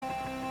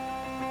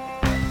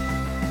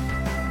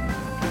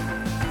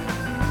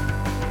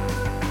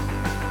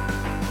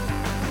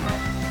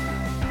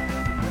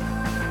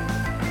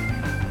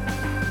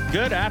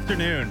Good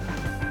afternoon.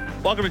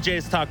 Welcome to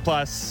Jays Talk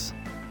Plus.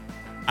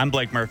 I'm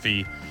Blake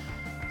Murphy.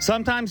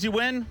 Sometimes you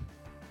win,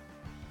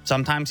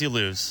 sometimes you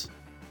lose.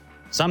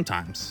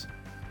 Sometimes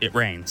it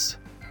rains.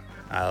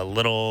 A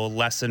little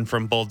lesson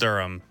from Bull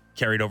Durham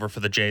carried over for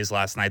the Jays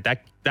last night.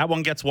 That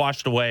one gets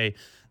washed away.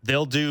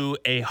 They'll do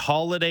a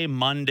holiday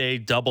Monday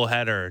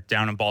doubleheader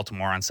down in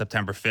Baltimore on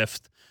September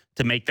 5th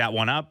to make that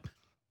one up.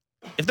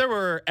 If there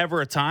were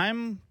ever a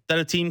time that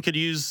a team could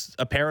use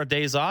a pair of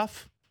days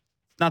off,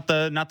 not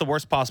the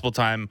worst possible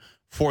time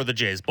for the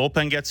Jays.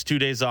 Bullpen gets 2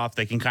 days off.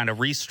 They can kind of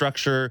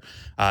restructure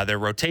their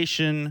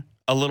rotation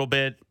a little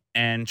bit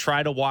and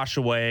try to wash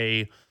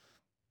away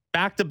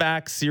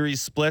back-to-back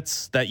series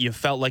splits that you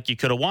felt like you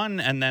could have won,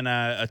 and then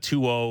a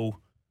 2-0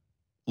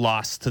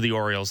 loss to the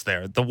Orioles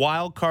there. The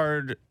wild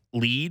card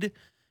lead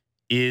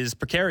is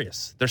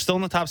precarious. They're still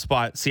in the top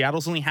spot.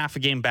 Seattle's only half a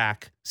game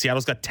back.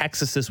 Seattle's got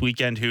Texas this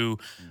weekend, who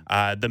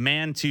the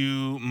man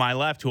to my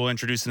left, who we'll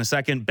introduce in a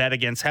second, bet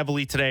against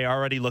heavily today,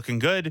 already looking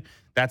good.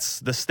 That's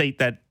the state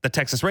that the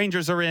Texas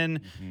Rangers are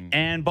in.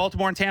 And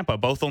Baltimore and Tampa,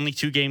 both only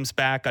 2 games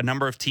back. A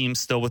number of teams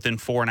still within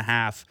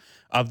 4.5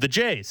 of the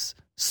Jays.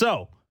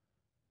 So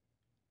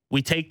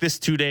we take this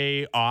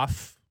 2-day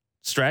off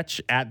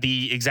stretch at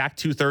the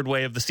exact 2/3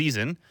 way of the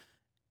season,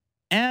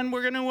 and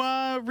we're going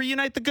to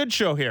reunite the good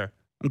show here.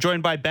 I'm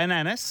joined by Ben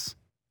Ennis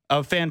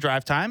of Fan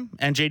Drive Time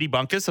and JD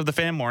Bunkus of the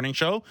Fan Morning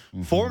Show,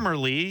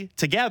 formerly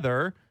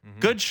together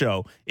Good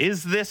Show.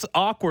 Is this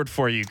awkward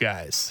for you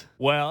guys?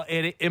 Well,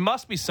 it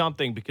must be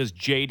something, because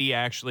JD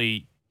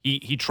actually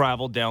he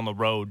traveled down the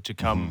road to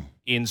come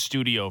in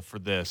studio for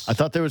this. I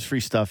thought there was free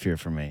stuff here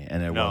for me,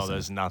 and No,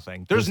 there's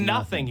nothing. There's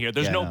nothing here.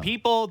 There's no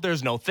people.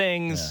 There's no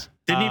things.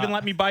 Didn't even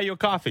let me buy you a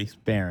coffee.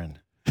 Barren.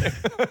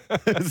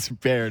 It's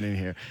barren in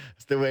here.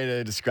 It's the way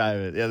to describe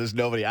it. Yeah, there's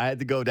nobody. I had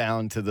to go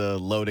down to the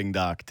loading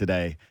dock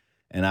today,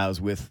 and I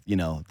was with,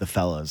 the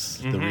fellas,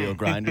 the real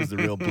grinders, the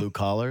real blue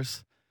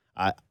collars.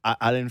 I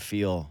didn't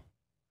feel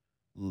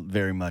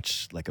very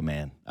much like a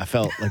man. I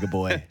felt like a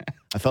boy.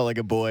 I felt like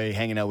a boy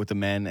hanging out with the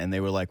men, and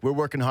they were like, "We're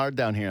working hard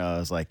down here." I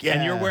was like, "Yeah."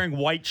 And you're wearing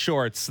white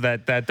shorts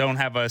that don't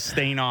have a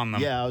stain on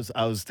them. Yeah,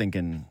 I was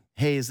thinking,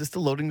 hey, is this the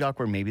loading dock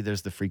where maybe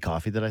there's the free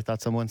coffee that I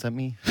thought someone sent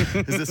me?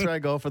 Is this where I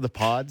go for the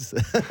pods?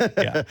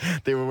 Yeah.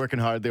 They were working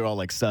hard. They were all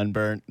like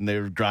sunburnt and they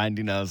were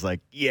grinding. I was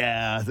like,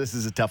 yeah, this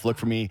is a tough look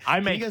for me.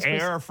 I make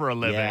air for a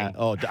living. Yeah.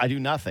 Oh, I do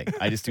nothing.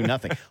 I just do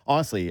nothing.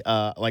 Honestly,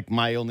 like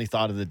my only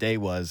thought of the day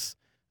was,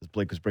 as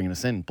Blake was bringing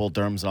us in, Bull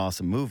Durham's an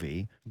awesome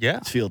movie. Yeah.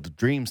 It's Field of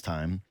Dreams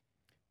time.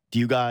 Do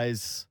you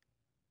guys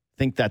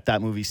think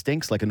that movie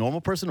stinks like a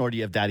normal person, or do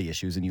you have daddy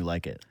issues and you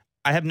like it?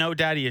 I have no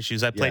daddy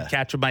issues. I played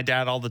catch with my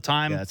dad all the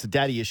time. Yeah, it's a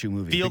daddy issue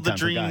movie. Field of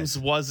Dreams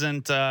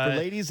wasn't... for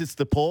ladies, it's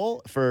The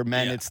Pull. For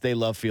men, it's they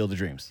love Field of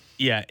Dreams.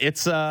 Yeah,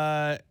 it's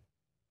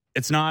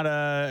not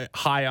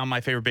high on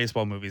my favorite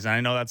baseball movies. And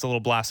I know that's a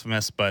little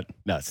blasphemous, but...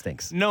 No, it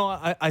stinks. No,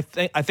 I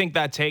think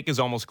that take is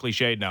almost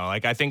cliched now.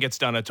 Like, I think it's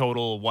done a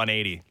total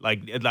 180.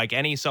 Like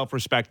any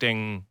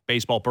self-respecting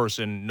baseball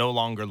person no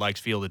longer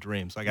likes Field of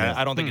Dreams. Like,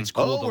 I don't think it's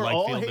cool to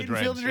like Field of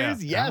Dreams. Field of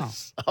Dreams? Yeah.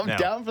 Yes. I'm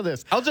down for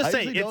this. I'll just I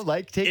say, usually don't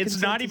like taking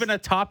it's not even a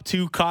top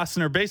 2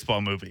 Costner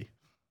baseball movie.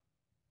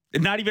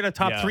 Not even a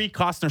top 3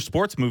 Costner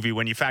sports movie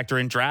when you factor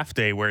in Draft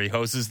Day, where he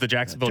hoses the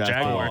Jacksonville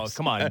Jaguars. Oh,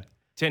 come on.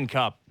 Tin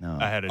Cup. No.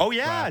 Ahead of Oh,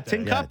 yeah, Draft Day.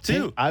 Tin Cup,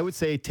 too. I would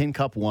say Tin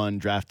Cup 1,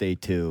 Draft Day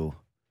 2.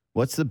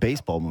 What's the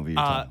baseball movie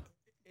you're talking?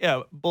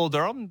 Yeah, Bull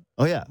Durham.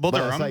 Oh, yeah. Bull But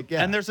it's Durham. like,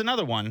 yeah. And there's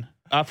another one,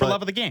 For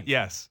Love of the Game.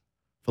 Yes.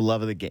 For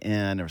Love of the Game.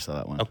 I never saw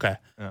that one. Okay.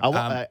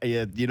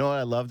 You know what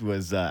I loved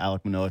was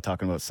Alec Manoah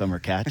talking about Summer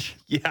Catch.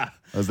 Yeah.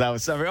 That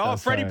was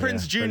Freddie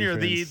Prinze Jr.,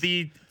 Freddie Prinze.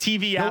 the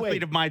TV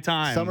athlete of my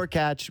time. Summer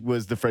Catch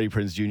was the Freddie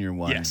Prinze Jr.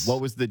 one. Yes.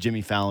 What was the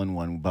Jimmy Fallon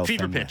one? About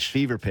Fever Pitch.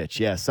 Fever Pitch,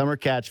 yeah. Summer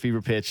Catch,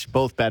 Fever Pitch,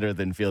 both better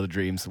than Field of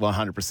Dreams,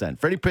 100%.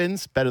 Freddie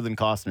Prinze, better than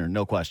Costner,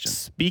 no question.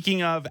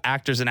 Speaking of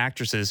actors and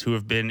actresses who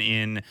have been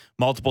in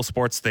multiple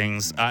sports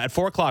things, at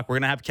 4 o'clock, we're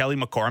going to have Kelly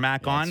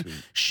McCormack on. Sweet.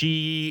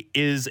 She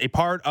is a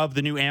part of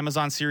the new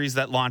Amazon series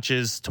that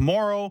launches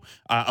tomorrow,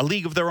 A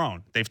League of Their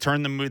Own. They've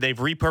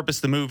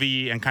repurposed the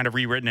movie and kind of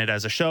rewritten it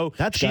as a show.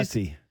 That's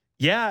gutsy.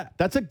 Yeah.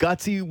 That's a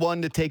gutsy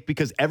one to take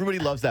because everybody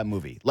loves that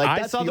movie. Like,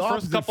 that's the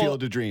opposite of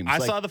Field of Dreams. I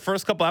saw the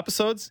first couple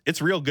episodes.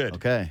 It's real good.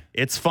 Okay.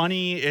 It's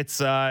funny.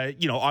 It's,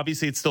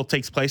 obviously it still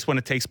takes place when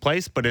it takes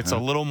place, but it's a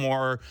little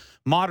more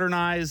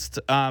modernized.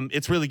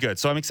 It's really good.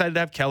 So I'm excited to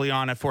have Kelly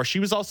on at 4. She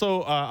was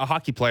also a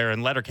hockey player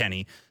in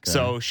Letterkenny. Okay.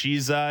 So she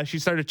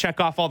started to check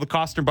off all the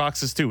Costner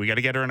boxes too. We got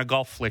to get her in a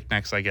golf flick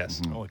next, I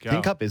guess. Mm-hmm.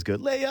 Tin Cup is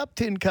good. Lay up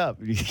Tin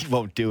Cup. He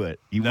won't do it.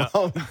 He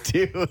won't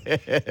do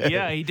it.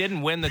 Yeah, he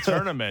didn't win the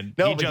tournament.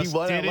 No, he but just he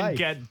won didn't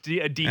get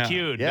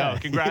DQ'd. Yeah. No,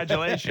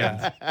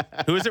 congratulations.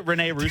 Who is it?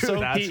 Rene Russo?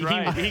 That's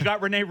right. He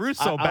got Rene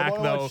Russo I back,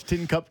 want to though. watch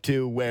Tin Cup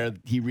 2 where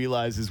he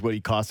realizes what he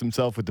cost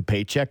himself with the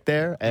paycheck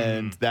there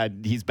and that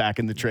he's back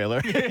in the trailer.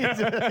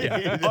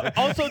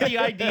 Also, the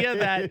idea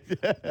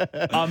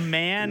that a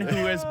man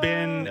who has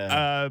been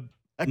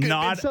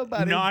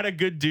not a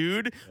good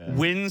dude,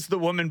 wins the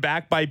woman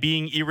back by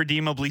being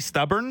irredeemably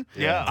stubborn.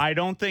 Yeah. I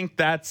don't think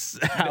that's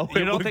how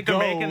You don't would think go.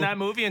 they're making that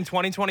movie in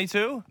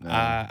 2022?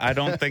 I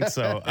don't think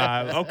so.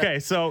 Okay,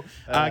 so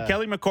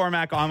Kelly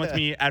McCormack on with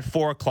me at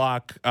 4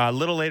 o'clock. A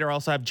little later, I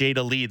also have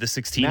Jada Lee, the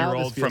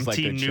 16-year-old from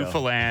Team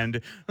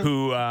Newfoundland,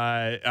 who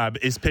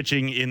is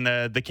pitching in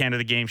the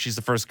Canada game. She's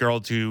the first girl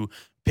to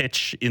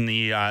pitch in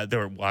the I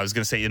was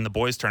going to say in the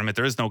boys tournament.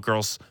 There is no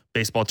girls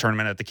baseball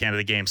tournament at the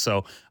Canada game.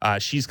 So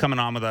she's coming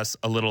on with us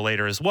a little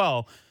later as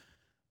well.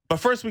 But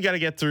first we got to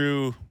get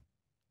through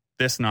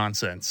this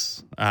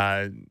nonsense.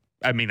 I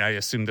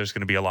assume there's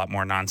going to be a lot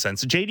more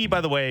nonsense. JD, by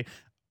the way,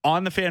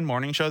 on the Fan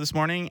Morning Show this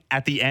morning,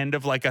 at the end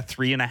of like a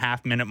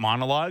 3.5 minute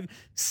monologue,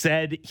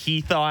 said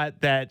he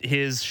thought that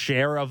his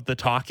share of the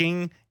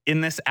talking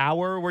in this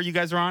hour where you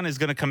guys are on is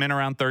going to come in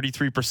around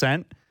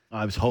 33%.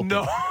 I was hoping.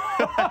 No.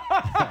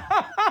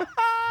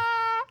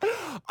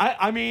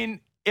 I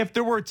mean, if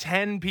there were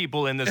 10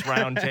 people in this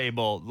round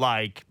table,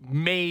 like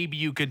maybe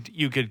you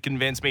could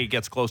convince me it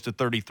gets close to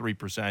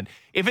 33%.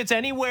 If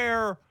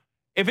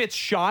it's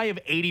shy of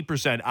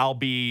 80%, I'll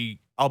be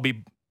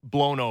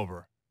blown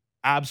over.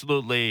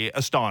 Absolutely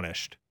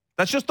astonished.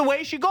 That's just the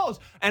way she goes.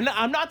 And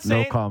I'm not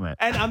saying no comment.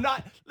 And I'm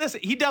not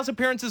listen, he does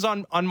appearances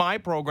on my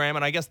program,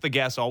 and I guess the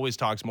guest always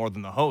talks more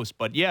than the host,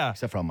 but yeah.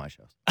 Except for on my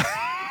shows.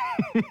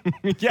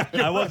 Yeah,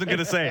 I wasn't going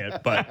to say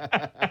it, but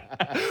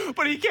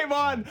but he came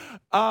on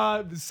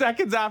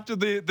seconds after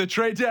the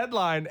trade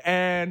deadline,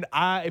 and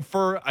I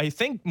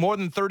think more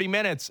than 30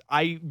 minutes,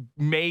 I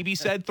maybe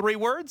said 3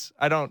 words.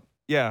 I don't.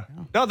 Yeah.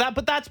 No,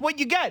 but that's what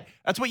you get.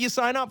 That's what you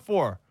sign up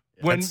for.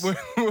 When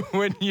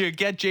you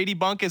get JD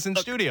Bunkus in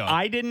studio.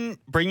 I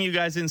didn't bring you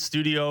guys in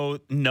studio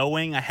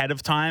knowing ahead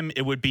of time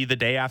it would be the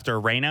day after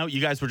a rainout.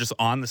 You guys were just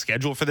on the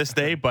schedule for this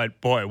day,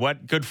 but boy,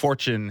 what good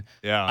fortune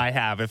I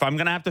have. If I'm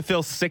going to have to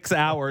fill 6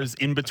 hours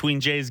in between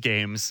Jay's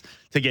games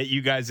to get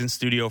you guys in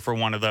studio for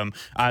one of them.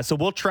 So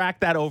we'll track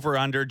that over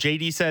under.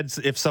 JD said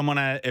if someone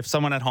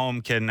at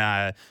home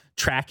can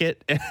track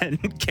it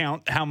and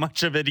count how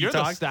much of it he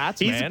talks. The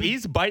stats,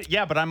 man.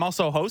 Yeah, but I'm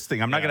also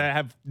hosting. I'm not going to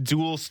have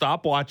dual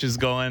stopwatches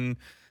going.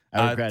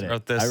 I regret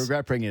it. I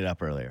regret bringing it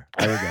up earlier.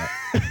 I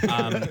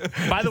regret.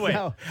 By the way,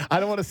 no, I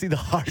don't want to see the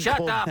hard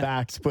cold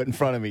facts put in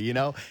front of me. You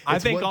know, I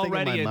think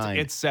already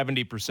it's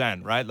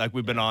 70%, right? Like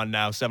we've been on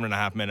now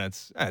 7.5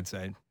 minutes. I'd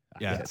say.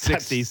 Yeah,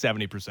 60,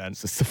 70%.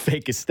 It's the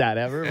fakest stat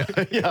ever.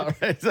 Yeah,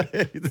 right.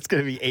 It's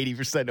going to be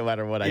 80% no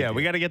matter what I do. Yeah,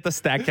 we got to get the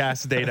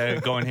StatCast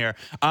data going here.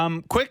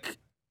 Quick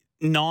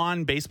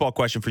non-baseball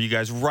question for you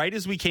guys. Right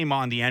as we came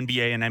on, the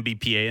NBA and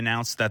NBPA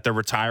announced that they're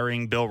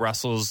retiring Bill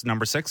Russell's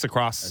number 6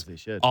 across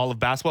all of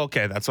basketball.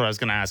 Okay, that's what I was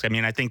going to ask. I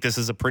mean, I think this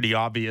is a pretty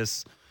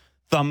obvious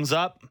thumbs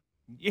up.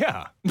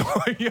 Yeah.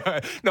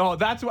 No,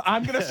 that's what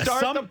I'm going to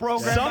start the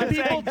program. Some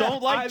people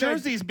don't like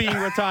jerseys being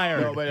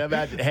retired. No, but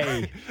imagine,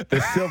 hey, the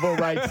civil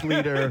rights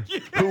leader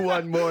who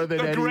won more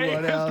than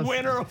anyone else. The greatest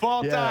winner of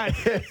all time.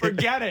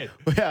 Forget it.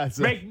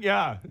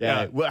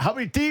 Yeah. Well, how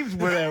many teams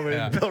were there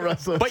when Bill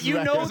Russell? But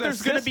you know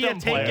there's going to be a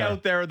take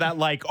out there that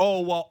like,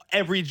 oh, well,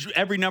 every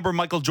number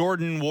Michael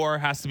Jordan wore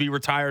has to be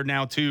retired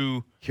now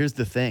too. Here's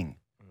the thing.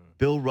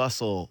 Bill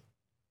Russell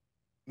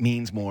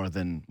means more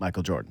than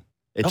Michael Jordan.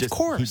 Of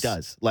course. He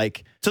does.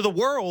 Like to the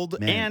world,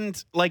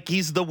 and like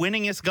he's the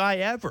winningest guy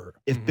ever.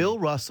 If Bill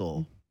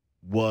Russell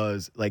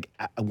was like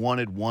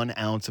wanted 1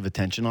 ounce of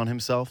attention on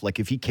himself,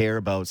 like if he cared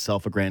about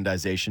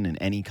self-aggrandization in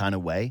any kind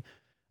of way,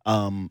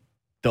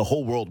 the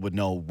whole world would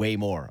know way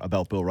more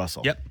about Bill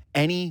Russell. Yep.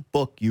 Any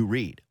book you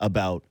read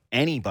about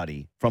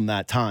anybody from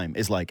that time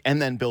is like,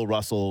 and then Bill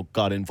Russell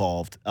got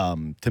involved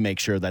to make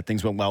sure that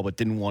things went well, but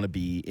didn't want to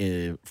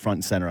be front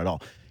and center at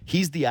all.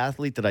 He's the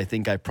athlete that I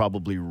think I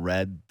probably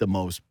read the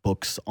most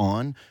books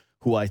on,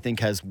 who I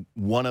think has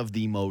one of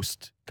the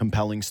most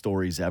compelling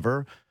stories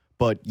ever.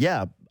 But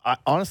yeah,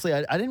 honestly,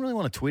 I didn't really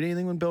want to tweet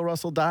anything when Bill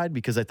Russell died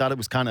because I thought it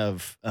was kind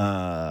of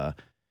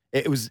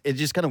it's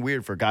just kind of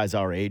weird for guys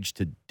our age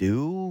to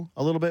do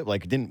a little bit.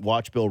 Like, I didn't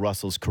watch Bill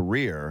Russell's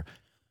career,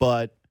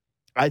 but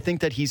I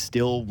think that he's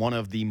still one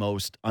of the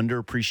most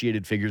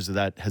underappreciated figures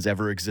that has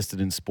ever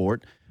existed in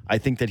sport. I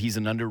think that he's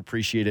an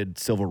underappreciated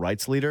civil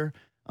rights leader.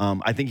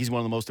 I think he's one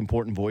of the most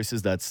important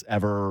voices that's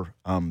ever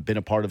been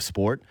a part of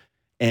sport.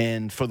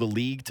 And for the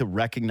league to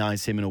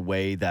recognize him in a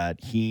way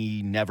that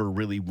he never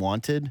really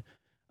wanted,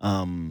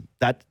 I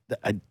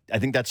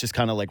think that's just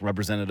kind of like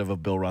representative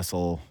of Bill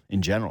Russell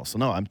in general. So,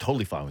 no, I'm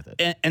totally fine with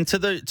it. And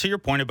to your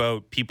point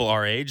about people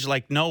our age,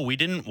 like, no, we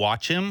didn't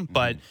watch him,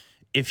 but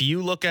if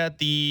you look at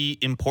the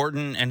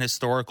important and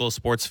historical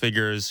sports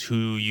figures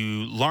who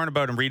you learn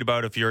about and read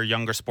about if you're a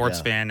younger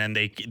sports fan, and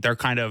they're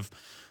kind of,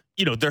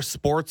 they're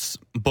sports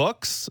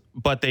books,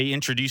 but they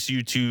introduce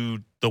you to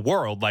the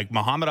world, like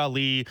Muhammad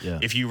Ali. Yeah.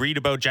 If you read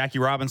about Jackie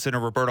Robinson or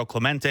Roberto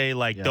Clemente,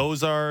 like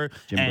those are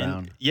Jim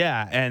Brown.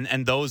 Yeah,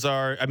 and those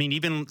are, I mean,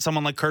 even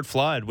someone like Kurt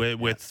Flood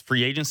with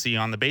free agency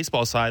on the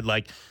baseball side,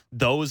 like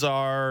those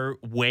are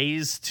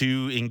ways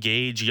to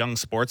engage young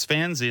sports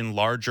fans in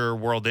larger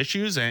world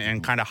issues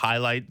and kind of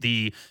highlight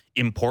the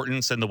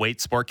importance and the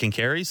weight sport can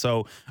carry.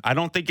 So I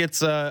don't think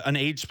it's an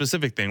age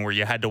specific thing where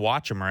you had to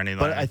watch them or anything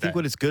like that. But I think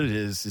what it's good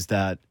is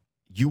that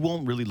you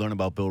won't really learn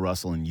about Bill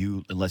Russell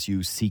unless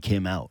you seek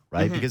him out,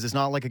 right? Mm-hmm. Because it's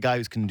not like a guy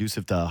who's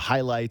conducive to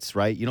highlights,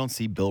 right? You don't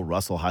see Bill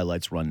Russell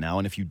highlights run now.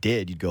 And if you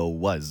did, you'd go,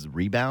 what, is it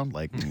rebound?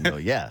 Like, you go,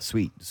 yeah,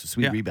 sweet. It's a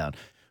sweet rebound.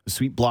 A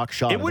sweet block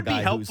shot. It would be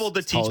helpful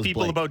to teach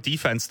people about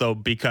defense, though,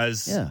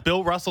 because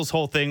Bill Russell's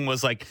whole thing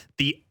was like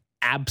the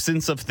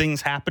absence of things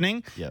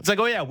happening. Yep. It's like,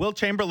 oh yeah, Will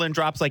Chamberlain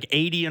drops like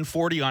 80 and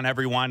 40 on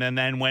everyone, and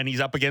then when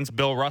he's up against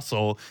Bill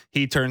Russell,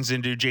 he turns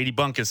into JD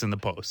Bunkus in the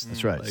post.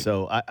 That's right.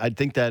 So I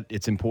think that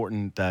it's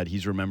important that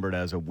he's remembered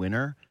as a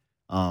winner.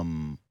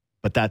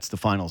 But that's the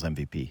Finals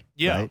MVP.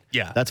 Yeah. Right?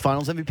 Yeah. That's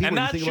Finals MVP. And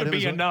that should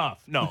be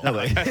enough. No.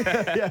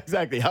 Yeah,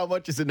 exactly. How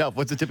much is enough?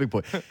 What's the tipping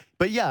point?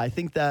 But yeah, I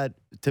think that,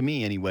 to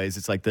me anyways,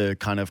 it's like the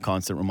kind of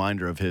constant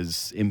reminder of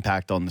his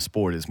impact on the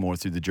sport is more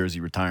through the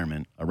jersey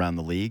retirement around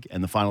the league.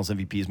 And the Finals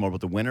MVP is more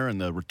about the winner, and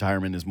the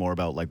retirement is more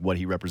about like what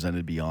he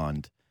represented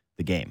beyond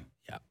the game.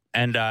 Yeah.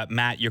 And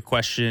Matt, your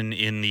question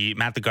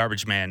Matt the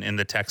Garbage Man in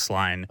the text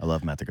line. I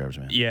love Matt the Garbage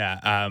Man. Yeah,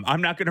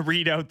 I'm not going to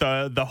read out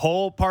the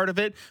whole part of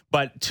it,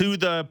 but to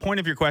the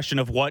point of your question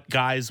of what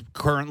guys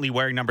currently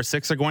wearing number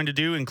 6 are going to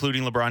do,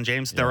 including LeBron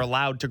James, they're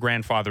allowed to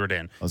grandfather it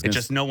in. It's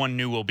just no one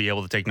new will be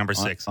able to take number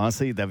 6.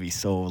 Honestly, that'd be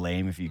so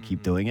lame if you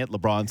keep doing it.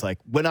 LeBron's like,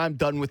 when I'm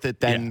done with it,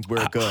 then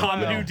we're good.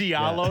 Hamidou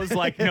Diallo's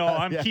like, no,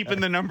 I'm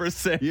keeping the number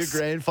 6. You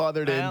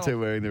grandfathered into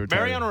wearing the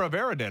retirement. Mariano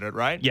Rivera did it,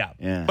 right?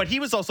 Yeah. But he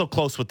was also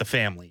close with the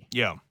family.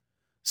 Yeah.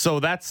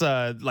 So that's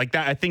like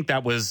that. I think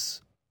that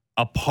was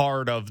a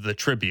part of the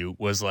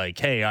tribute was like,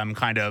 hey, I'm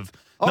kind of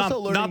also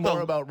learning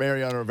more about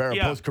Mariano Rivera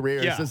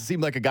post-career. Yeah. Doesn't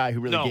seem like a guy who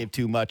really gave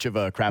too much of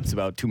a craps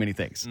about too many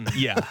things.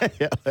 Yeah,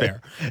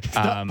 fair. It's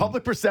not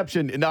public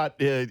perception,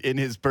 not in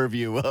his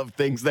purview of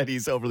things that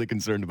he's overly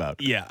concerned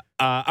about. Yeah.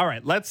 All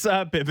right, let's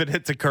pivot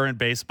it to current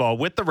baseball.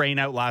 With the rain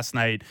out last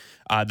night,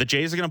 the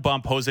Jays are going to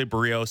bump Jose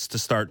Barrios to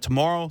start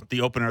tomorrow, the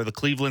opener of the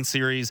Cleveland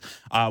series.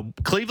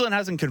 Cleveland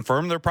hasn't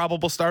confirmed their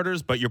probable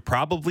starters, but you're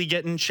probably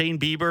getting Shane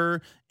Bieber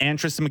and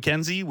Tristan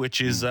McKenzie,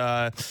 which is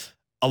a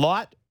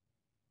lot.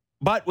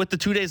 But with the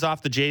 2 days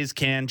off, the Jays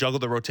can juggle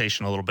the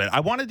rotation a little bit.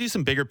 I want to do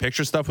some bigger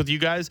picture stuff with you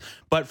guys.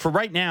 But for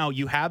right now,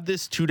 you have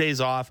this 2 days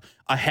off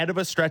ahead of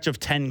a stretch of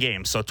 10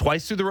 games. So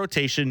twice through the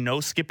rotation, no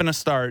skipping a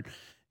start.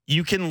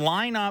 You can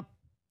line up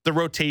the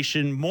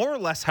rotation more or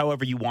less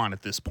however you want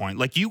at this point.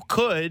 Like you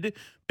could,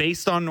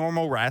 based on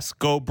normal rest,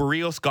 go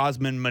Barrios,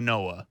 Gausman,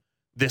 Manoah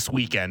this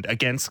weekend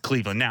against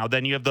Cleveland. Now,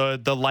 then you have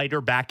the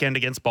lighter back end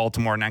against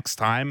Baltimore next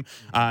time.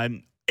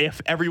 If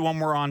everyone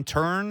were on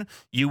turn,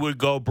 you would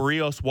go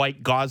Barrios,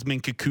 White,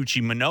 Gausman,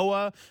 Kikuchi,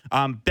 Manoah.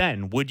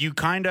 Ben, would you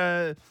kind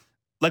of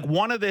like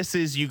one of this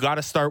is you got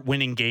to start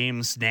winning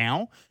games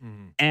now,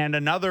 and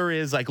another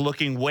is like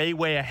looking way,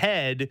 way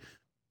ahead.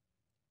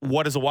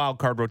 What does a wild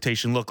card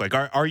rotation look like?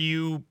 Are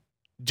you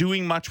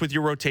doing much with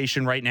your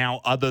rotation right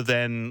now other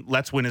than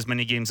let's win as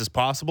many games as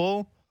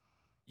possible?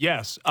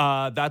 Yes,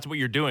 that's what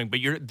you're doing. But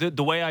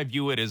the way I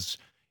view it is,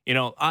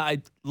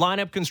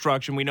 lineup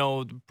construction, we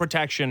know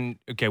protection.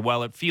 Okay,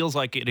 well, it feels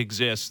like it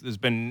exists. There's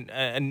been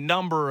a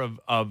number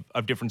of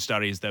different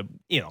studies that,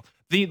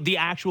 the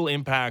actual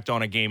impact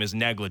on a game is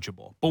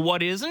negligible. But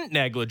what isn't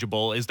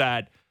negligible is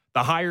that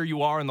the higher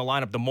you are in the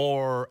lineup, the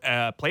more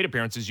plate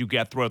appearances you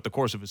get throughout the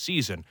course of a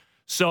season.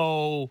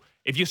 So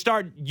if you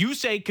start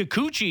Yusei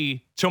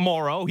Kikuchi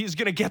tomorrow, he's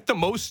going to get the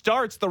most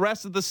starts the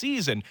rest of the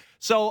season.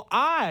 So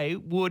I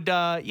would,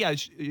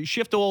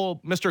 shift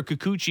old Mr.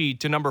 Kikuchi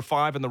to number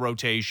 5 in the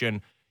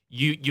rotation.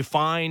 You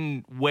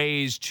find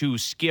ways to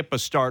skip a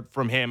start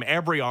from him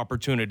every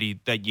opportunity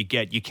that you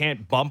get. You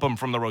can't bump him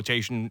from the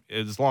rotation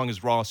as long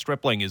as Ross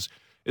Stripling is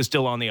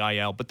still on the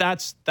IL. But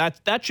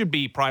that should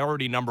be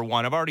priority number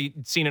 1. I've already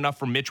seen enough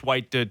from Mitch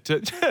White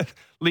to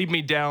lead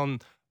me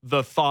down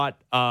the thought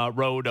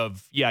road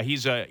of,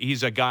 he's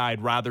a guy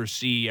I'd rather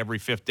see every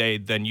 5th day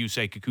than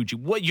Yusei Kikuchi.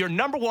 What your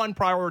number 1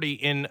 priority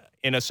in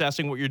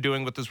assessing what you're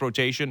doing with this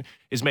rotation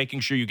is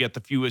making sure you get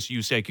the fewest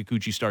Yusei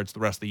Kikuchi starts the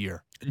rest of the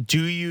year.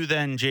 Do you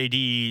then,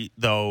 JD,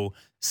 though,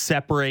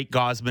 separate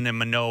Gausman and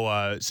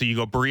Manoah? So you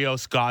go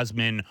Barrios,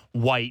 Gausman,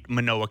 White,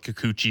 Manoah,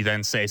 Kikuchi,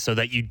 then say, so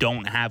that you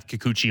don't have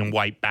Kikuchi and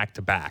White back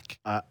to back.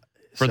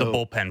 For the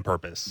bullpen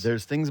purpose.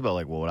 There's things about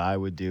like what I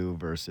would do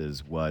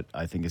versus what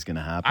I think is going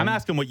to happen. I'm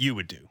asking what you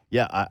would do.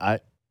 Yeah,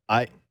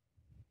 I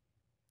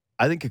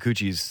think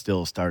Kikuchi's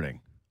still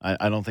starting.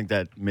 I don't think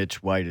that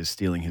Mitch White is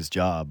stealing his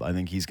job. I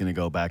think he's going to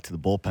go back to the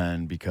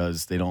bullpen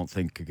because they don't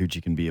think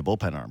Kikuchi can be a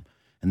bullpen arm.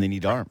 And they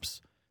need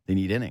arms. They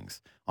need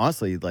innings.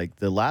 Honestly, like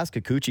the last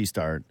Kikuchi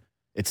start,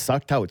 it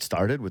sucked how it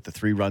started with the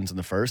 3 runs in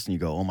the first, and you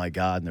go, oh my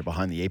God, and they're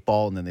behind the 8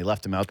 ball, and then they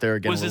left him out there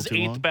again. It was his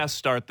 8th best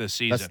start this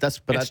season.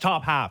 It's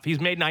top half.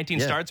 He's made 19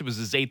 starts. It was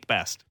his 8th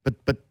best.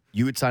 But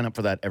you would sign up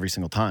for that every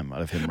single time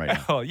out of him right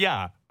now. Oh,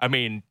 yeah. I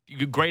mean,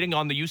 grading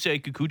on the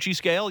Yusei Kikuchi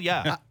scale,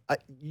 yeah.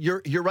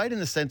 You're right in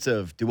the sense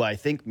of, do I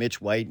think Mitch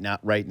White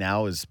right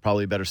now is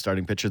probably a better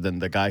starting pitcher than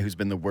the guy who's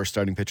been the worst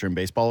starting pitcher in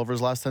baseball over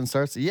his last 10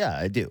 starts? Yeah,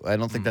 I do. I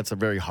don't think that's a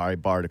very high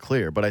bar to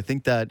clear, but I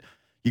think that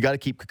you got to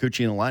keep Kikuchi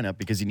in the lineup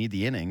because you need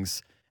the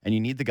innings and you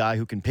need the guy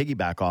who can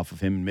piggyback off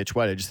of him and Mitch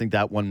White. I just think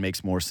that one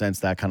makes more sense,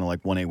 that kind of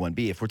like 1A,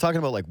 1B. If we're talking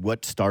about like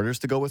what starters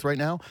to go with right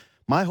now,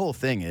 my whole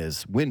thing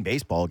is win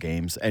baseball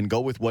games and go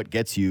with what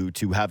gets you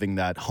to having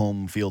that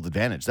home field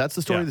advantage. That's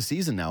the story of the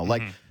season now.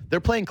 Like, they're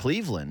playing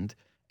Cleveland,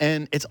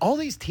 and it's all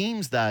these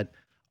teams that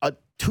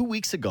 2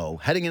 weeks ago,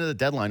 heading into the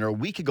deadline, or a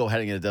week ago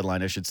heading into the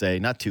deadline, I should say,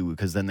 not 2,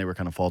 because then they were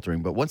kind of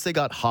faltering, but once they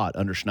got hot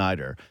under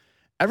Schneider,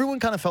 everyone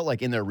kind of felt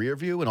like in their rear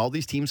view, and all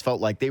these teams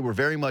felt like they were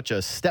very much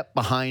a step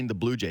behind the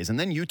Blue Jays. And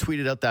then you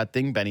tweeted out that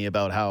thing, Benny,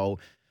 about how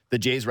the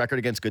Jays' record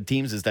against good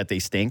teams is that they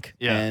stink.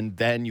 Yeah. And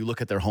then you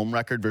look at their home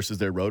record versus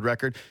their road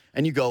record,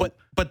 and you go...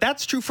 But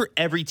that's true for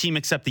every team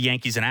except the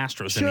Yankees and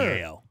Astros in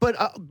the AL. But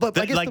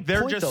I guess like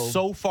they're just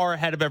so far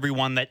ahead of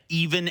everyone that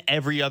even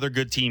every other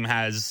good team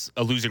has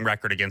a losing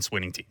record against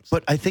winning teams.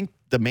 But I think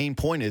the main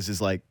point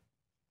is like,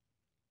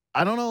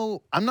 I don't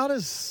know. I'm not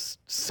as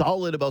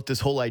solid about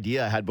this whole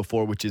idea I had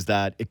before, which is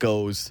that it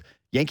goes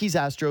Yankees,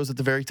 Astros at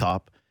the very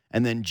top,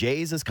 and then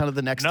Jays is kind of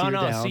the next tier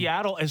down.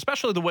 Seattle,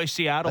 especially the way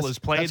Seattle has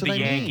played the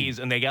Yankees,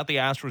 and they got the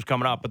Astros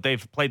coming up, but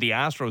they've played the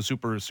Astros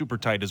super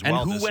tight as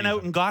well. And who went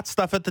out and got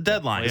stuff at the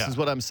deadline? This is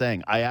what I'm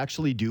saying. I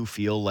actually do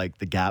feel like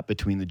the gap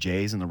between the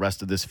Jays and the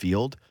rest of this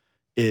field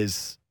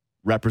is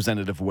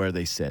representative of where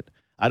they sit.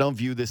 I don't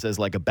view this as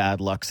like a bad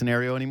luck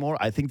scenario anymore.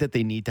 I think that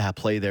they need to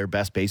play their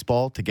best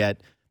baseball to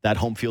get that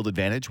home field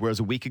advantage, whereas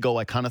a week ago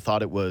I kind of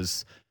thought it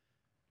was...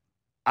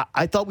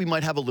 I thought we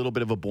might have a little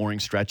bit of a boring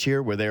stretch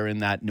here where they're in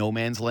that no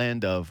man's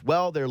land of,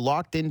 well, they're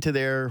locked into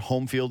their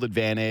home field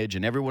advantage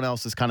and everyone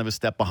else is kind of a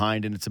step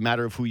behind, and it's a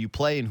matter of who you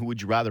play and who would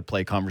you rather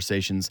play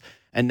conversations.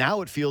 And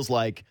now it feels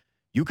like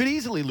you could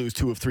easily lose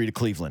 2 of 3 to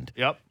Cleveland.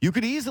 Yep. You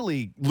could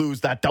easily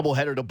lose that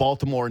doubleheader to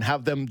Baltimore and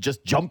have them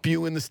just jump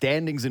you in the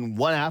standings in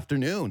one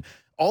afternoon.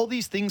 All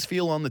these things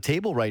feel on the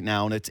table right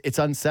now, and it's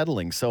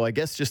unsettling. So I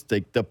guess just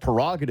the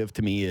prerogative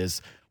to me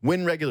is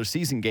win regular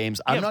season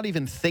games. I'm not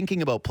even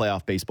thinking about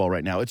playoff baseball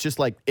right now. It's just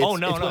like it's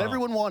what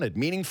everyone wanted.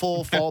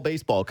 Meaningful fall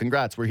baseball.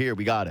 Congrats, we're here.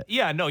 We got it.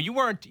 Yeah, no, you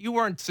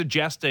weren't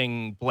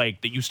suggesting,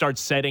 Blake, that you start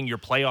setting your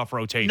playoff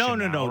rotation.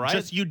 No, right?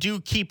 Just you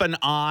do keep an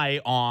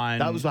eye on.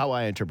 That was how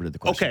I interpreted the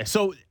question. Okay,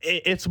 so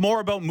it's more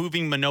about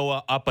moving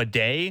Manoah up a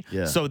day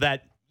so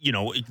that, you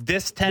know,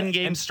 this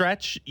 10-game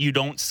stretch, you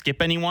don't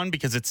skip anyone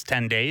because it's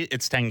 10 days,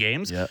 it's 10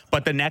 games. Yeah.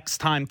 But the next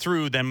time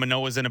through, then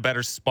Manoah's in a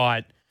better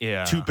spot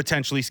to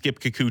potentially skip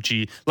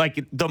Kikuchi.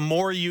 Like, the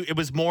more it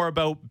was more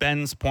about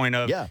Ben's point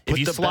of if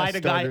you slide a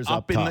guy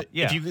up in the,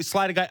 if you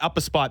slide a guy up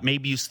a spot,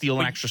 maybe you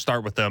steal an extra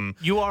start with them.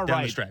 You are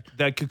right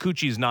that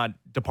Kikuchi is not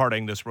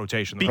departing this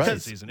rotation the rest of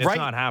the season. It's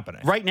not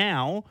happening. Right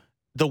now,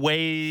 the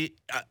way,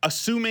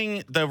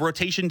 assuming the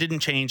rotation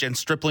didn't change and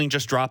Stripling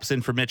just drops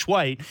in for Mitch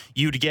White,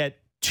 you'd get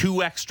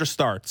 2 extra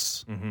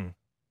starts. Mm-hmm.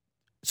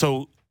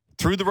 So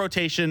through the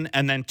rotation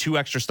and then 2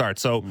 extra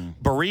starts. So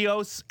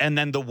Barrios, and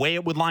then the way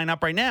it would line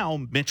up right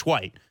now, Mitch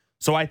White.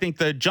 So I think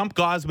the jump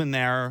Gausman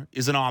there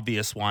is an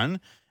obvious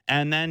one.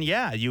 And then,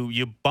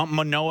 you bump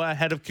Manoah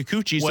ahead of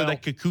Kikuchi so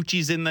that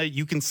Kikuchi's in the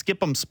you can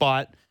skip him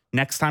spot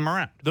next time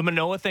around. The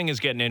Manoah thing is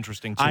getting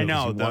interesting, too. I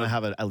know. You want to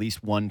have at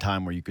least one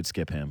time where you could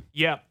skip him.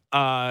 Yeah.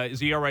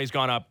 His ERA's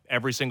gone up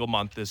every single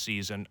month this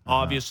season.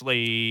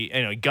 Obviously,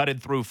 he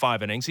gutted through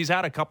 5 innings. He's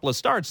had a couple of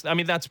starts. I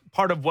mean, that's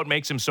part of what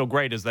makes him so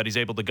great is that he's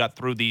able to gut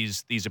through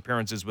these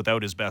appearances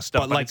without his best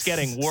stuff. But like, it's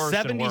getting worse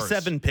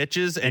 77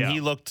 pitches, and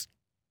he looked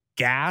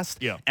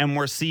gassed. Yeah. And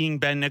we're seeing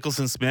Ben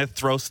Nicholson-Smith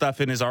throw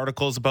stuff in his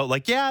articles about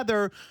like,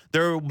 they're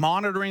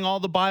monitoring all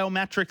the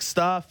biometric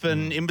stuff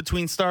and in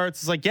between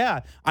starts. It's like,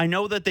 I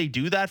know that they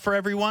do that for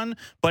everyone,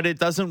 but it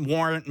doesn't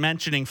warrant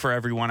mentioning for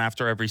everyone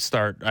after every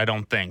start, I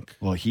don't think.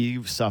 Well,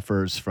 he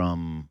suffers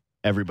from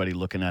everybody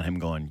looking at him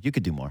going, you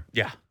could do more.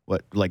 Yeah.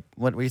 What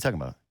are you talking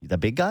about? The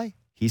big guy?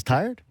 He's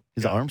tired?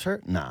 His arms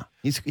hurt? Nah,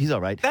 he's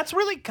all right. That's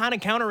really kind of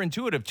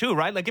counterintuitive too,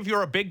 right? Like if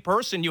you're a big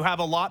person, you have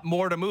a lot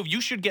more to move. You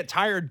should get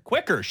tired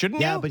quicker,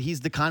 shouldn't you? Yeah, but he's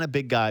the kind of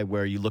big guy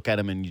where you look at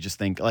him and you just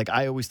think, like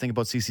I always think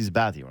about CC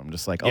Sabathia. I'm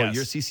just like,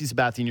 you're CC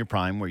Sabathia in your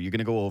prime where you're going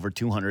to go over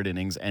 200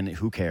 innings and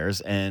who cares?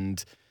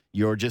 And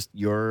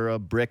you're a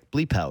brick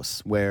bleep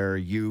house where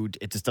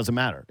it just doesn't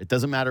matter. It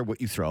doesn't matter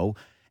what you throw.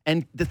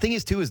 And the thing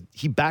is too is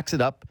he backs it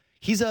up.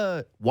 He's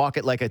a walk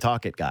it like I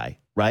talk it guy,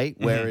 right?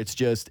 Where it's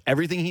just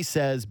everything he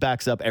says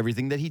backs up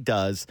everything that he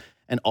does.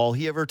 And all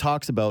he ever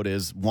talks about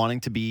is wanting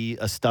to be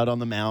a stud on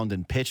the mound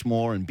and pitch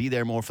more and be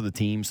there more for the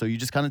team. So you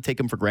just kind of take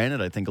him for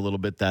granted, I think, a little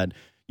bit that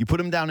you put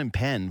him down in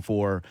pen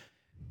for,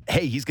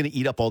 hey, he's going to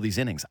eat up all these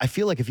innings. I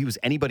feel like if he was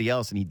anybody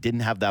else and he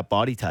didn't have that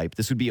body type,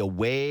 this would be a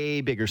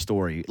way bigger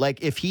story.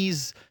 Like if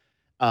he's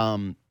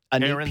Aaron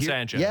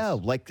Sanchez. Yeah,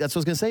 like that's what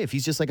I was going to say. If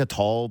he's just like a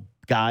tall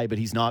guy, but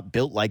he's not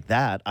built like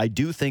that, I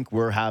do think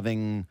we're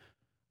having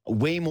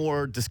way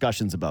more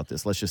discussions about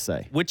this, let's just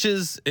say. Which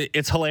is,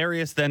 it's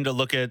hilarious then to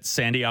look at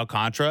Sandy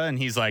Alcantara, and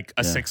he's like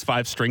a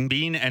 6'5" string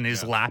bean and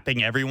is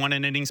lapping everyone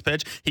in innings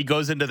pitch. He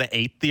goes into the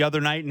 8th the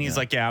other night, and he's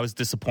like, I was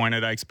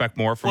disappointed. I expect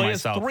more from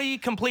myself. He has 3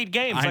 complete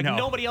games. I like know.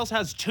 Nobody else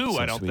has 2,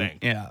 I don't sweet.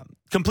 think. Yeah.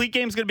 Complete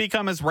game's going to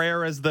become as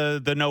rare as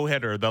the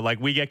no-hitter.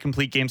 We get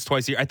complete games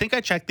twice a year. I think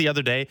I checked the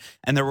other day,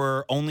 and there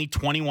were only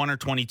 21 or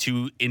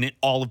 22 in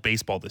all of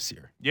baseball this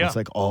year. Yeah. It's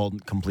like all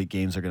complete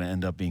games are going to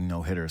end up being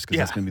no-hitters because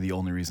that's going to be the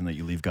only reason that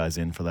you leave guys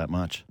in for that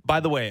much. By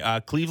the way,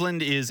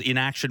 Cleveland is in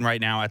action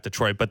right now at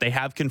Detroit, but they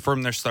have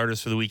confirmed their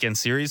starters for the weekend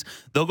series.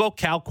 They'll go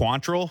Cal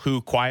Quantrill, who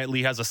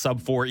quietly has a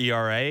sub-4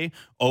 ERA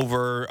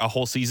over a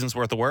whole season's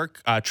worth of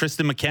work.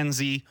 Tristan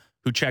McKenzie,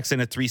 who checks in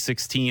at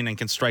 316 and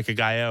can strike a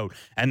guy out.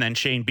 And then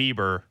Shane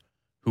Bieber,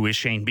 who is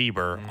Shane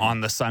Bieber,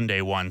 on the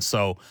Sunday one.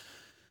 So,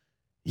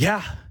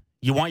 yeah,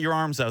 you want your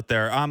arms out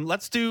there.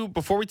 Let's do,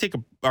 before we take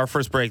our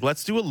first break,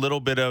 let's do a little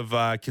bit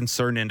of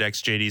concern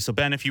index, JD. So,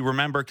 Ben, if you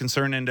remember,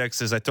 concern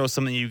index is I throw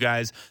something to you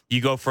guys.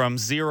 You go from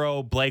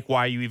 0, Blake,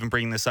 why are you even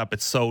bringing this up?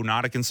 It's so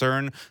not a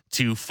concern,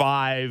 to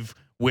 5,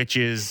 which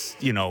is,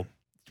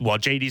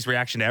 JD's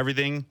reaction to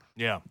everything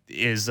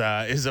is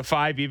a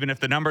 5, even if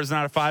the number is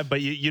not a 5.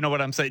 But you know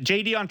what I'm saying.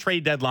 JD on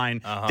trade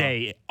deadline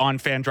day on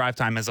Fan Drive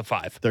Time is a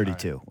 5.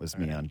 32 was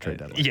me on trade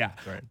deadline. Yeah.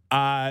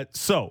 Right.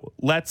 So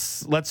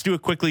let's do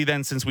it quickly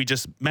then, since we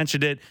just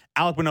mentioned it.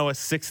 Alek Manoah,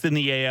 6th in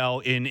the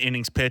AL in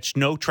innings pitched.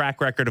 No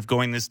track record of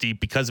going this deep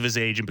because of his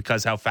age and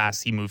because how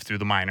fast he moved through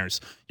the minors.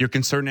 Your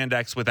concern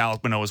index with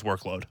Alek Manoah's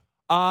workload?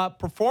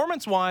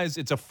 Performance-wise,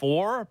 it's a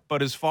 4,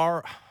 but as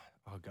far...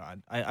 Oh,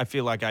 God. I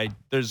feel like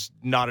there's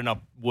not enough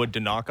wood to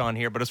knock on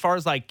here. But as far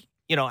as,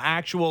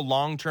 actual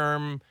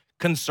long-term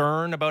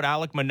concern about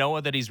Alek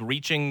Manoah, that he's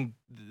reaching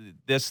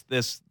this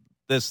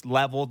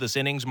level, this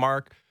innings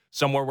mark,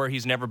 somewhere where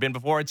he's never been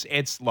before,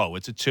 it's low.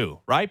 It's a 2,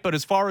 right? But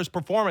as far as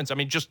performance, I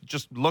mean, just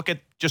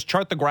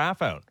chart the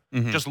graph out.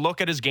 Mm-hmm. Just look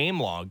at his game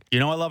log. I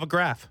love a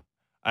graph.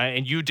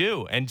 And you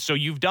do. And so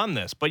you've done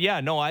this. But,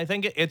 yeah, no, I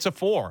think it's a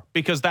 4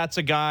 because that's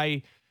a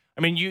guy...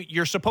 I mean,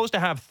 you're supposed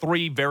to have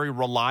 3 very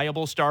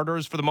reliable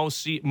starters for the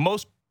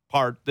most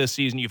part this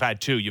season. You've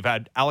had 2. You've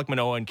had Alek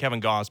Manoah and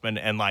Kevin Gausman,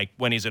 and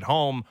when he's at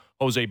home,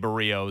 Jose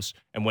Barrios,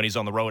 and when he's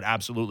on the road,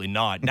 absolutely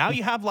not. Now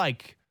you have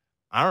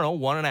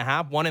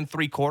 1.5, 1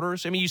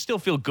 3/4. I mean, you still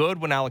feel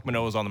good when Alek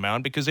Manoah is on the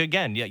mound because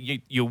again,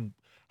 you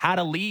had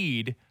a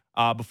lead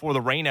before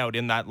the rainout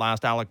in that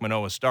last Alek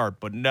Manoah start.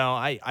 But no,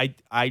 I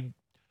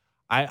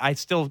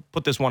still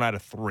put this one out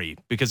of 3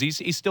 because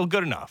he's still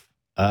good enough.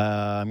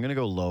 I'm going to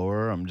go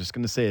lower. I'm just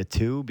going to say a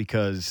 2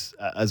 because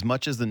as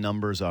much as the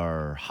numbers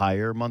are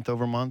higher month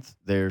over month,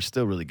 they're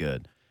still really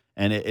good.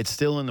 And it's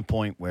still in the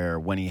point where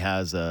when he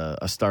has a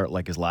start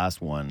like his last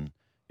one,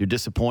 you're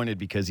disappointed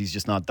because he's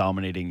just not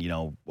dominating,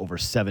 over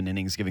 7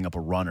 innings, giving up a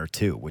run or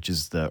 2, which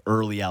is the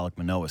early Alek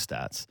Manoah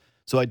stats.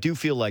 So I do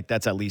feel like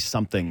that's at least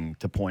something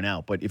to point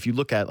out. But if you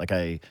look at,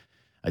 I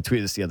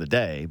tweeted this the other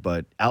day,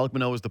 but Alek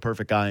Manoah is the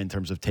perfect guy in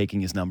terms of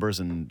taking his numbers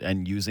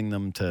and using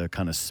them to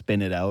kind of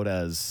spin it out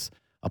as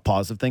a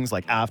positive things.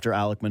 Like after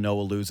Alek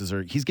Manoah loses,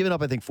 or he's given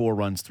up, I think, 4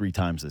 runs 3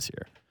 times this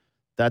year.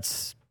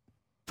 That's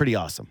pretty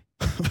awesome.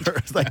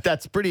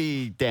 That's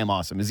pretty damn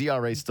awesome. His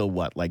ERA still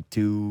what, under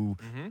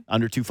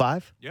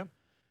 2.5? Yeah.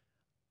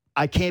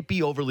 I can't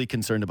be overly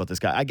concerned about this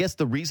guy. I guess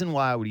the reason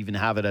why I would even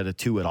have it at a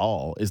 2 at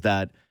all is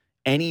that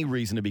any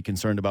reason to be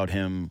concerned about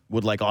him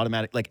would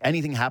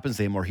anything happens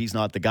to him or he's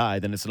not the guy,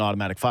 then it's an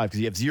automatic 5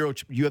 because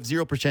you have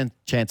 0%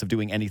 chance of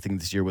doing anything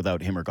this year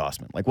without him or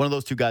Gausman. One of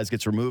those 2 guys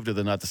gets removed or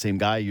they're not the same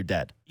guy, you're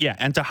dead. Yeah,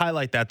 and to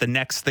highlight that, the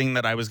next thing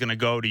that I was going to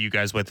go to you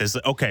guys with is,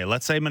 okay,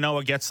 let's say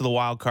Manoah gets to the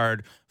wild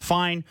card,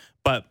 fine,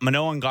 but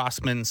Manoah and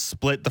Gausman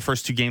split the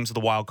first 2 games of the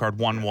wild card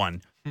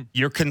 1-1.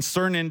 Your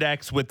concern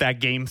index with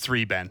that game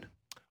 3, Ben?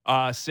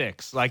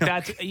 6.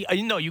 That's,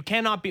 you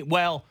cannot be,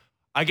 well,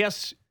 I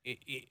guess...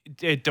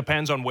 It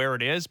depends on where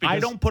it is. I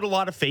don't put a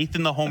lot of faith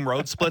in the home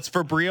road splits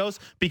for Brios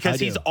because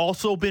he's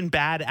also been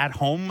bad at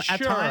home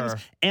at times.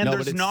 And no,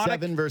 there's but it's not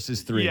 7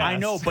 versus 3. Yes. I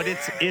know, but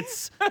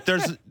it's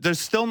there's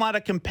still not a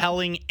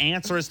compelling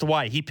answer as to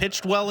why. He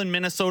pitched well in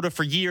Minnesota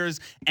for years,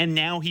 and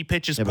now he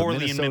pitches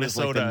poorly in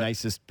Minnesota. The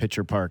nicest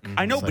pitcher park.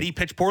 I know, but he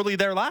pitched poorly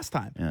there last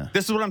time. Yeah.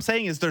 This is what I'm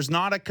saying: is there's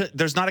not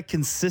a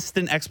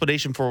consistent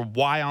explanation for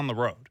why on the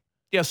road.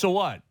 Yeah. So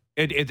what?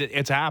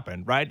 It's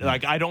happened, right?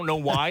 I don't know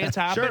why it's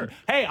happened. Sure.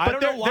 Hey, I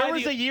don't know why. There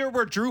was a year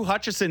where Drew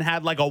Hutchison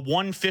had a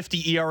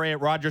 1.50 ERA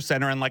at Rogers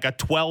Center and a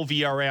 12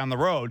 ERA on the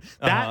road.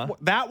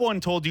 That one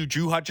told you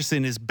Drew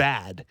Hutchison is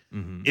bad,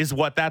 is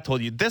what that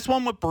told you. This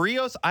one with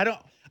Barrios,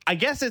 I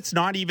guess it's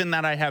not even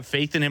that I have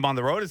faith in him on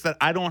the road. It's that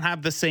I don't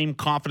have the same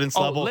confidence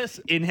level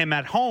in him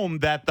at home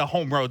that the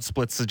home road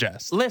split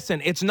suggests.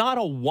 Listen, it's not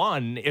a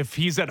 1 if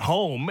he's at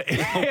home.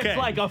 It's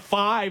like a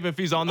 5 if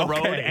he's on the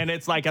road, and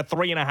it's like a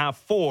 3.5,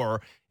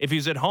 4 if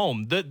he's at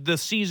home. The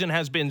season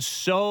has been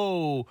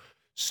so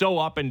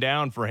up and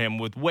down for him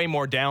with way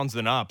more downs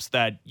than ups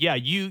that, yeah,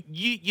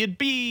 you'd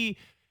be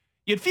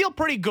you'd feel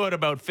pretty good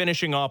about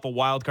finishing off a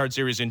wild card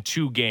series in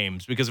 2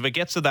 games, because if it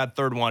gets to that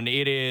third one,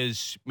 it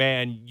is,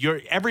 man,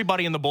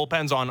 everybody in the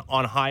bullpen's on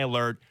high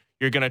alert.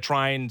 You're going to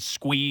try and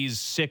squeeze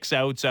 6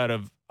 outs out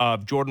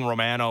of Jordan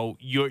Romano.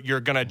 You're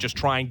going to just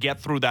try and get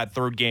through that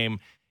third game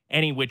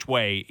any which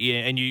way,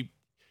 and you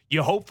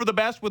hope for the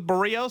best with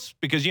Barrios,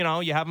 because you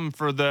have him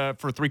for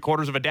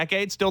 3/4 of a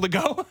decade still to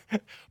go.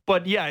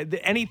 But yeah,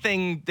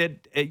 anything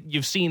that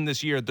you've seen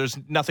this year, there's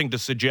nothing to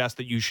suggest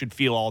that you should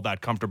feel all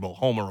that comfortable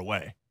home or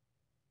away.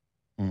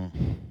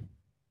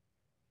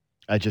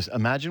 I just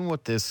imagine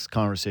what this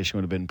conversation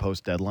would have been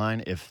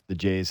post-deadline if the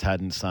Jays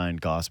hadn't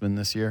signed Gausman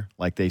this year.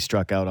 Like they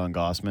struck out on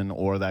Gausman,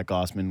 or that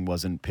Gausman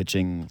wasn't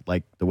pitching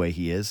like the way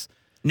he is.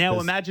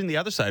 Now imagine the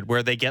other side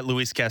where they get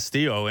Luis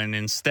Castillo, and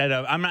instead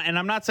of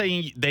I'm not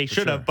saying they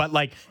should have, but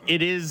like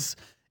it is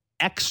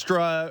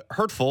extra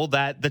hurtful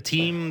that the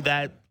team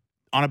that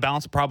on a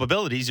balance of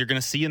probabilities you're going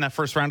to see in that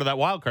first round of that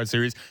wild card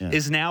series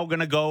is now going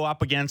to go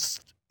up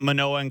against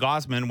Manoah and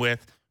Gausman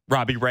with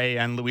Robbie Ray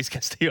and Luis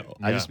Castillo.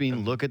 I just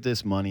mean, look at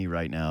this money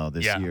right now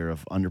this year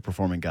of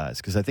underperforming guys,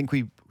 because I think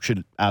we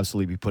should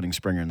absolutely be putting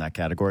Springer in that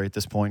category at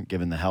this point,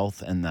 given the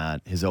health and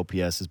that his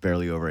OPS is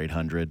barely over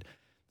 800.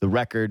 The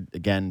record,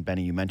 again,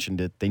 Benny, you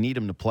mentioned it. They need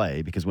him to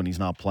play because when he's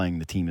not playing,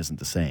 the team isn't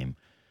the same.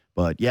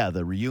 But yeah,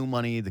 the Ryu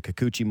money, the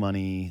Kikuchi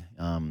money,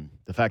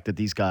 the fact that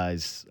these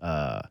guys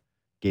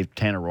gave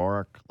Tanner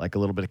Roark like a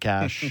little bit of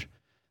cash,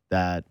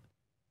 that,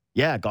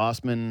 yeah,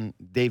 Gausman,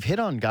 they've hit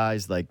on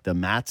guys like the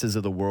Matzes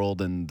of the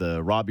world, and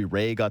the Robbie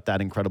Ray got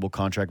that incredible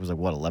contract. It was like,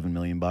 what, $11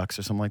 million or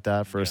something like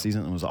that for a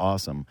season? It was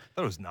awesome. I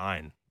thought it was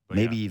 9.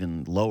 Maybe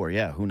even lower.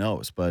 Yeah, who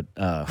knows? But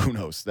who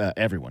knows?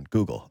 Everyone,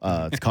 Google.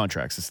 It's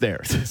contracts. It's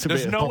there.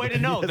 There's no way to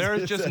know.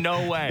 There's just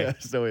no way.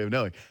 There's no way of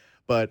knowing.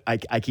 But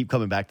I keep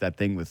coming back to that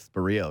thing with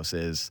Barrios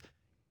is,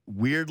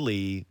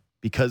 weirdly,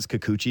 because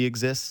Kikuchi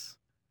exists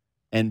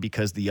and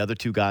because the other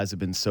 2 guys have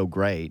been so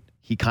great,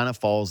 he kind of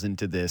falls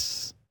into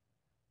this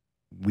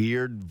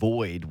weird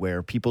void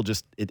where people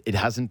just, it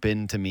hasn't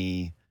been to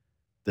me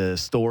the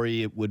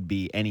story it would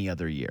be any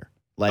other year.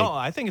 Like,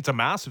 I think it's a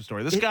massive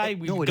story. This guy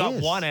got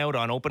 1 out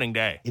on opening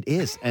day. It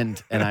is,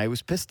 and I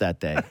was pissed that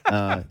day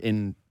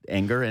in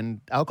anger and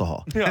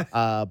alcohol.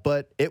 Yeah.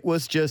 But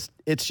it's just,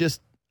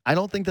 I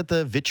don't think that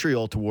the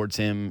vitriol towards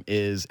him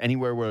is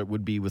anywhere where it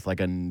would be with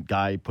like a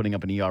guy putting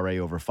up an ERA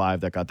over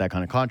 5 that got that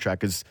kind of contract,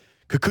 because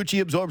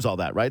Kikuchi absorbs all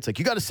that, right? It's like,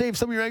 you got to save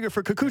some of your anger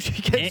for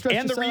Kikuchi.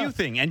 And the Ryu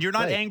thing. And you're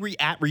not angry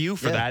at Ryu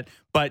for that.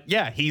 But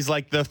yeah, he's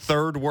like the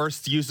 3rd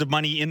worst use of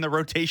money in the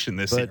rotation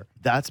this year.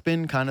 That's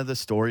been kind of the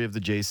story of the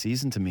Jays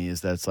season to me,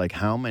 is that it's like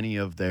how many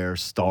of their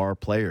star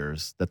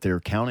players that they're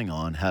counting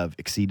on have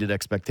exceeded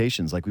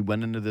expectations. Like we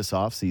went into this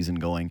offseason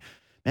going,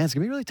 man, it's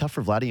going to be really tough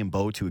for Vladdy and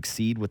Bo to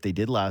exceed what they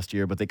did last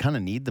year, but they kind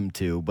of need them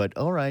to. But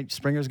all right,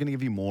 Springer's going to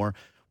give you more.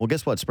 Well,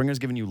 guess what? Springer's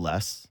giving you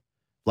less.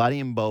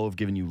 Vladdy and Bo have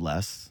given you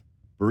less.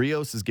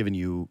 Barrios has given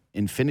you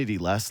infinity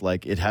less.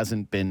 Like it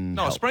hasn't been.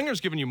 No,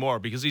 Springer's given you more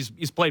because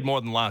he's played more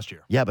than last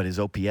year. Yeah, but his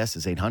OPS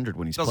is 800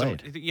 when he's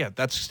played. Yeah,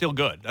 that's still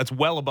good. That's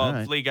well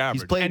above league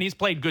average. He's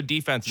played good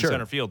defense in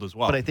center field as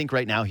well. But I think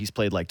right now he's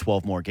played like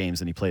 12 more games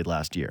than he played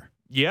last year.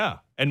 Yeah,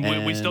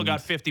 and we still got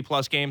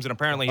 50-plus games, and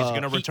apparently he's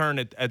going to return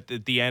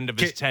at the end of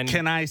his 10.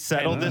 Can I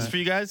settle this for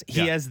you guys?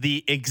 He has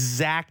the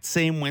exact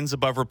same wins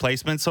above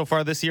replacement so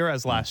far this year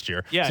as last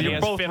year. Yeah, so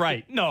you're both 50,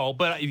 right. No,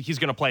 but he's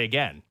going to play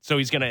again, so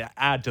he's going to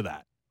add to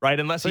that. Right,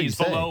 unless he's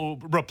below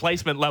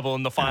replacement level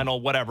in the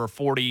final,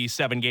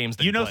 47 games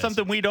that he plays.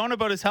 Something we don't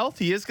about his health?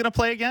 He is going to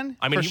play again?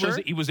 I mean,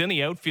 he was in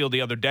the outfield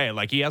the other day.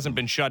 Like, he hasn't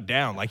been shut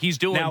down. Like, he's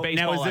doing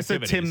baseball activities. Now, is this a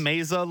Tim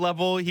Meza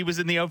level? He was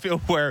in the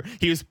outfield where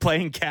he was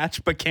playing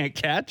catch but can't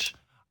catch?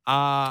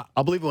 I'll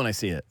believe it when I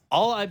see it.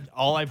 All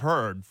I've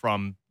heard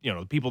from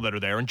the people that are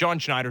there, and John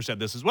Schneider said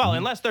this as well,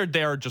 unless they're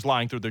there just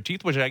lying through their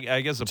teeth, which I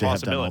guess is a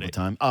possibility.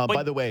 All the time.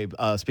 By the way,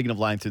 speaking of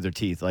lying through their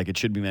teeth, like it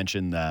should be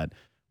mentioned that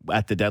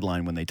at the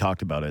deadline when they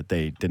talked about it,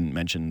 they didn't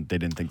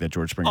think that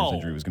George Springer's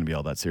injury was going to be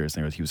all that serious.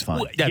 He was fine.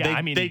 Well,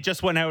 they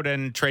just went out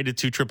and traded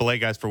 2 AAA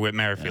guys for Whit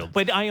Merrifield.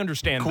 But I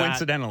understand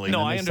coincidentally.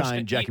 No, I understand.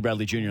 Signed Jackie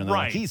Bradley Jr. and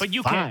right, he's but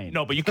you fine.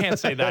 But you can't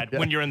say that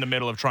when you're in the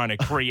middle of trying to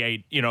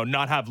create,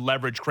 not have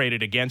leverage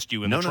created against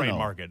you in the trade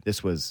market.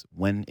 This was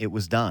when it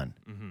was done,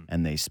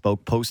 and they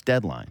spoke post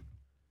deadline.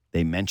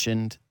 They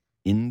mentioned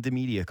in the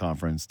media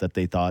conference that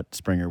they thought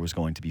Springer was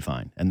going to be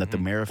fine and that the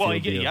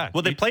Merrifield deal.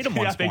 Well, they played him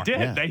once more. They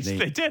did. Yeah,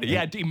 they did.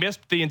 Yeah, he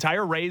missed the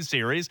entire Rays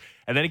series,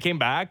 and then he came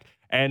back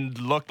and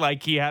looked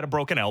like he had a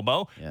broken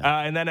elbow,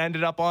 and then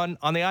ended up on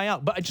the IL.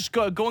 But just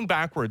going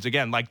backwards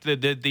again, like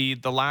the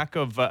lack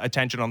of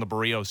attention on the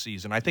Barrios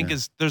season, I think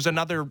there's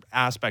another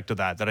aspect to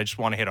that I just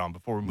want to hit on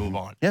before we move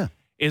on. Yeah,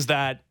 is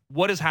that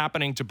what is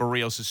happening to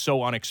Barrios is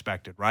so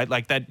unexpected, right?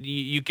 Like that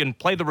you can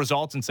play the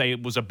results and say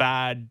it was a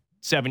bad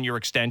 7-year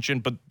extension,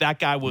 but that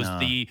guy was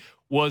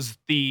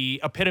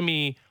the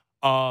epitome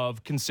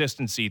of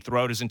consistency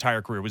throughout his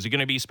entire career. Was he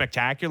going to be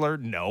spectacular?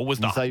 No. You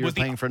thought you were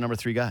paying for a number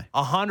 3 guy?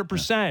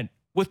 100%.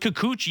 With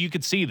Kikuchi, you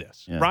could see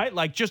this, right?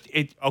 Like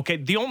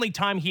the only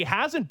time he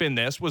hasn't been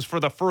this was for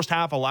the first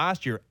half of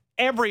last year.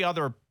 Every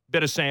other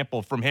bit of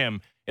sample from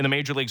him in the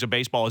major leagues of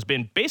baseball has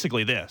been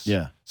basically this.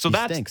 Yeah. So He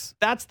that's stinks.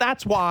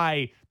 that's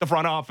why the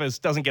front office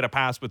doesn't get a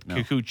pass with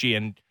Kikuchi,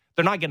 and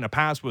they're not getting a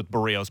pass with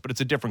Barrios, but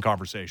it's a different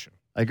conversation.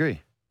 I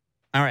agree.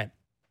 All right,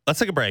 let's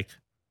take a break.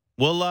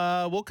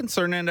 We'll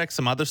concern index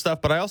some other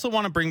stuff, but I also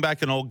want to bring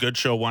back an old good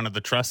show, one of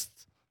the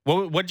trusts.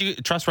 What do you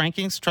trust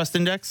rankings, trust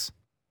index?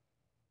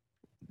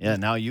 Yeah,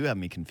 now you have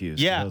me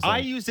confused. Yeah, was I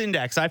like, use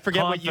index. I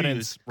forget what you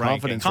Confidence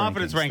use.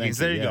 Confidence rankings. Thank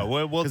There you go.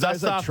 We'll Because I dust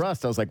was like, off.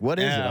 trust. I was like, what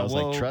is it? Yeah, I was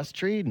like, trust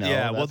tree? No.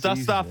 Yeah, we'll that's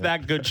dust easy. off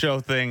that good show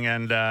thing.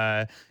 And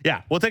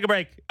we'll take a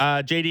break.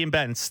 JD and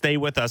Ben, stay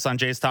with us on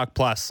Jays Talk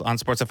Plus on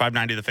Sports at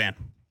 590 The Fan.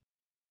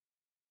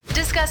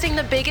 Discussing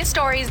the biggest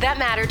stories that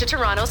matter to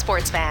Toronto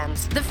sports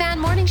fans. The Fan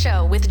Morning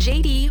Show with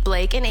JD,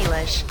 Blake, and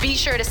Ailish. Be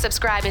sure to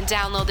subscribe and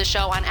download the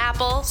show on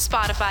Apple,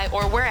 Spotify,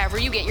 or wherever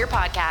you get your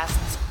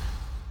podcasts.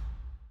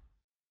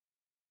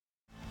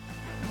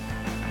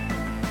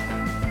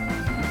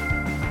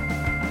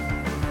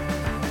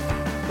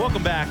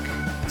 Welcome back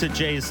to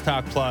Jays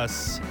Talk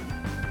Plus.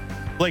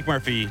 Blake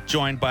Murphy,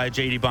 joined by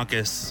JD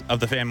Bunkus of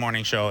the Fan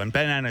Morning Show and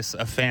Ben Ennis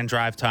of Fan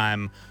Drive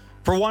Time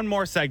for one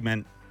more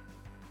segment.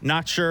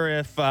 Not sure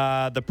if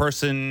the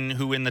person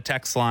who in the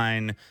text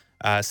line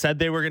said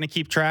they were going to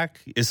keep track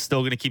is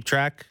still going to keep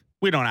track.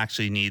 We don't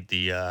actually need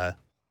the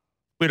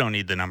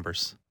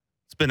numbers.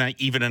 It's been an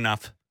even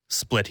enough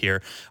split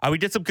here. We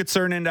did some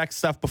concern index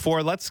stuff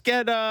before. Let's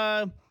get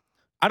I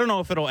don't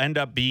know if it'll end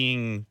up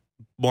being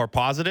more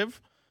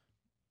positive,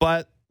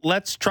 but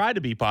let's try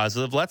to be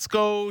positive. Let's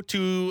go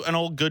to an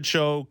old good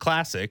show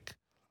classic,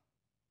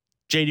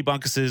 JD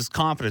Bunkus's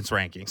confidence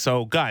ranking.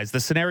 So, guys, the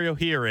scenario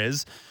here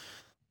is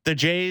the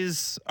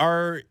Jays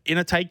are in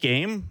a tight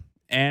game,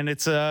 and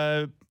it's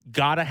a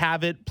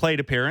gotta-have-it plate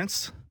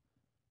appearance.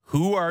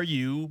 Who are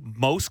you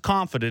most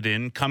confident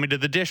in coming to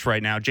the dish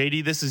right now?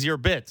 JD, this is your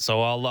bit,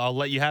 so I'll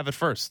let you have it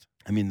first.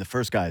 I mean, the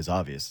first guy is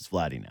obvious. It's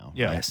Vladdy now.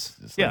 Yeah. Right? Yes.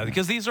 It's Yeah, like-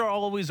 because these are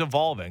always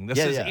evolving. This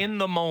is in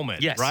the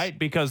moment, Yes. right?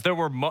 Because there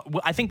were,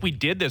 I think we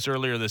did this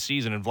earlier this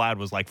season, and Vlad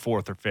was like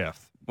 4th or 5th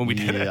when we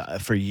did it. Yeah,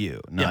 for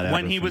you. Not Yeah,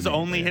 when ever he for was me,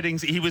 only yeah. hitting,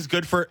 he was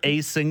good for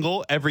a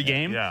single every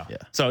game. Yeah. Yeah.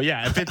 So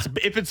yeah,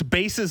 if it's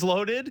bases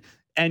loaded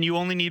and you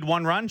only need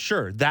one run,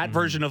 sure, that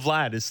version of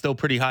Vlad is still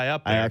pretty high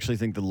up I there. actually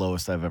think the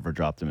lowest I've ever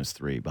dropped him is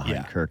 3 behind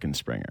Yeah. Kirk and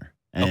Springer.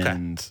 Okay.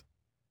 And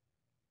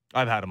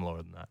I've had him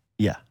lower than that.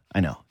 yeah, I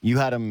know. You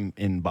had him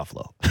in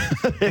Buffalo.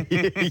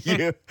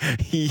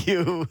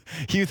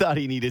 you thought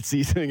he needed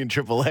seasoning in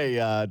AAA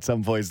at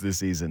some points this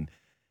season.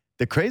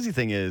 The crazy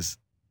thing is,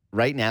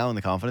 right now in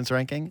the confidence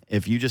ranking,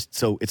 if you just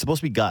so it's supposed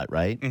to be gut,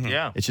 right? Mhm.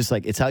 Yeah. It's just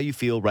like it's how you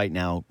feel right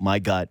now. My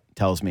gut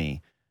tells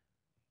me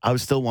I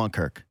would still want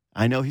Kirk.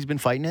 I know he's been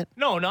fighting it.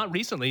 No, not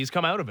recently. He's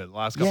come out of it the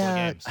last couple of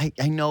games.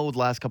 I know the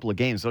last couple of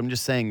games, but I'm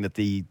just saying that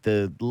the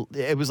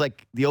it was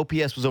like the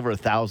OPS was over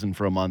 1,000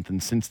 for a month,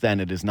 and since then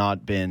it has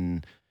not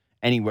been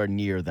anywhere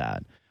near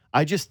that.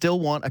 I just still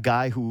want a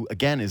guy who,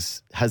 again,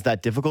 has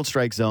that difficult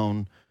strike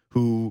zone,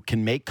 who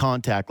can make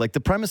contact. Like the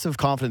premise of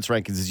confidence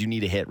rankings is you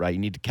need a hit, right? You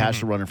need to catch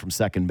the runner from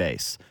second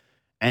base,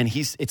 and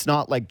it's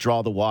not like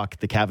draw the walk,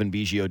 the Kevin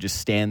Biggio, just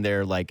stand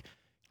there like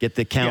get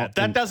the count. Yeah,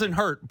 that and- doesn't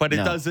hurt, but it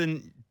No.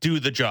 doesn't do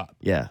the job.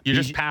 Yeah, You're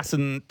just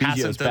passing to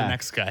Biggio's the back.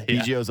 next guy.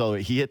 Yeah. Biggio's all the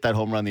way. He hit that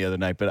home run the other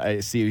night, but I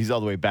see he's all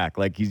the way back.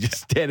 Like he's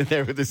just standing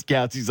there with his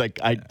counts. He's like,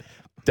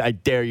 I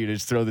dare you to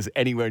just throw this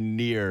anywhere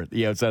near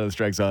the outside of the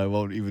strike zone. I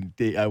won't even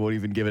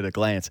give it a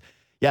glance.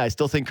 Yeah, I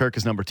still think Kirk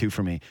is number 2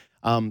 for me.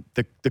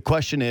 The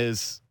question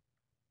is,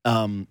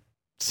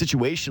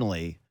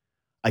 situationally,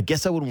 I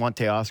guess I would want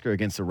Teoscar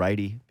against a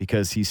righty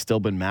because he's still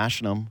been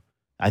mashing him.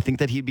 I think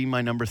that he'd be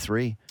my number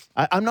 3.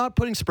 I'm not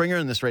putting Springer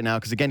in this right now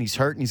because, again, he's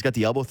hurt and he's got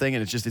the elbow thing,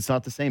 and it's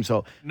not the same.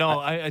 So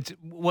No,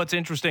 what's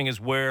interesting is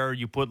where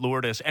you put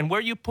Lourdes and where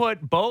you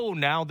put Bo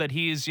now that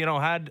he's,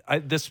 had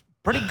this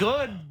pretty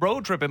good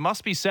road trip, it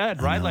must be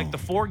said, right? Like the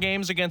 4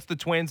 games against the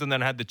Twins and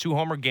then had the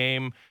 2-homer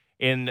game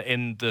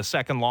in the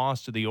second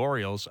loss to the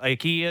Orioles.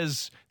 Like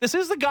this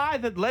is the guy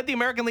that led the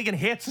American League in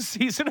hits a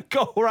season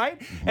ago, right?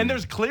 Mm-hmm. And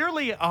there's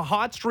clearly a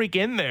hot streak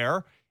in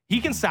there. He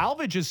can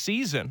salvage his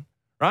season.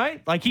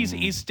 Right? Like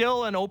he's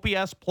still an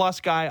OPS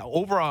plus guy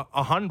over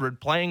 100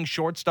 playing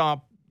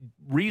shortstop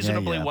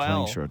reasonably yeah,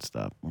 well. playing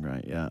shortstop.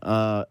 Right,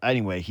 yeah.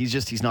 Anyway,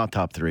 he's not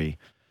top 3.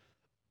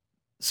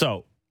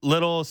 So,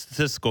 little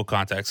statistical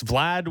context.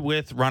 Vlad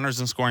with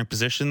runners in scoring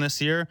position this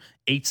year,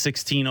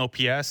 816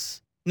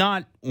 OPS.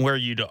 Not where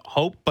you'd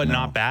hope, but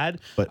not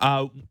bad.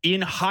 But-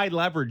 in high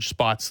leverage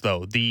spots,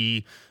 though,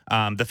 the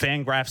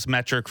Fangraphs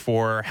metric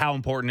for how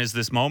important is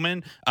this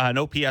moment, an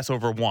OPS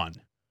over 1.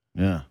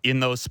 Yeah. In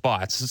those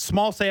spots.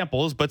 Small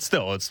samples, but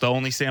still, it's the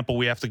only sample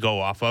we have to go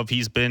off of.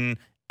 He's been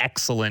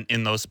excellent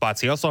in those spots.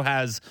 He also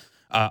has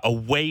a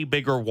way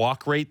bigger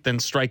walk rate than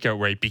strikeout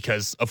rate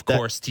because, of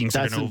course, teams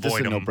are going to That's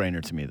avoid a him.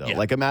 no-brainer to me, though. Yeah.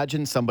 Like,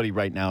 imagine somebody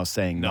right now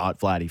saying not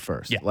Vladdy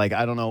first. Yeah. Like,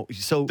 I don't know.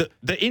 So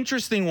The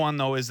interesting one,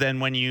 though, is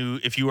then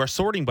if you are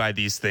sorting by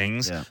these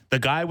things, the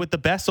guy with the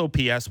best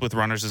OPS with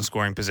runners in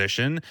scoring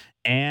position,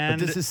 and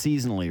but this is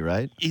seasonally,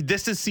 right?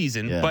 this is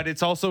season, Yeah. but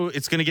it's going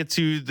to get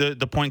to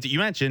the point that you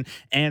mentioned,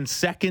 and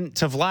second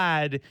to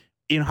Vlad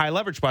in high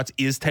leverage spots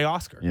is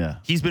Teoscar. Yeah.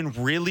 He's been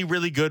really,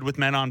 really good with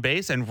men on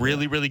base and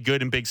really, really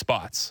good in big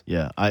spots.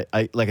 Yeah.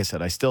 I like I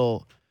said, I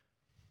still.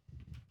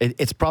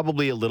 It's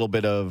probably a little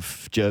bit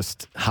of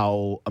just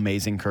how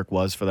amazing Kirk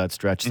was for that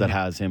stretch that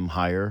has him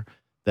higher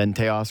than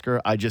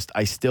Teoscar.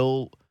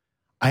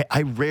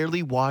 I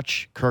rarely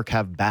watch Kirk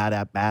have bad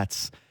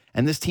at-bats.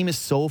 And this team is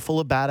so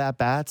full of bad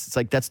at-bats. It's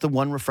like that's the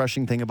one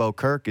refreshing thing about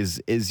Kirk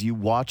is you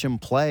watch him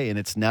play, and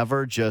it's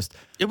never just,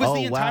 It was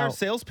the entire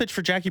sales pitch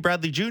for Jackie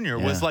Bradley Jr.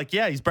 was like,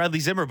 yeah, he's Bradley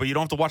Zimmer, but you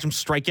don't have to watch him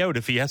strike out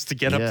if he has to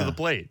get up to the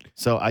plate.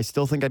 So I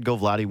still think I'd go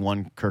Vladdy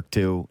 1, Kirk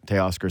 2,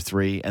 Teoscar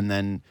 3, and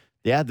then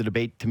the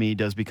debate to me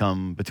does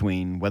become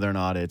between whether or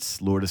not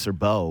it's Lourdes or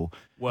Bo.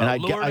 Well, and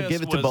I'd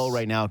give it to Bo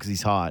right now because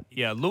he's hot.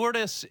 Yeah,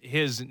 Lourdes,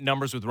 his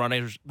numbers with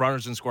runners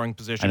in scoring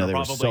position I know are they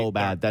probably were so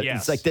bad that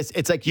yes. it's like this.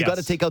 It's like you got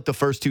to take out the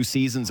first 2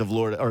 seasons of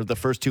Lourdes or the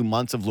first 2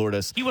 months of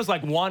Lourdes. He was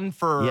like 1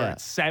 for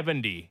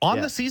 70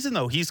 on the season.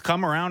 Though he's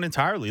come around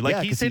entirely.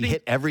 Like he's hitting, he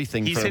hit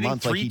everything. He's for hitting a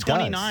month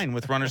 329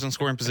 with runners in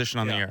scoring position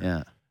on the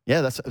year.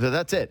 Yeah.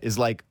 That's it. Is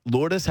like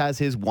Lourdes has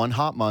his one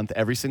hot month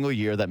every single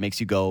year that makes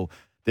you go,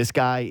 this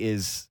guy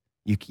is.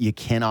 You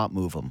cannot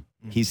move him.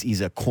 He's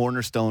a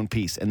cornerstone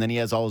piece. And then he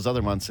has all his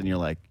other months, and you're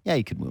like, yeah,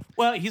 you could move him.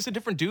 Well, he's a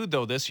different dude,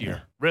 though, this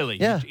year.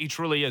 Really. Yeah. He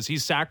truly is.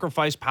 He's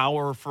sacrificed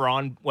power for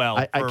I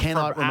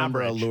cannot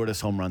remember a Lourdes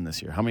home run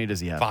this year. How many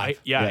does he have?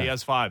 5. He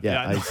has 5.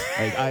 Yeah.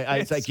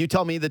 It's like, you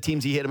tell me the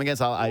teams he hit him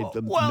against, I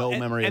have no memory of any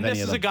of them. And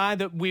this is a guy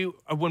that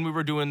when we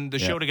were doing the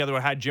show together,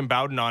 I had Jim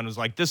Bowden on, was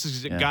like, this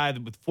is a guy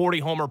with 40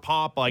 homer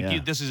pop.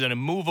 Like, this is an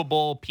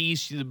immovable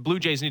piece. The Blue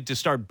Jays need to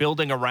start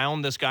building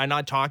around this guy,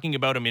 not talking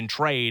about him in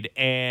trade.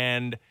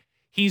 And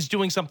he's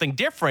doing something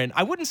different.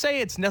 I wouldn't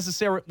say it's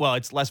necessary. Well,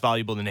 it's less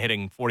valuable than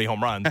hitting 40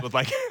 home runs with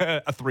like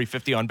a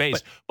 350 on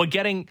base. But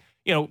getting,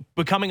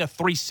 becoming a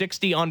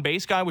 360 on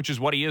base guy, which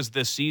is what he is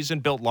this season,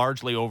 built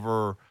largely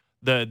over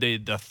the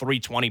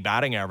 320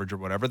 batting average or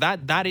whatever.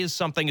 That is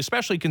something,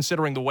 especially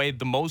considering the way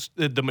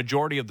the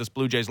majority of this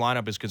Blue Jays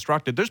lineup is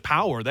constructed. There's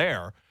power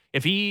there.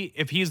 If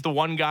he's the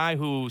one guy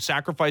who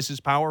sacrifices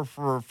power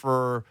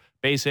for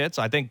base hits,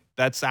 I think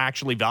that's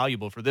actually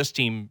valuable for this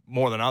team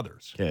more than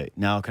others. Okay,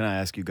 now can I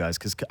ask you guys,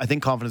 because I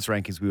think confidence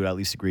rankings, we would at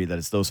least agree that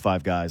it's those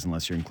 5 guys,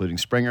 unless you're including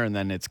Springer, and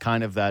then it's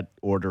kind of that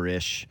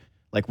order-ish.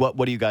 Like, what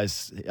do you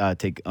guys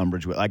take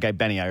umbrage with? Like,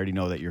 Benny, I already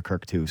know that you're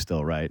Kirk 2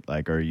 still, right?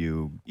 Like, are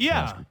you?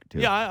 Yeah,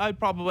 I'd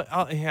probably,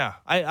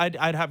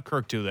 I'd have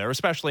Kirk 2 there,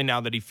 especially now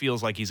that he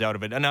feels like he's out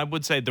of it. And I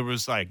would say there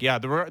was there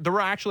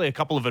were actually a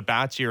couple of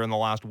at-bats here in the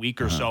last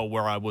week or so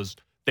where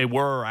they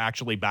were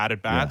actually bad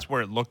at bats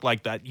where it looked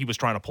like that he was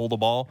trying to pull the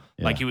ball,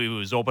 like he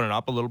was opening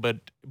up a little bit.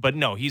 But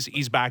no,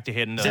 he's back to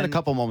hitting. He's had a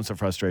couple moments of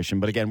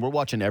frustration, but again, we're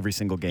watching every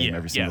single game,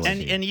 every single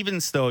game. And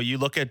even still, you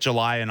look at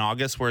July and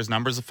August where his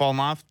numbers have fallen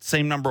off,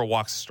 same number of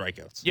walks and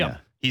strikeouts. Yeah.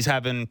 He's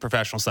having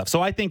professional stuff.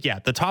 So I think,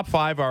 the top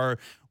 5 are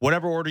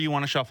whatever order you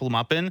want to shuffle them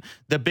up in.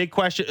 The big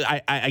question,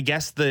 I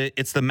guess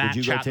it's the Matt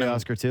Chapman. Would you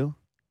go Teoscar too?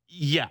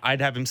 Yeah,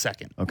 I'd have him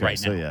second. Okay,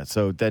 right now.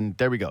 So then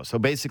there we go. So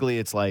basically,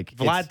 it's like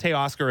Vlad,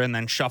 Teoscar, and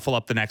then shuffle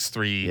up the next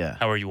 3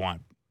 however you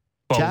want.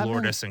 Bo,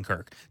 Lourdes, and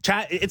Kirk.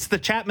 It's the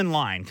Chapman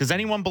line, because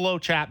anyone below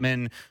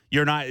Chapman,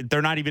 they're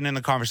not even in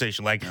the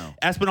conversation. Like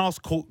Espinal's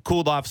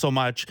cooled off so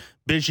much.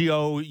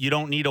 Biggio, you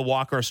don't need a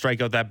walk or a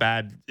strikeout that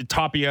bad.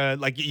 Tapia,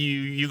 like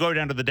you go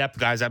down to the depth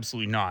guys,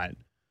 absolutely not.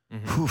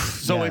 Mm-hmm.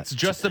 So it's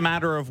just a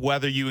matter of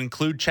whether you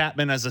include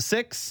Chapman as a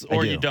 6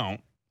 or you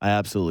don't. I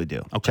absolutely do.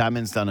 Okay.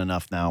 Chapman's done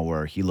enough now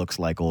where he looks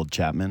like old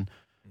Chapman.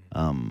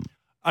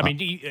 I mean,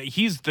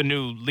 he's the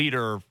new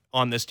leader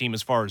on this team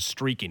as far as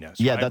streakiness.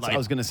 Yeah, right? that's what I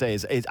was going to say.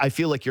 I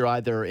feel like you're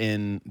either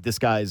in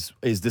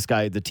is this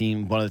guy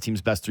one of the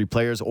team's best 3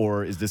 players,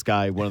 or is this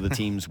guy one of the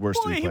team's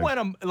worst 3 players? He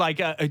went like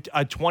a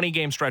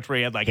 20-game stretch where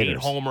he had like 8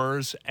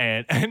 homers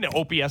and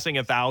OPSing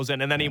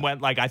 1,000, and then he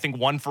went like I think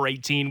 1 for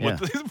 18 with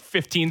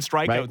 15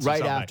 strikeouts.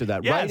 Right after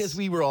that, right as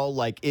we were all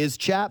like, is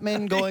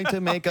Chapman going to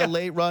make a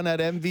late run at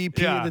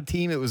MVP of the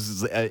team? It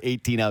was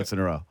 18 outs in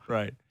a row.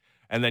 Right.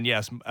 And then,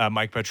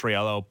 Mike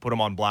Petriello put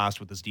him on blast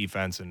with his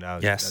defense, and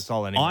that's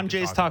all anyone on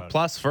Jays Talk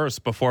Plus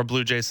first before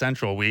Blue Jays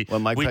Central. Mike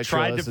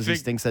Petriello says he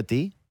stinks at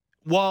D?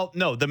 Well,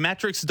 no, the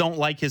metrics don't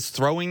like his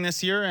throwing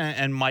this year,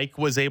 and Mike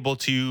was able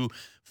to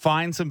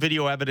find some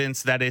video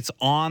evidence that it's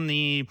on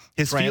his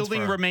transfer.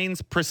 Fielding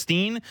remains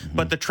pristine,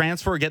 but the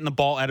transfer, getting the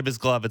ball out of his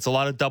glove, it's a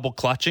lot of double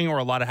clutching or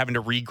a lot of having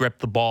to re-grip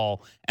the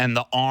ball, and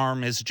the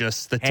arm is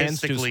just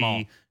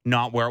statistically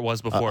not where it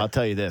was before. I'll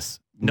tell you this.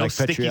 No Mike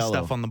sticky Petriello,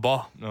 stuff on the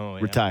ball. Oh,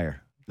 yeah.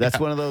 Retire. That's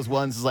one of those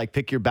ones is like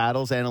pick your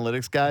battles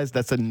analytics guys.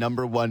 That's a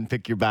number 1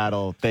 pick your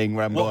battle thing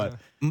where I'm going.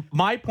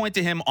 My point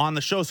to him on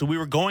the show, so we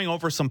were going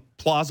over some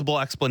plausible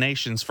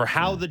explanations for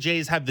how the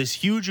Jays have this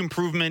huge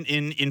improvement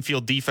in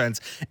infield defense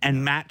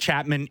and Matt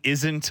Chapman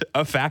isn't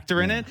a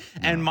factor in it.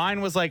 And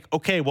mine was like,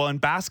 okay, well, in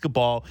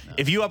basketball,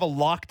 if you have a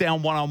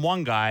lockdown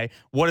one-on-one guy,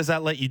 what does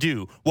that let you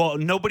do? Well,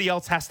 nobody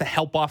else has to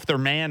help off their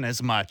man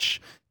as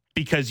much.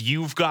 because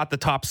you've got the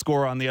top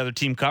scorer on the other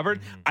team covered.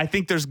 I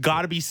think there's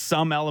got to be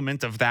some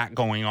element of that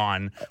going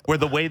on where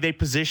the way they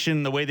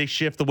position, the way they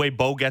shift, the way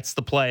Bo gets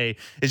the play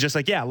is just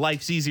like, yeah,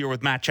 life's easier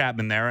with Matt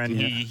Chapman there, and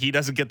he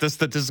doesn't get the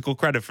statistical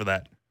credit for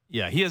that.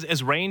 Yeah,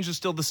 his range is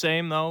still the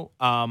same, though.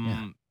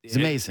 It's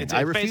amazing.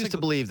 I refuse to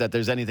believe that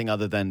there's anything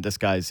other than this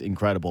guy's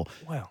incredible.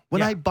 Well,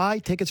 when I buy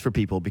tickets for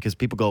people, because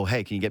people go,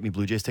 hey, can you get me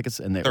Blue Jays tickets?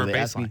 And they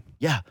ask me,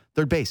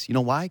 third base. You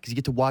know why? Because you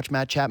get to watch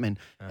Matt Chapman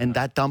and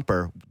that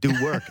dumper do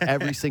work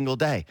every single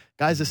day.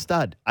 Guy's a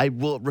stud. I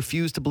will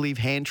refuse to believe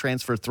hand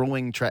transfer,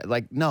 throwing,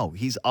 no,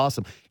 he's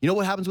awesome. You know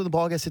what happens when the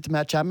ball gets hit to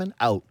Matt Chapman?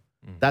 Out.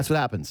 That's what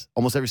happens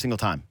almost every single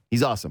time.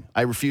 He's awesome.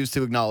 I refuse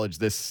to acknowledge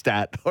this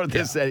stat or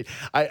this. Yeah.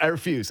 I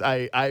refuse.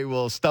 I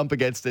will stump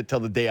against it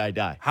till the day I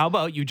die. How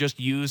about you just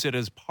use it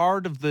as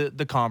part of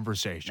the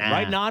conversation,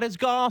 right? Not as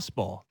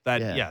gospel.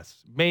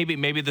 Yes,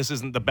 maybe this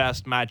isn't the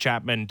best Matt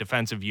Chapman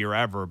defensive year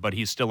ever, but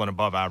he's still an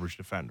above average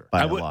defender.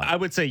 I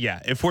would say,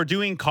 if we're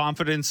doing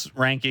confidence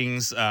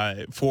rankings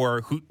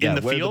for who in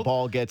the where field, the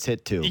ball gets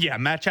hit to. Yeah,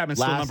 Matt Chapman's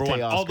still number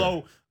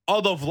one.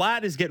 Although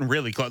Vlad is getting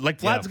really close. Like,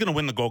 Vlad's going to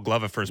win the Gold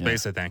Glove at first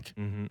base, I think.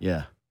 Mm-hmm.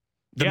 Yeah.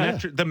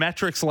 The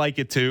metrics like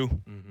it, too.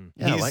 Mm-hmm.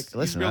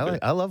 Yeah,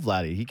 I love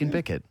Vladdy. He can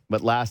pick it.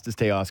 But last is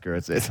Teoscar.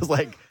 It's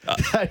like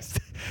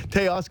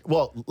Teoscar.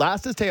 Well,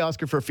 last is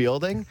Teoscar for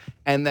fielding,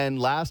 and then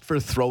last for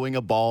throwing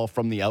a ball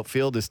from the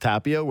outfield is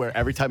Tapia, where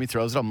every time he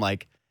throws it, I'm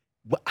like,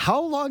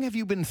 how long have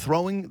you been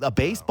throwing a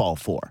baseball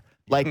for?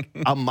 Like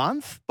a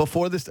month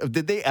before this?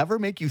 Did they ever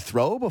make you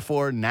throw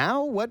before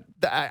now? What?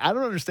 I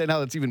don't understand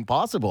how that's even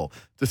possible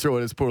to throw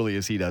it as poorly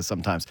as he does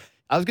sometimes.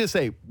 I was going to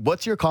say,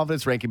 what's your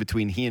confidence ranking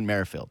between he and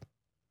Merrifield?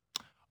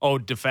 Oh,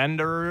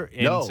 defender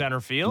in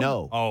center field?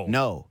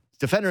 No.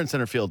 Defender in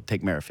center field,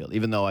 take Merrifield,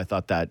 even though I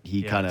thought that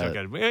he kind of...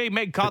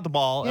 He caught the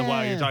ball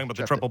while you're talking about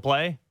the triple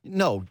play?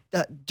 No.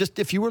 Just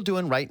if you were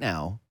doing right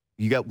now,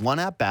 you got one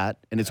at-bat,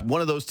 and it's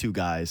one of those two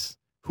guys,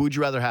 who would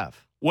you rather have?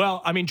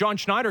 Well, I mean, John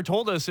Schneider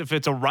told us if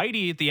it's a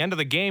righty at the end of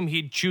the game,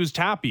 he'd choose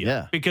Tapia.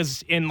 Yeah.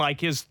 Because in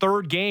his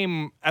third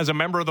game as a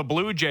member of the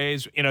Blue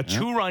Jays, in a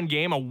two-run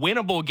game, a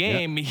winnable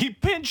game, he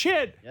pinch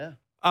hit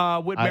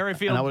with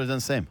Merrifield. And I would have done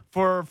the same.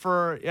 For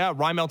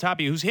Raimel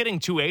Tapia, who's hitting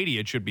 280,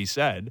 it should be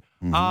said.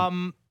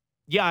 Mm-hmm.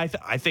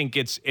 I think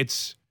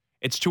it's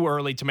too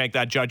early to make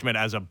that judgment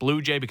as a Blue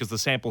Jay because the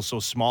sample's so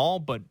small.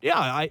 But,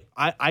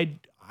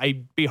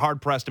 I'd be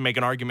hard-pressed to make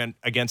an argument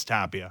against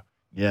Tapia.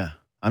 Yeah.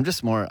 I'm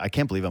just I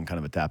can't believe I'm kind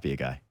of a Tapia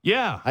guy.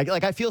 Yeah.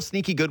 I feel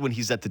sneaky good when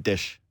he's at the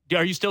dish.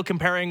 Are you still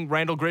comparing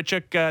Randall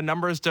Grichuk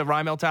numbers to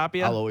Raimel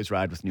Tapia? I'll always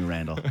ride with new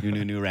Randall.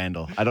 New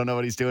Randall. I don't know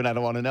what he's doing. I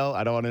don't want to know.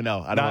 I don't want to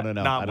know. I don't want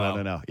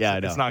to know. Yeah, I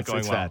know. It's not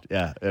going well. Bad.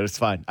 Yeah, it's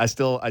fine. I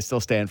still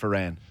stand for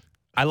Rand.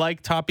 I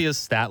like Tapia's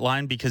stat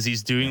line because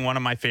he's doing one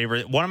of my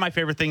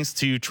favorite things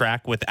to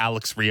track with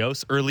Alex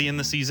Rios early in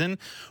the season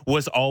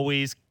was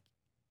always,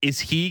 is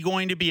he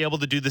going to be able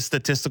to do the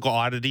statistical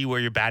oddity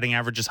where your batting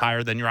average is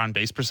higher than your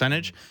on-base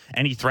percentage?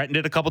 And he threatened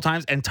it a couple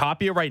times. And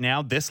Tapia right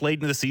now, this late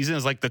into the season,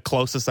 is like the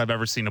closest I've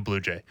ever seen a Blue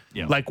Jay.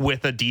 Yeah. Like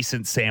with a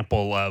decent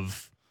sample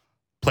of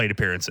plate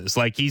appearances.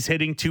 Like he's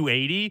hitting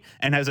 280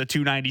 and has a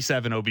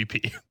 297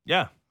 OBP.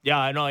 Yeah. Yeah,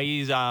 I know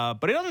he's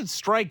but he doesn't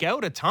strike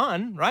out a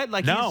ton, right?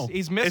 Like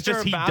he's Mr. It's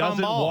just he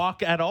doesn't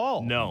walk at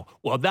all. No.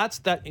 Well, that's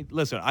that.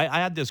 Listen, I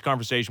had this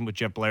conversation with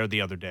Jeff Blair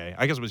the other day.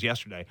 I guess it was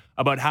yesterday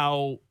about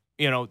how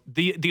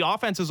the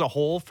offense as a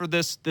whole for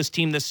this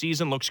team this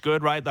season looks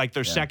good, right? Like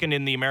they're second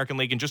in the American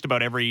League in just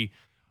about everything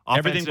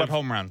but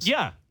home runs.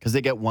 Yeah, because they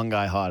get one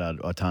guy hot at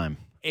a time.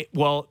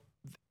 When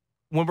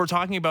we're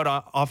talking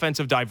about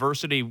offensive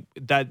diversity,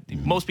 that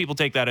most people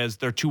take that as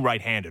they're too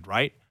right-handed,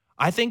 right?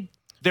 I think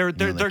they're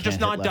just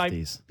not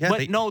diverse. Yeah,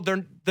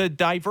 the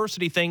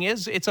diversity thing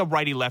it's a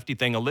righty-lefty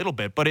thing a little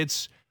bit, but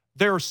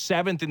they're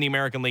seventh in the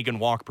American League in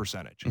walk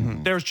percentage.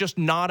 Mm-hmm. There's just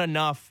not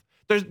enough.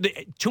 There's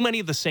too many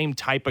of the same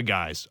type of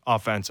guys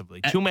offensively.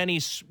 Too many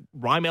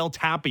Raimel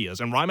Tapias.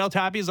 And Raimel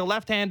Tapia is a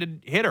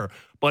left-handed hitter.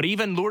 But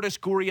even Lourdes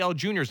Gurriel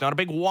Jr. is not a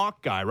big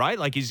walk guy, right?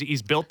 Like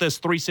he's built this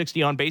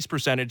 360 on-base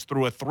percentage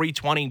through a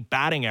 320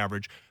 batting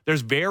average.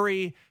 There's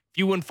very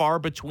few and far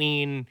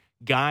between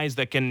guys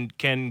that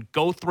can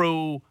go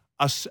through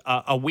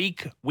a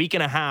week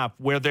and a half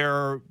where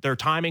their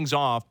timing's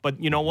off,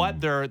 but you know what?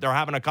 They're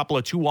having a couple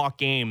of 2-walk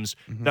games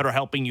that are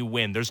helping you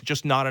win. There's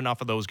just not enough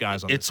of those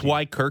guys on this team.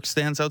 Why Kirk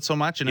stands out so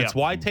much, and it's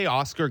why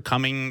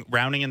Teoscar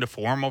rounding into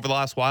form over the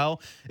last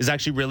while is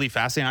actually really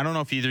fascinating. I don't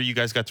know if either of you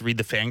guys got to read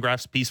the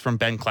Fangraphs piece from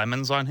Ben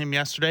Clemens on him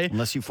yesterday.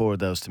 Unless you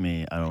forward those to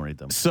me, I don't read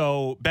them.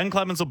 So Ben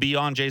Clemens will be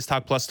on Jays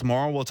Talk Plus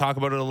tomorrow. We'll talk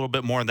about it a little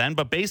bit more then,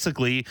 but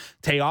basically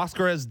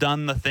Teoscar has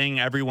done the thing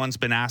everyone's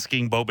been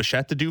asking Bo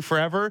Bichette to do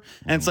forever,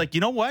 and it's like, you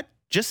know what?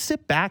 Just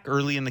sit back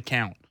early in the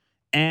count.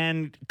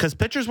 And because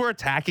pitchers were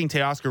attacking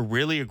Teoscar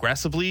really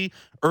aggressively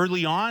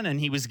early on, and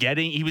he was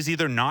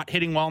either not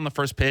hitting well in the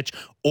first pitch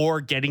or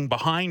getting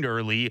behind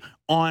early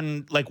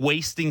on, like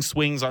wasting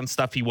swings on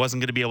stuff he wasn't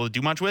going to be able to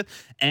do much with.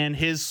 And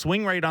his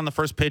swing rate on the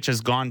first pitch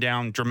has gone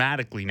down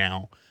dramatically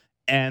now,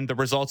 and the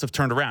results have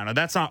turned around. And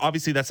that's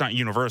not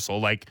universal.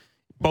 Like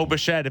Bo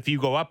Bichette, if you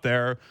go up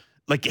there,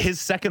 like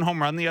his second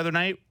home run the other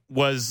night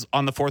was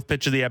on the fourth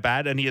pitch of the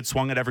at-bat, and he had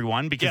swung at every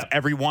one because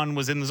everyone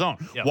was in the zone.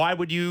 Yep. Why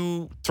would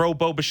you throw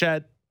Bo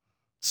Bichette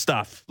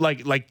stuff?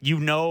 Like you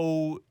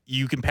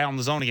can pound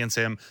the zone against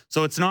him.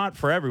 So it's not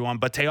for everyone,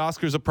 but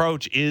Teoscar's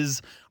approach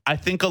is, I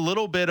think, a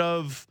little bit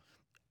of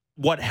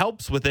what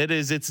helps with it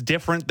is it's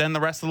different than the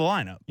rest of the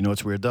lineup. You know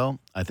what's weird, though?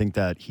 I think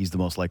that he's the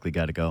most likely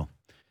guy to go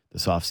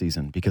this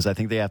offseason because I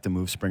think they have to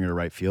move Springer to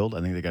right field.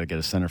 I think they got to get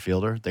a center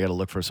fielder. They got to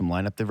look for some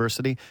lineup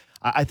diversity.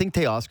 I think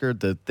Teoscar,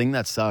 the thing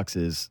that sucks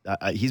is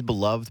he's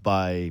beloved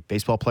by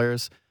baseball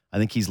players. I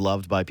think he's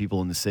loved by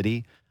people in the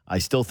city. I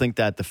still think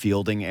that the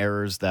fielding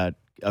errors that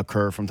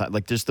occur from time,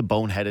 like just the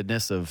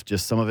boneheadedness of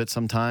just some of it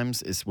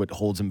sometimes is what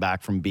holds him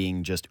back from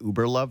being just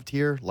uber loved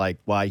here. Like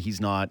why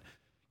he's not,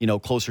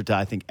 closer to,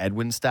 I think,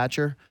 Edwin's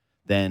stature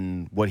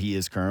than what he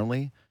is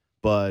currently.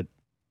 But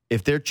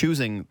if they're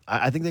choosing,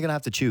 I think they're going to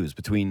have to choose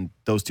between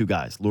those two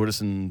guys,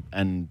 Lourdes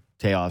and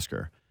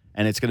Teoscar.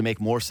 And it's going to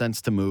make more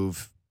sense to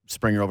move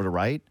Springer over to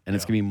right, and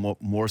it's going to be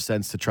more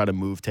sense to try to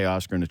move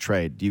Teoscar in a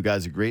trade. Do you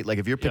guys agree? Like,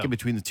 if you're picking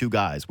between the two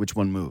guys, which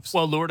one moves?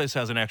 Well, Lourdes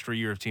has an extra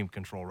year of team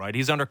control, right?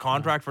 He's under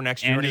contract for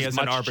next year, and he has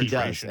an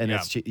arbitration. And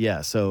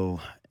it's so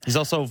he's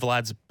also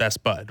Vlad's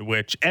best bud,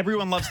 which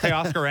everyone loves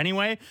Teoscar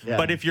anyway.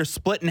 But if you're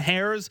splitting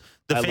hairs,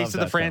 the face of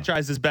the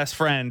franchise's best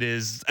friend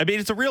is, I mean,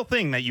 it's a real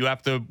thing that you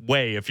have to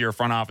weigh if you're a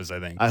front office, I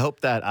think. I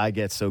hope that I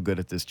get so good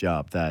at this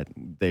job that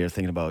they are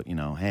thinking about,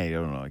 hey, I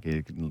don't know,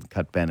 you can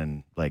cut Ben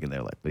and Blake, and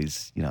they're like,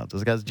 please,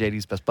 those guys are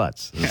JD's best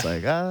butts. It's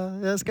like,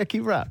 let's got to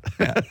keep rap.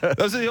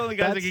 Those are the only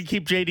guys that can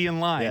keep JD in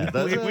line.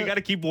 Yeah, we got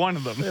to keep one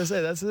of them.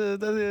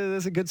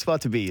 That's a good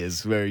spot to be,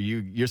 is where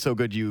you're so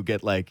good you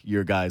get like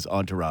your guys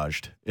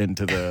entouraged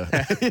into the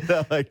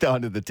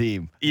onto the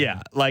team.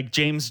 Yeah, like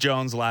James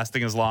Jones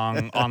lasting as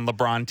long on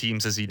LeBron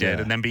teams as he did,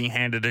 and then being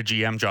handed a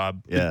GM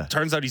job. Yeah, it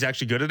turns out he's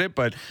actually good at it.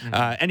 But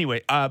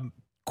anyway,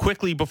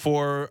 quickly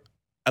before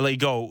I let you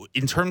go,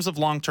 in terms of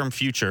long-term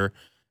future,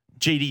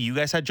 JD, you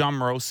guys had John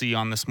Morosi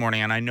on this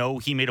morning, and I know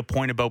he made a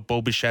point about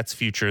Bo Bichette's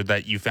future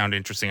that you found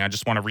interesting. I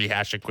just want to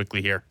rehash it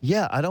quickly here.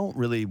 Yeah, I don't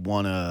really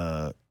want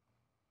to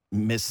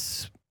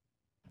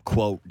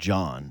misquote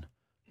John,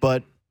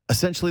 but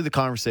essentially the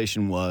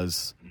conversation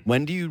was,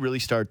 when do you really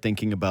start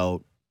thinking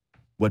about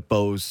what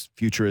Bo's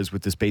future is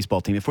with this baseball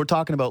team? If we're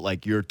talking about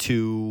like you've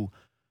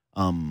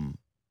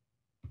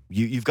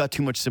got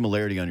too much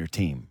similarity on your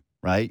team,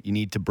 right? You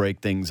need to break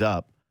things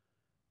up.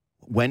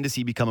 When does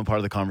he become a part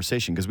of the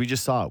conversation? Because we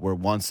just saw it where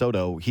Juan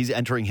Soto, he's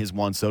entering his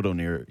Juan Soto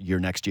year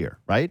next year,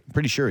 right? I'm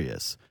pretty sure he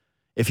is.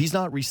 If he's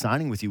not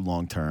re-signing with you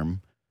long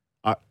term,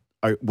 what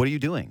are you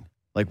doing?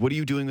 Like, what are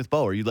you doing with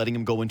Bo? Are you letting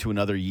him go into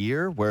another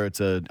year where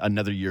it's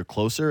another year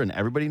closer and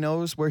everybody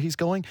knows where he's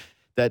going?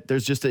 That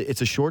there's just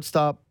it's a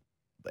shortstop.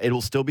 It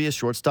will still be a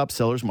shortstop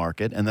seller's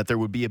market, and that there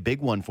would be a big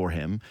one for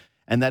him,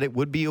 and that it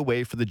would be a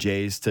way for the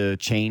Jays to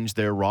change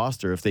their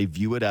roster if they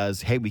view it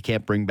as, hey, we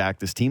can't bring back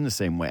this team the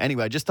same way.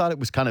 Anyway, I just thought it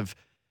was kind of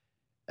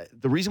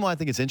the reason why I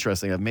think it's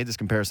interesting. I've made this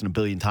comparison a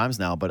billion times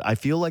now, but I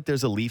feel like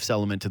there's a Leafs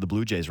element to the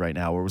Blue Jays right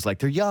now where it was like,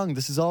 they're young.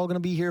 This is all going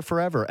to be here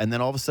forever. And then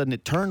all of a sudden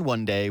it turned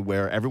one day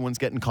where everyone's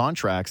getting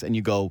contracts and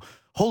you go,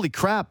 holy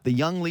crap, the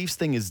young Leafs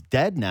thing is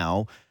dead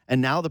now.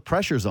 And now the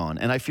pressure's on.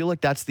 And I feel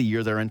like that's the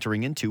year they're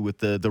entering into with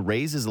the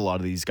raises a lot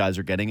of these guys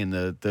are getting and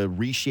the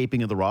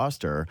reshaping of the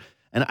roster.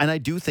 And I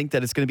do think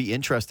that it's going to be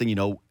interesting.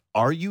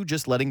 Are you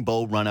just letting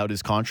Bo run out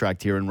his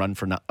contract here and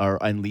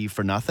and leave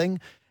for nothing?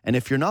 And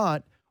if you're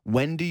not,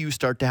 when do you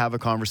start to have a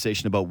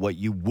conversation about what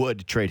you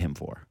would trade him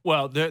for?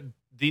 Well,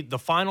 the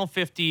final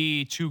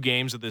 52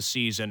 games of this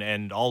season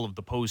and all of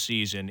the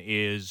postseason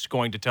is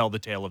going to tell the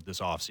tale of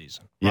this offseason,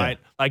 right?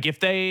 Like if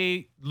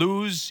they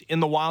lose in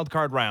the wild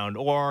card round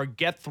or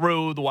get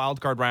through the wild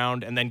card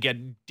round and then get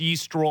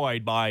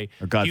destroyed by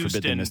or God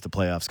Houston, forbid they miss the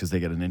playoffs because they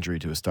get an injury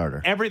to a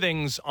starter.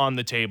 Everything's on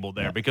the table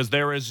there because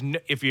there is,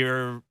 if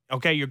you're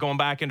going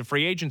back into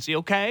free agency.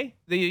 Okay,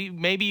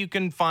 maybe you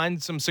can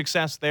find some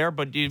success there,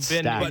 but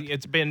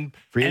it's been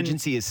free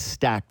agency is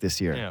stacked this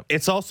year. Yeah.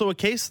 It's also a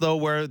case though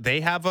where they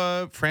have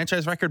a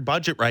franchise record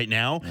budget right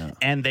now,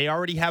 and they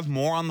already have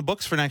more on the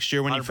books for next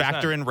year when 100%. You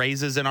factor in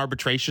raises and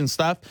arbitration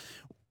stuff.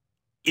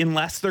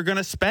 Unless they're going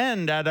to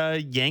spend at a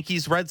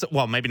Yankees Reds,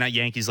 well, maybe not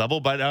Yankees level,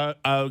 but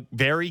a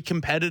very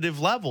competitive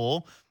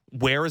level.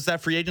 Where is that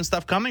free agent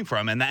stuff coming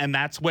from? And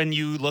that's when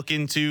you look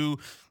into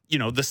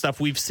the stuff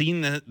we've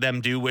seen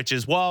them do, which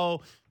is,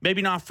 well,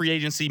 maybe not free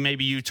agency.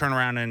 Maybe you turn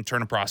around and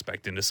turn a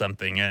prospect into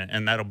something,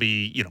 and that'll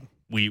be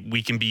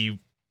we can be,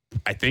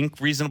 I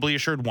think, reasonably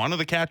assured one of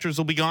the catchers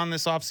will be gone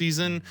this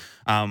offseason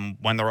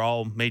when they're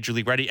all major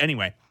league ready.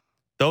 Anyway,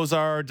 those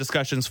are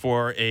discussions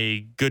for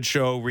a good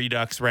show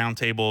Redux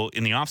roundtable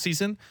in the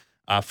offseason.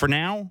 For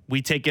now,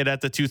 we take it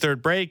at the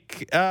 2/3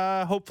 break.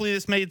 Hopefully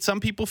this made some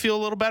people feel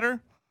a little better.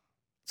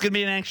 It's going to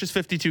be an anxious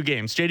 52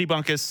 games. JD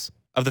Bunkus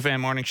of the Fan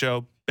Morning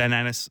Show, Ben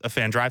Ennis of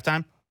Fan Drive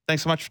Time.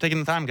 Thanks so much for taking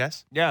the time,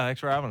 guys. Yeah, thanks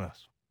for having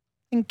us.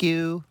 Thank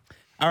you.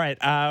 All right,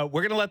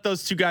 we're going to let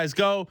those two guys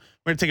go.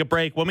 We're going to take a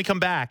break. When we come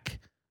back,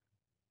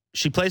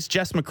 she plays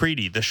Jess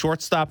McCready, the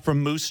shortstop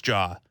from Moose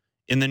Jaw,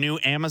 in the new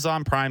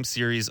Amazon Prime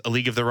series, A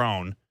League of Their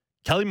Own.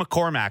 Kelly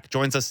McCormack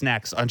joins us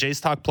next on Jays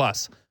Talk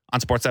Plus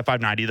on Sportsnet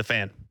 590, The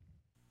Fan.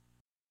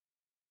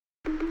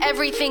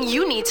 Everything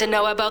you need to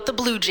know about the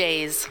Blue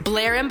Jays.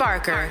 Blair and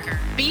Barker.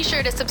 Be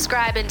sure to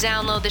subscribe and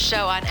download the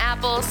show on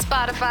Apple,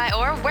 Spotify,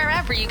 or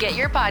wherever you get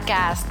your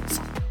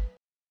podcasts.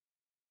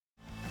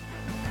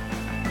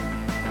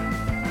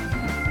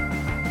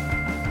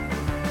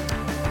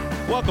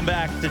 Welcome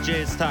back to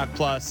Jays Talk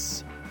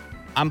Plus.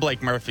 I'm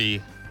Blake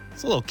Murphy.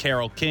 It's a little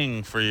Carole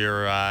King for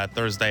your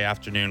Thursday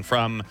afternoon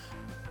from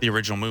the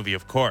original movie,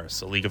 of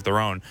course, A League of Their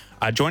Own.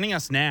 Joining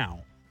us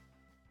now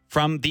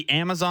from the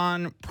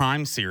Amazon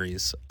Prime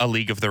series, A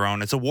League of Their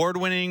Own. It's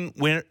award-winning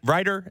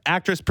writer,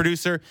 actress,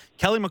 producer,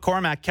 Kelly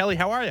McCormack. Kelly,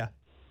 how are you?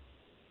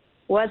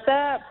 What's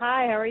up?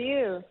 Hi, how are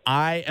you?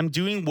 I am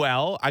doing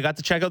well. I got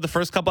to check out the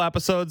first couple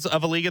episodes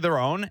of A League of Their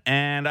Own,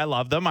 and I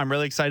love them. I'm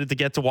really excited to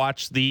get to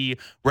watch the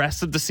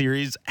rest of the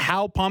series.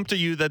 How pumped are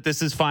you that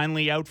this is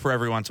finally out for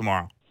everyone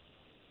tomorrow?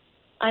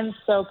 I'm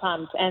so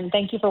pumped, and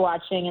thank you for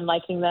watching and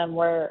liking them.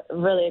 We're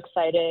really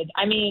excited.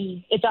 I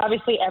mean, it's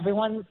obviously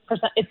everyone's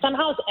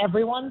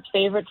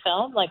favorite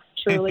film, like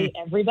truly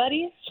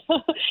everybody's.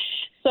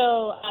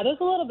 So there's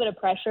a little bit of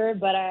pressure,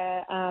 but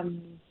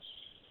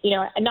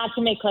not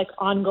to make like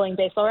ongoing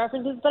baseball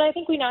references, but I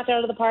think we knocked it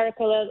out of the park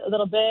a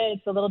little bit.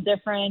 It's a little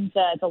different.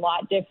 It's a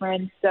lot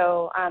different.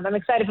 So I'm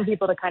excited for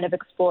people to kind of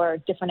explore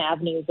different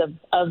avenues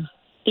of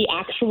the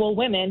actual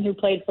women who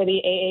played for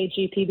the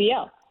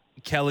AAGPBL.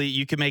 Kelly,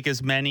 you can make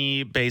as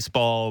many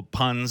baseball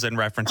puns and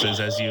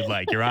references as you'd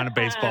like. You're on a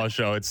baseball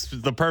show. It's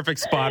the perfect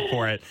spot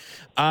for it.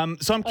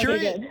 So I'm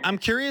curious. I'm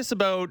curious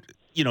about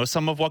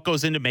some of what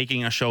goes into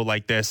making a show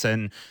like this.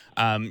 And,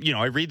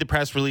 I read the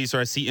press release or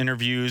I see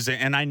interviews,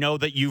 and I know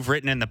that you've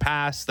written in the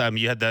past.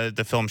 You had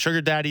the film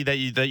Sugar Daddy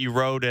that you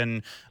wrote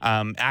and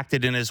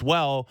acted in as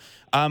well.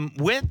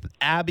 With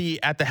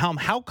Abby at the helm,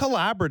 how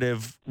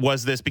collaborative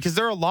was this? Because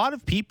there are a lot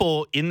of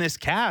people in this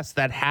cast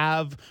that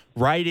have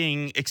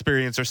writing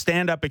experience or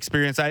stand-up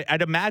experience.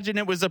 I'd imagine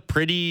it was a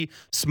pretty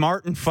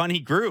smart and funny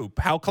group.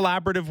 How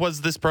collaborative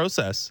was this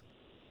process?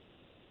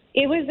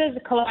 It was as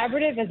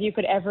collaborative as you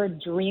could ever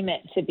dream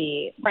it to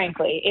be,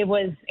 frankly. It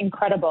was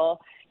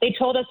incredible. They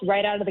told us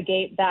right out of the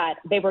gate that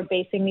they were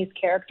basing these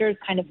characters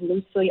kind of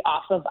loosely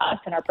off of us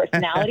and our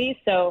personalities.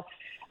 So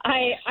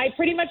I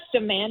pretty much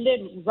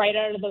demanded right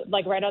out of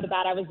the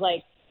bat, I was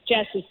like,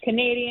 Jess is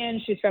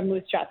Canadian. She's from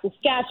Moose Jaw,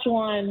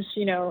 Saskatchewan,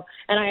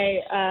 and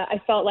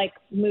I felt like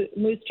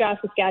Moose Jaw,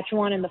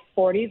 Saskatchewan in the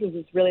 40s was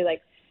this really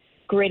like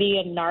gritty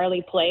and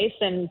gnarly place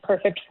and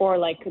perfect for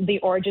like the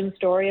origin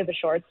story of a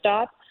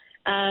shortstop.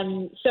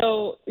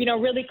 So,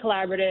 really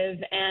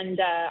collaborative. And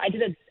I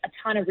did a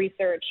ton of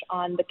research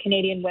on the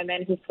Canadian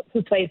women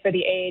who played for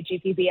the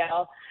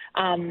AAGPBL.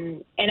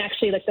 And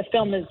actually, like, the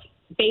film is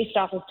based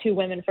off of two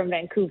women from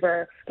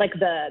Vancouver, like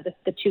the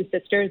two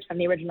sisters from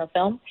the original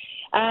film.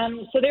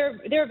 So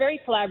they're very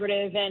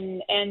collaborative,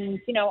 and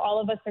all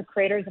of us are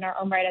creators in our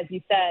own right, as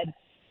you said.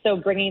 So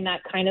bringing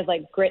that kind of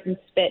like grit and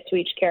spit to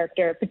each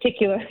character,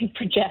 particularly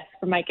for Jess,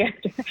 for my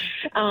character,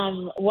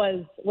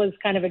 was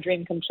kind of a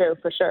dream come true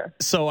for sure.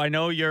 So I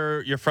know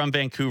you're from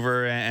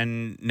Vancouver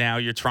and now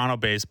you're Toronto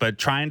based, but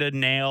trying to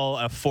nail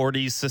a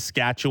 40s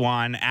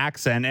Saskatchewan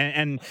accent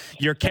and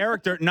your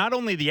character, not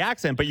only the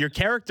accent, but your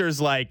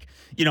character's like,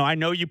 I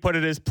know you put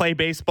it as play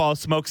baseball,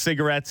 smoke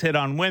cigarettes, hit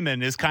on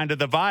women is kind of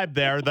the vibe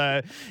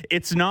there.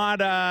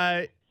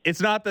 It's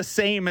not the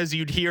same as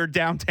you'd hear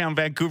downtown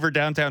Vancouver,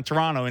 downtown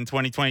Toronto in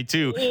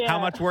 2022. Yeah. How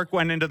much work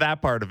went into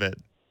that part of it?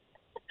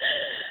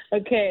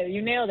 Okay,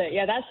 you nailed it.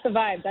 Yeah, that's the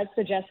vibe. That's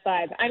the Jess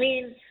vibe. I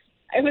mean,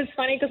 it was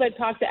funny because I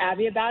talked to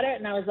Abby about it,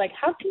 and I was like,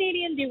 how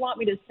Canadian do you want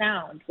me to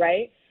sound,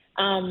 right?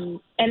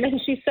 And then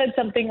she said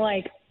something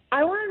like,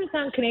 I want him to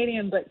sound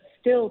Canadian but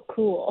still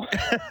cool,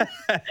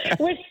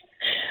 which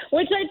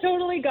I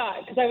totally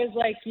got because I was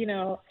like,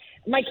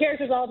 my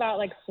character's all about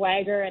like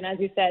swagger and, as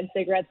you said,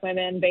 cigarettes,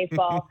 women,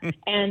 baseball,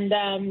 and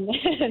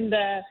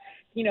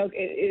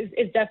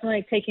it's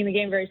definitely taking the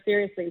game very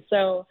seriously.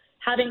 So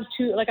having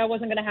to I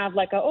wasn't gonna have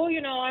like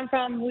I'm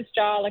from Moose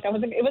Jaw, it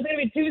wasn't gonna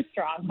be too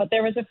strong. But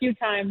there was a few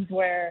times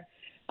where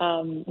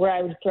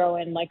I would throw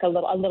in like a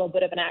little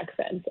bit of an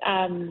accent.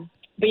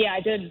 But yeah, I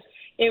did.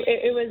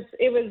 It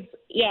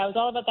was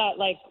all about that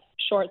like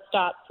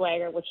shortstop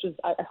swagger, which is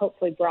I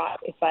hopefully brought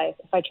if I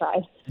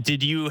tried.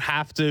 Did you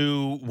have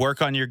to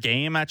work on your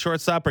game at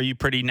shortstop? Are you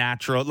pretty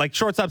natural? Like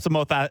shortstop's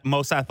the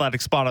most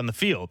athletic spot on the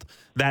field.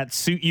 That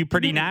suit you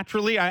pretty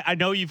naturally. I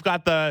know you've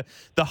got the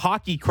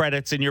hockey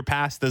credits in your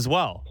past as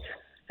well.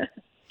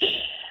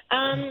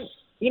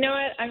 You know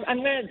what?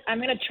 I'm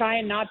gonna try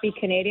and not be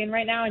Canadian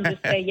right now and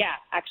just say yeah.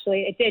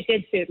 Actually, it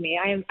did suit me.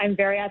 I'm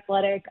very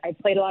athletic. I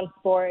played a lot of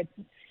sports.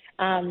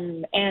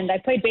 And I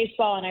played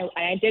baseball, and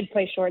I did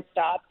play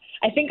shortstop.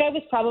 I think I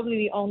was probably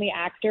the only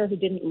actor who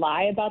didn't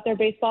lie about their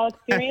baseball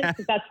experience,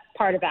 because that's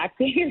part of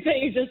acting, is that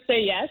you just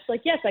say yes.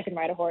 Like, yes, I can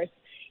ride a horse.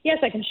 Yes,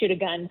 I can shoot a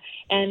gun.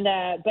 And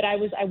but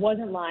I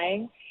wasn't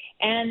lying.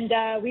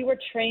 And we were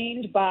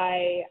trained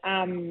by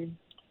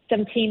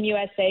some Team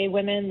USA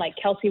women like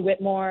Kelsey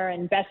Whitmore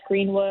and Beth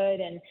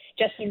Greenwood and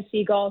Justine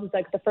Siegel, who's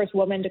like the first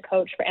woman to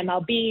coach for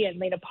MLB, and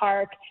Lena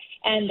Park.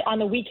 And on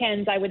the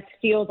weekends, I would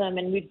steal them,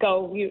 and we'd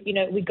go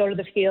to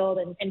the field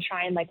and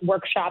try and like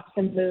workshop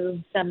some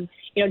moves, some,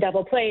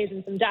 double plays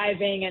and some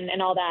diving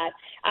and all that.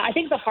 I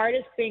think the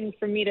hardest thing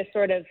for me to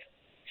sort of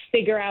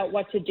figure out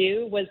what to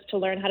do was to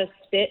learn how to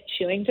spit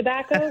chewing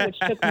tobacco, which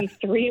took me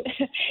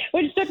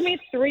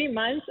 3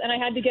 months. And I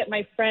had to get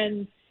my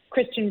friend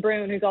Christian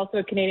Brune, who's also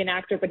a Canadian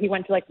actor, but he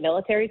went to like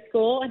military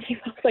school, and he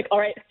was like, all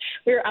right,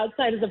 we were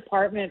outside his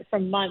apartment for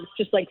months,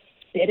 just like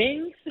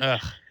spitting,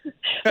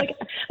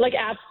 like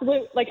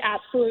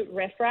absolute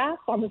riffraff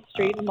on the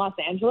street in Los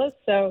Angeles.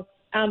 So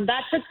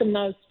that took the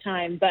most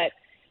time. But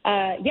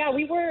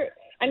we were,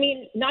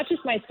 not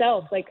just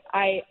myself, like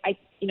I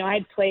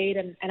had played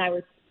and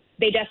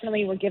they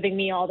definitely were giving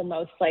me all the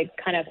most like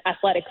kind of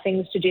athletic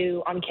things to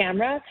do on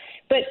camera.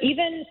 But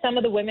even some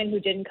of the women who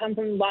didn't come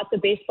from lots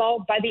of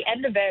baseball, by the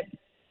end of it,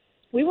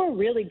 we were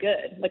really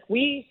good. Like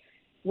we're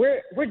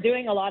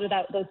doing a lot of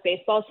those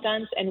baseball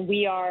stunts, and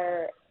we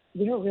were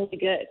really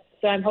good.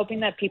 So I'm hoping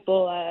that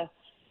people,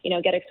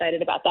 get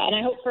excited about that. And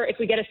I hope if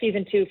we get a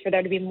season 2, for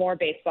there to be more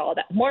baseball,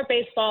 more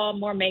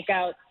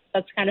makeout.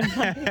 That's kind of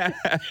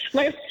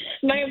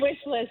my wish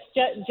list,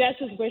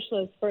 Jess's wish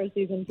list for a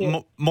season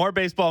 2. More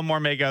baseball, more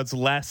makeouts,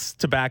 less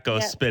tobacco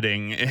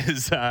spitting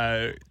is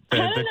the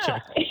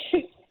check.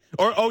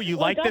 You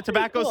like the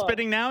tobacco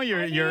spitting now?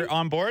 You're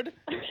on board?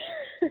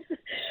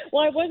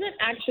 Well, I wasn't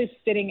actually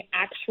spitting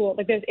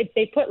like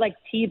they put like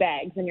tea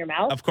bags in your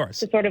mouth. Of course.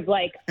 To sort of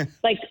like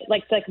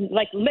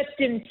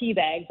Lipton tea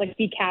bags, like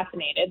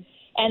decaffeinated.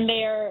 And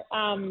they're,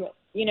 so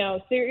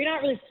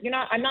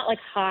I'm not like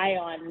high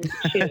on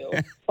chew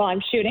while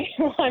I'm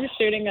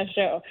shooting a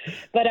show.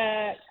 But,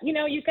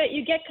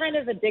 you get kind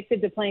of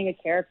addicted to playing a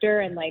character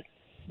and like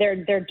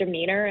their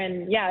demeanor.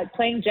 And yeah,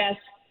 playing Jess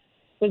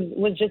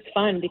was just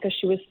fun because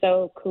she was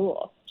so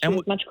cool. She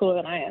was much cooler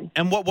than I am.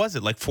 And what was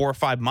it, like 4 or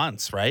 5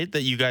 months, right,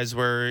 that you guys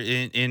were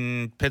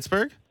in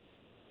Pittsburgh?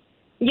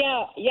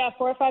 Yeah,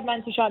 4 or 5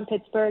 months we shot in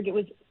Pittsburgh. It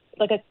was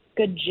like a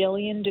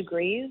gajillion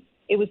degrees.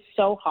 It was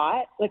so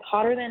hot, like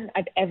hotter than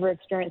I've ever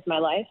experienced in my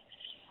life.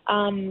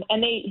 And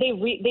they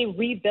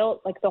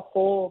rebuilt like the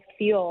whole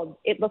field.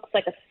 It looks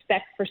like a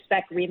spec for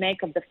spec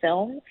remake of the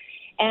film.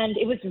 And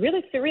it was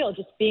really surreal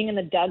just being in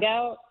the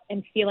dugout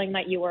and feeling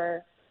that you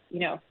were,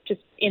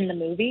 just in the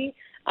movie.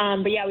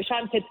 But yeah, we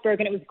shot in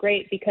Pittsburgh, and it was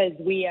great because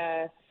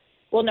it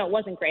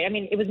wasn't great. I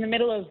mean, it was in the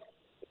middle of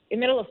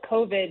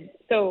COVID.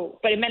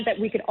 But it meant that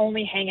we could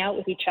only hang out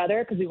with each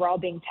other because we were all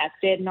being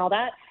tested and all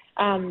that.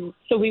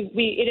 So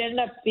it ended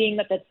up being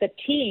that the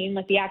team,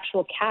 like the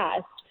actual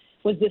cast,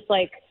 was this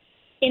like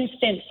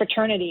instant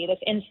fraternity, this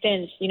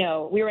instant,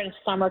 we were in a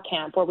summer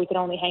camp where we could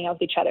only hang out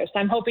with each other. So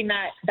I'm hoping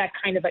that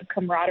kind of like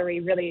camaraderie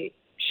really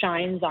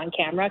shines on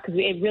camera because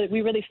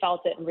we really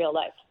felt it in real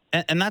life.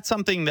 And that's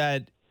something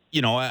that,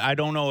 I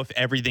don't know if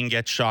everything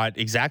gets shot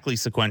exactly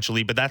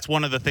sequentially, but that's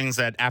one of the things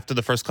that after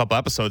the first couple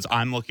episodes,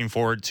 I'm looking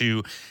forward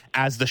to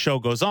as the show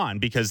goes on,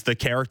 because the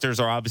characters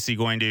are obviously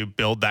going to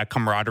build that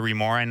camaraderie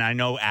more. And I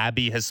know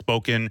Abby has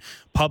spoken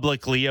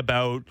publicly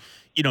about,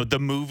 the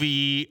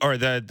movie or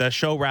the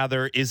show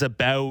rather is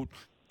about,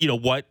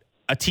 what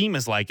a team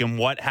is like and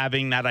what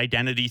having that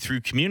identity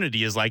through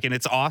community is like. And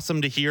it's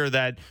awesome to hear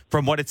that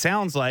from what it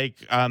sounds like,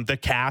 the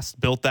cast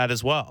built that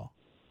as well.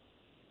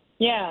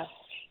 Yeah.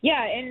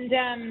 Yeah, and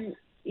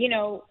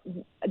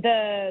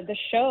the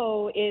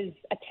show is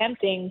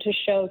attempting to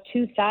show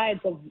two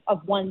sides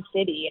of one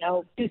city.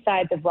 Two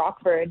sides of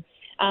Rockford,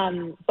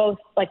 both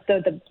like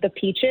the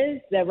Peaches,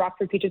 the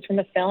Rockford Peaches from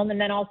the film,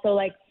 and then also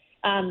like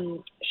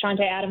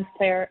Shantae Adams'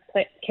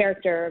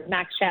 character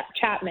Max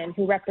Chapman,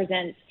 who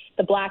represents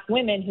the Black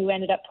women who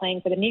ended up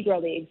playing for the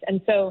Negro Leagues. And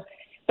so,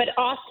 but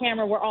off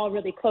camera, we're all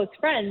really close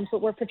friends,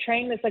 but we're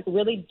portraying this like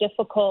really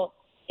difficult,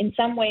 in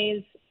some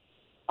ways,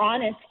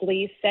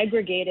 honestly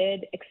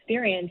segregated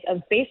experience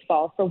of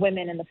baseball for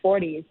women in the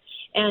 40s.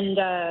 And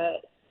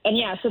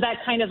yeah, so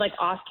that kind of like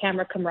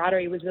off-camera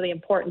camaraderie was really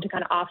important to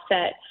kind of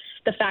offset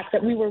the fact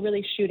that we were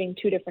really shooting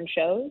 2 different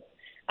shows.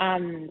 I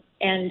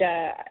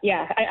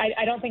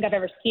don't think I've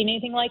ever seen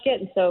anything like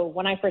it. And so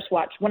when I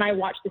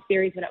watched the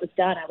series when it was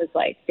done, I was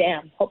like,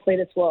 damn, hopefully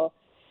this will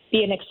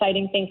be an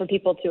exciting thing for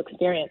people to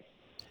experience.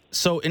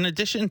 So in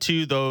addition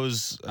to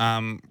those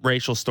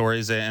racial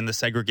stories and the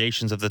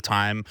segregations of the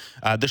time,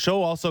 the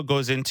show also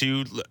goes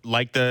into,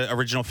 like the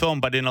original film,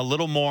 but in a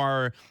little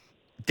more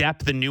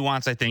depth and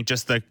nuance, I think,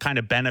 just the kind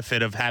of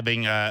benefit of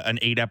having an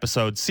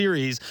 8-episode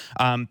series,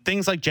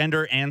 things like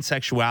gender and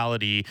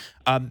sexuality,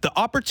 the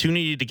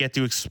opportunity to get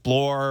to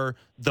explore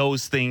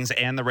those things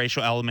and the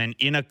racial element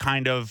in a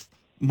kind of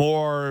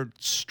more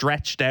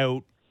stretched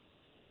out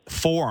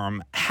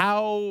form.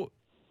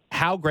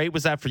 How great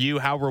was that for you?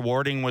 How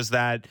rewarding was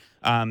that,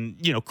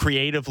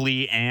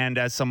 creatively and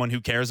as someone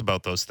who cares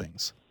about those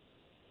things?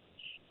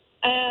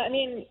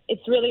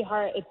 It's really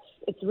hard.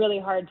 It's really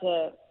hard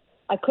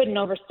I couldn't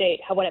overstate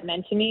what it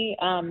meant to me.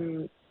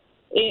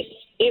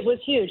 It was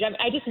huge.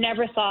 I just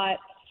never thought,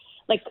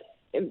 like,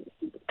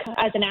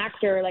 as an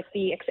actor, like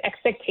the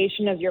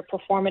expectation of your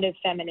performative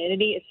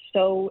femininity is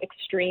so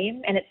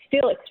extreme, and it's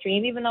still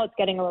extreme, even though it's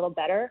getting a little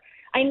better.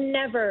 I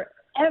never,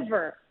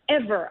 ever,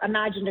 ever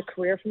imagined a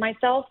career for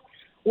myself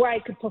where I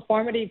could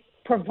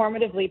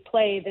performatively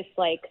play this,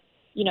 like,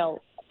 you know,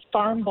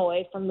 farm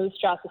boy from Moose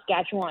Jaw,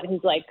 Saskatchewan,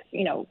 who's like,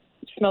 you know,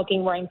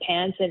 smoking, wearing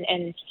pants,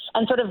 and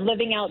sort of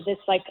living out this,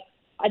 like,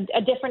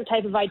 a different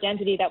type of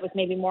identity that was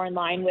maybe more in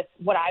line with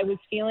what I was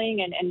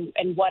feeling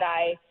and what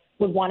I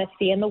would want to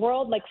see in the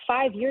world. Like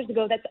 5 years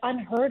ago, that's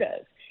unheard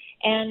of.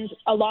 And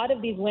a lot of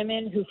these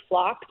women who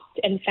flocked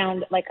and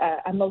found like a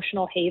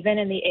emotional haven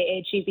in the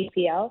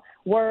AAGBPL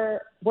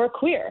were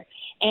queer.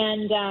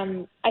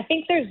 And I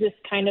think there's this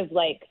kind of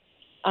like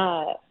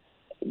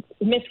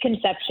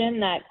misconception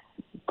that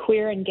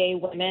queer and gay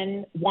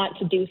women want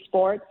to do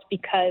sports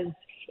because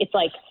it's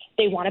like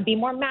they want to be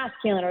more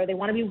masculine or they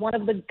want to be one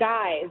of the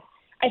guys.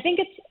 I think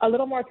it's a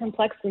little more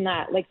complex than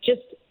that. Like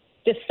just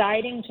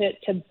deciding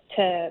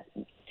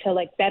to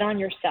like bet on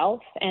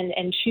yourself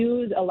and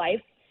choose a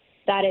life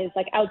that is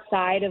like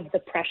outside of the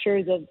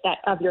pressures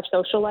of your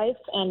social life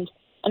and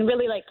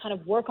really like kind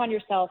of work on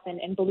yourself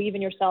and believe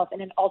in yourself in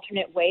an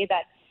alternate way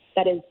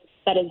that is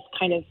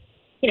kind of,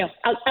 you know,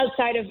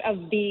 outside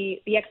of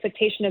the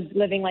expectation of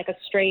living like a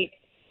straight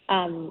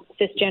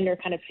cisgender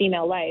kind of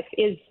female life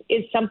is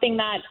something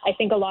that I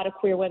think a lot of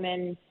queer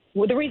women,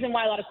 the reason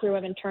why a lot of queer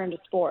women turn to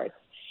sports.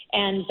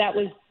 And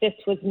this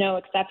was no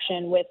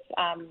exception with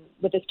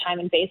this time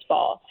in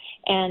baseball.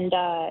 And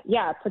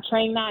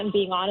portraying that and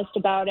being honest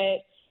about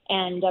it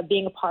and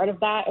being a part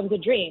of that, it was a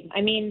dream. I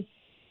mean,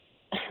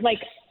 like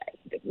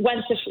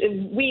there's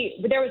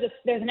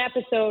an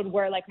episode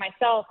where like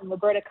myself and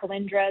Roberta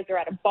Calindres are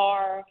at a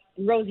bar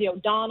and Rosie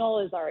O'Donnell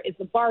is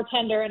the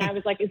bartender, and I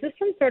was like, is this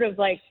some sort of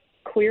like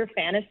queer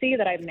fantasy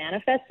that I've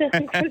manifested?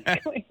 Like,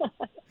 what's going on?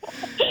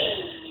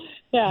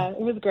 Yeah,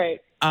 it was great.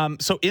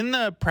 So in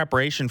the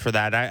preparation for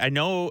that, I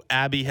know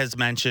Abby has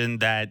mentioned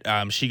that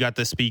she got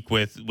to speak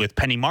with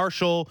Penny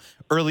Marshall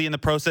early in the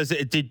process.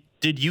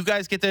 Did you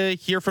guys get to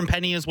hear from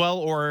Penny as well,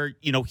 or,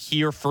 you know,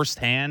 hear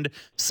firsthand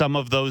some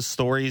of those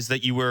stories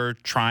that you were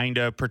trying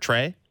to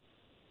portray?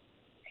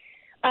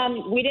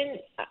 We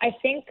didn't. I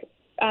think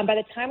by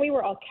the time we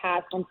were all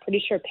cast, I'm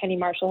pretty sure Penny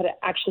Marshall had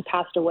actually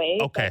passed away.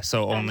 Okay, but,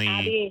 so only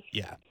Abby,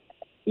 yeah.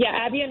 Yeah,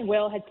 Abby and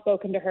Will had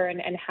spoken to her and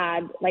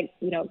had, like,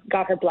 you know,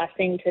 got her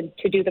blessing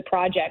to do the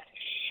project.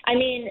 I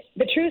mean,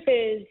 the truth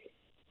is,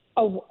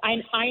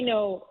 I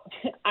know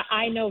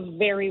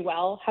very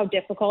well how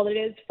difficult it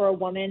is for a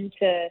woman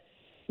to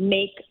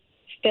make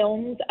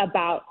films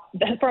about,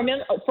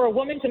 for a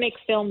woman to make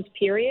films,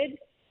 period,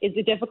 is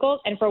difficult,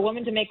 and for a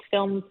woman to make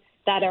films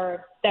that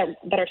are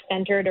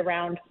centered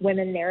around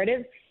women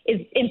narratives is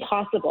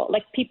impossible.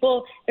 Like,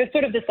 people, there's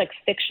sort of this like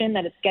fiction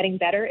that it's getting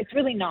better. It's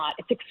really not.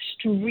 It's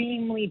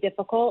extremely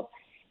difficult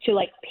to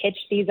like pitch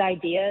these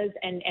ideas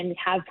and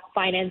have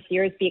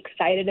financiers be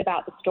excited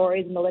about the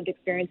stories and the lived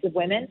experience of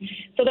women.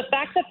 So the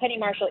fact that Penny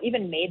Marshall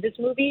even made this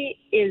movie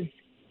is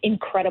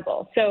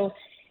incredible. So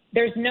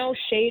there's no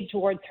shade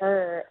towards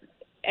her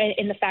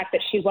in the fact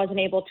that she wasn't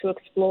able to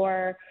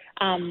explore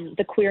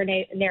the queer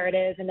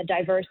narrative and the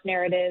diverse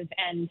narrative,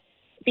 and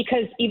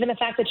because even the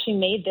fact that she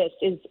made this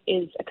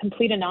is a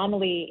complete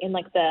anomaly in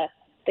like the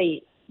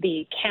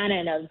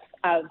canon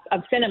of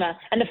cinema.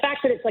 And the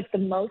fact that it's like the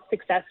most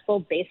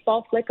successful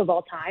baseball flick of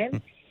all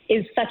time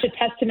is such a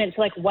testament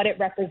to like what it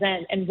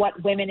represents and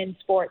what women in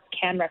sports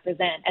can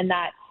represent, and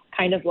that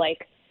kind of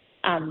like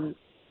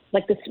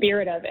the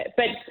spirit of it.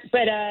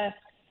 But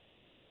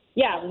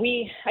yeah,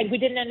 we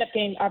didn't end up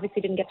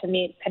didn't get to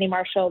meet Penny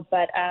Marshall,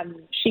 but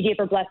she gave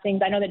her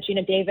blessings. I know that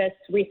Gina Davis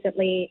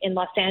recently in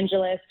Los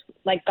Angeles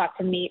got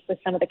to meet with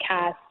some of the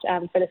cast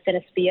for the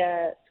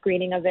Cinespia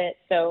screening of it.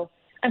 So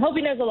I'm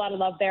hoping there's a lot of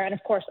love there, and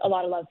of course a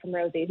lot of love from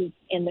Rosie, who's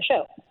in the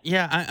show.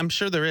 Yeah, I'm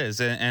sure there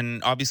is,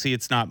 and obviously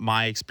it's not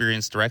my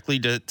experience directly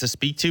to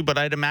speak to, but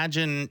I'd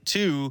imagine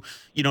too,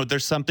 you know,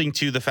 there's something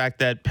to the fact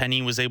that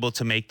Penny was able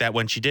to make that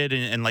when she did,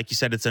 and like you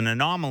said, it's an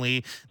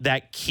anomaly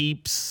that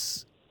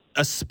keeps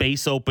a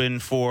space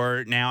open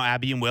for now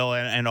Abby and Will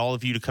and all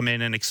of you to come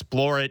in and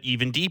explore it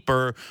even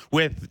deeper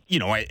with, you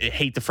know, I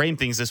hate to frame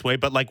things this way,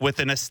 but like with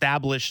an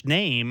established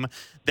name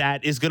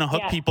that is going to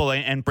hook people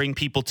and bring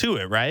people to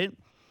it, right?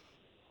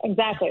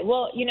 Exactly.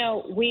 Well, you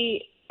know,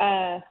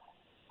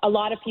 a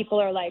lot of people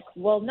are like,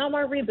 well, no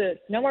more reboots.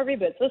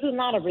 This is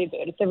not a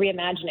reboot. It's a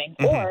reimagining.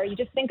 Mm-hmm. Or you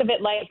just think of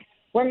it like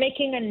we're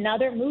making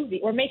another movie.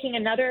 We're making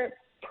another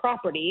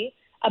property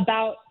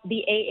about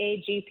the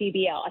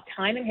AAGPBL, a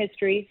time in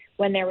history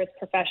when there was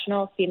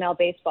professional female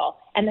baseball.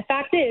 And the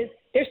fact is,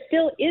 there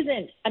still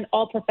isn't an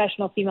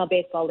all-professional female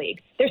baseball league.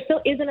 There still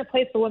isn't a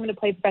place for women to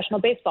play professional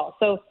baseball.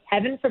 So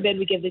heaven forbid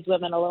we give these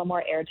women a little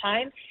more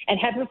airtime, and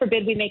heaven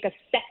forbid we make a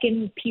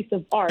second piece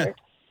of art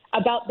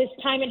about this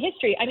time in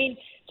history. I mean,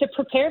 to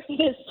prepare for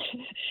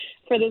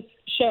this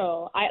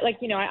show,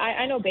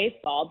 I know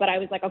baseball, but I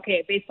was like,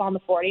 okay, baseball in the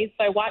 40s.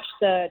 So I watched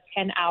the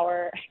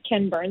 10-hour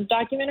Ken Burns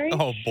documentary.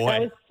 Oh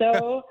boy.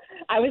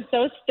 I was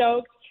so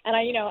stoked. And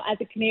I, as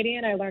a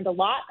Canadian, I learned a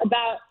lot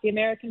about the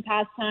American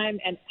pastime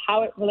and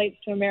how it relates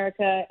to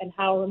America and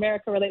how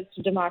America relates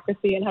to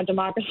democracy and how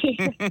democracy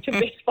relates to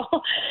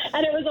baseball.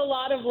 And it was a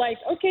lot of like,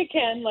 okay,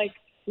 Ken, like,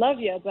 love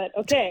you, but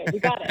okay, we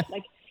got it.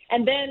 Like,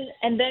 and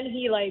then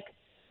he like,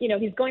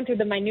 he's going through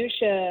the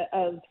minutia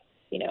of,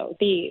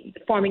 the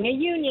forming a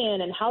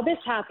union and how this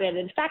happened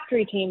and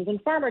factory teams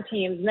and farmer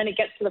teams. And then it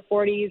gets to the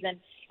 40s and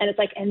it's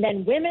like, and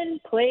then women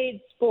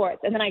played sports.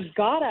 And then I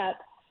got up.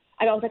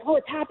 I was like, oh,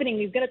 it's happening.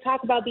 He's going to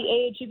talk about the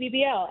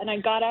AHUBBL. And I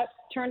got up,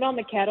 turned on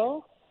the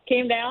kettle,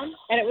 came down,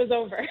 and it was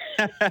over.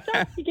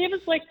 So he gave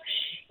us like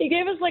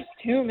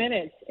 2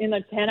 minutes in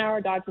a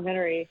 10-hour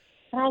documentary.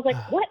 And I was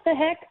like, what the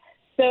heck?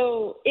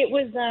 So it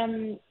was,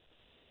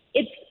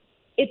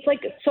 it's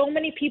like so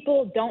many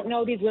people don't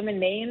know these women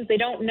names. They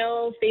don't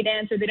know Faye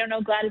Dancer. They don't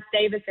know Gladys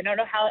Davis. They don't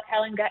know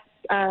Helen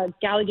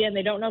Galligan.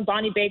 They don't know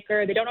Bonnie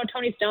Baker. They don't know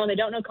Toni Stone. They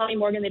don't know Connie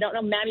Morgan. They don't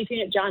know Mamie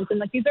Peanut Johnson.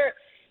 Like these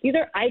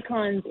are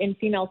icons in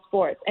female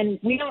sports, and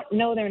we don't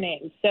know their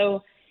names.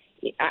 So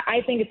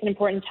I think it's an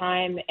important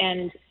time,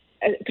 and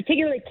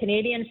particularly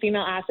Canadian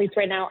female athletes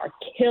right now are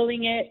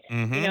killing it.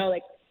 Mm-hmm.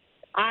 Like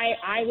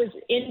I was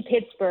in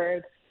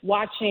Pittsburgh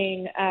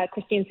watching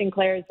Christine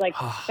Sinclair's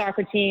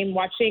soccer team,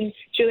 watching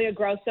Julia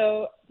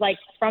Grosso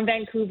from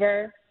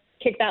Vancouver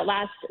kick that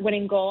last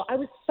winning goal. I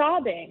was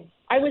sobbing.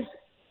 I was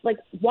like,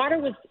 water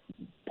was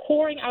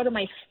pouring out of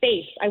my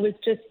face. I was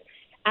just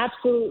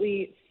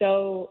absolutely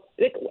so.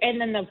 And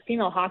then the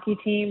female hockey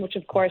team, which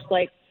of course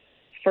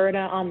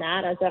Ferda on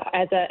that as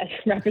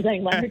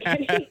representing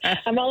Letterkenny.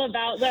 I'm all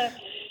about the.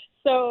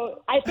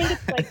 So I think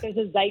it's there's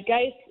a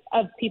zeitgeist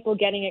of people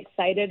getting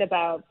excited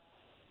about.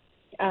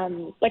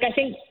 I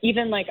think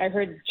even I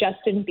heard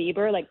Justin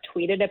Bieber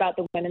tweeted about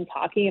the women's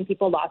hockey and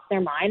people lost their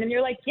mind, and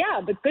you're like,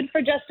 yeah, but good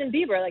for Justin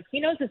Bieber. He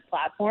knows his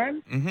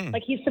platform. Mm-hmm.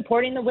 He's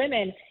supporting the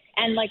women,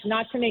 and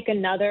not to make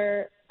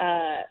another,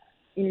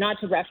 not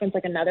to reference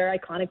another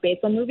iconic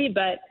baseball movie,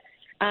 but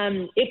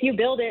if you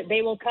build it,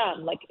 they will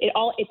come.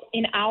 It's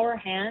in our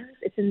hands.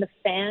 It's in the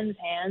fans'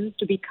 hands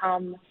to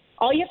become.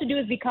 All you have to do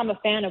is become a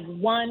fan of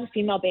one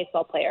female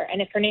baseball player,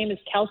 and if her name is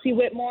Kelsey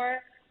Whitmore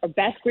or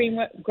Beth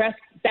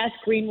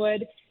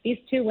Greenwood, these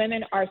two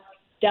women are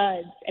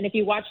studs. And if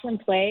you watch them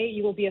play,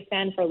 you will be a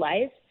fan for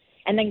life.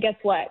 And then guess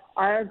what?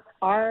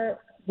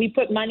 We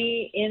put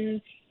money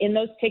in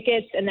those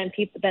tickets, and then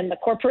the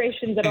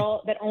corporations that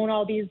own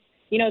all these,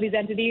 these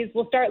entities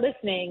will start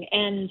listening.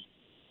 And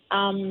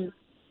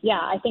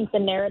I think the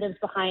narratives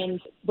behind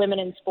women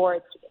in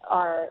sports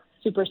are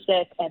super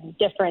sick and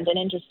different and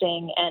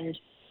interesting. And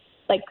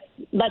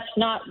let's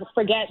not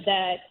forget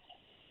that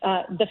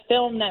the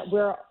film that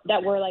we're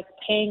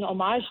paying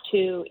homage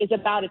to is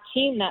about a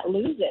team that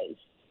loses.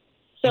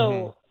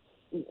 So,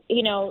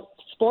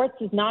 sports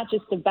is not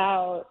just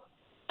about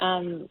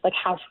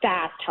how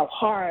fast, how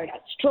hard, how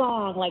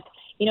strong.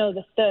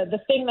 The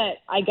thing that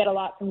I get a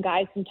lot from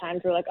guys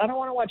sometimes are I don't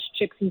want to watch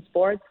chicks in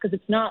sports because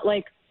it's not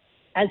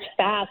as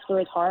fast or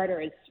as hard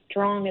or as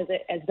strong as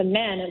the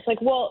men. And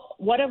it's well,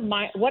 what a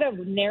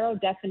narrow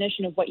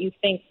definition of what you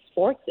think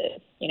sports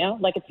is.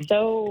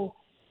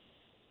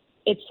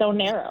 It's so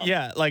narrow.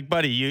 Yeah,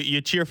 buddy,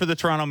 you cheer for the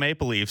Toronto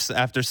Maple Leafs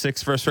after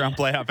 6 first-round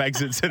playoff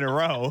exits in a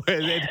row.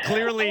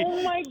 Clearly,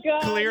 oh my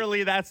God.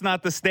 Clearly, that's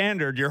not the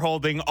standard you're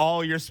holding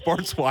all your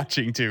sports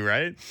watching to,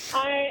 right?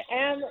 I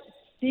am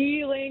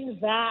feeling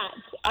that.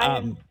 I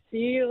am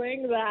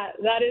feeling that.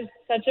 That is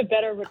such a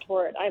better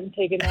retort. I'm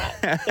taking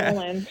that.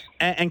 Still in.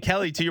 And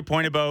Kelly, to your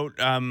point about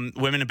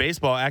women in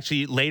baseball,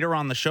 actually later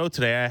on the show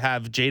today, I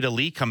have Jada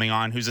Lee coming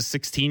on, who's a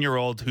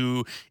 16-year-old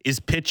who is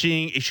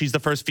pitching. She's the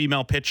first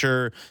female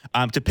pitcher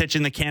to pitch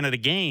in the Canada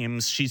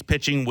Games. She's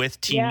pitching with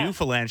Team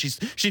Newfoundland.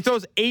 She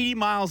throws 80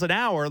 miles an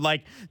hour.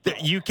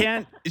 You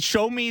can't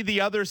show me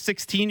the other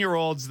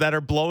 16-year-olds that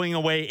are blowing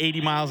away 80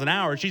 miles an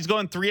hour. She's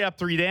going 3 up,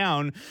 3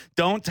 down.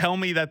 Don't tell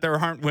me that there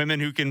aren't women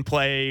who can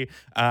play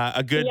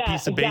a good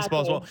piece of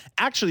baseball as well.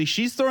 Actually,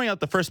 she's throwing out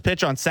the first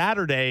pitch on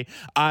Saturday,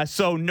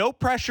 so no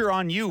pressure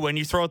on you when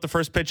you throw out the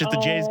first pitch at the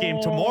Jays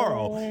game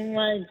tomorrow. Oh,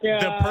 my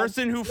God. The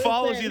person who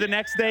follows you the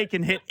next day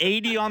can hit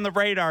 80 on the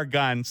radar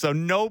gun, so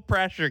no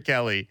pressure,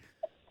 Kelly.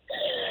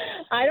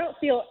 I don't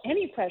feel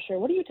any pressure.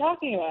 What are you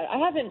talking about? I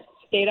haven't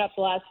stayed up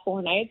the last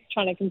 4 nights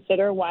trying to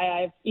consider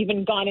why I've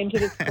even gone into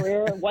this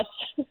career. What's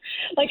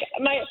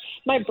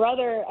my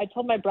brother, I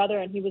told my brother,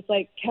 and he was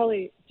like,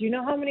 Kelly, do you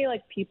know how many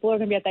people are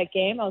going to be at that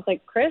game? I was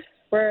like, Chris,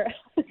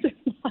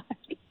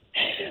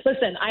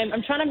 listen,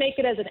 I'm trying to make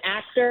it as an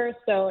actor,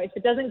 so if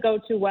it doesn't go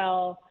too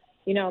well,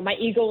 my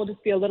ego will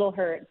just be a little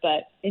hurt,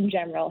 but in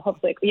general,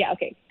 hopefully,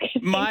 okay.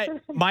 My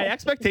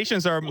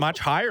expectations are much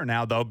higher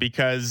now, though,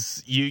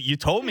 because you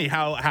told me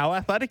how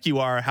athletic you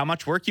are, how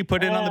much work you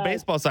put in on the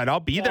baseball side.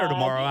 I'll be there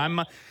tomorrow. I'm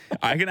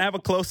gonna have a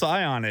close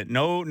eye on it.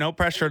 No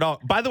pressure at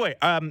all. By the way,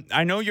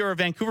 I know you're a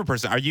Vancouver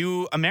person. Are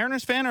you a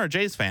Mariners fan or a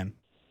Jays fan?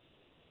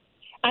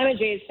 I'm a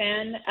Jays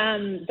fan,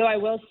 though I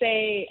will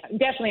say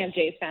definitely I'm a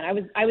Jays fan.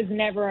 I was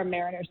never a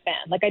Mariners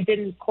fan. I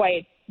didn't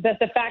quite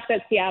the fact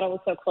that Seattle was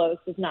so close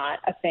is not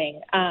a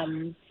thing.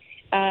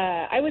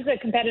 I was a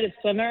competitive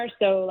swimmer,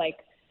 so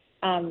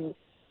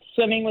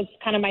Swimming was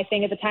kind of my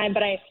thing at the time,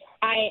 but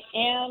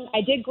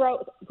I did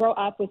grow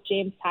up with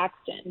James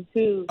Paxton,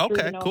 who threw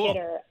the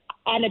no-hitter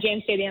at the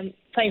James Stadium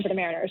playing for the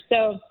Mariners.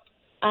 So,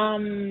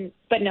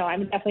 but no,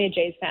 I'm definitely a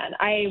Jays fan.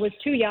 I was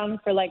too young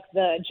for like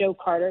the Joe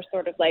Carter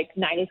sort of like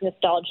 90s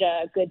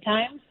nostalgia good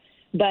times,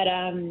 but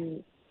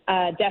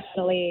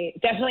definitely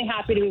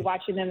happy to be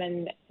watching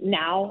them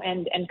now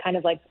and kind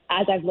of like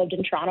as I've lived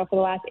in Toronto for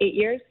the last 8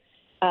 years.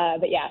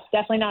 But yeah,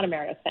 definitely not a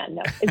Mariners fan.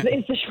 No,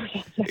 it's the short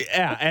answer.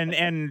 Yeah,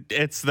 and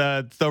it's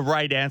the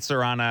right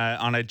answer on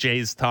a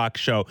Jays talk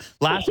show.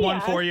 Last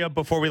one for you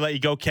before we let you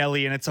go,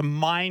 Kelly, and it's a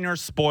minor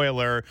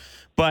spoiler,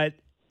 but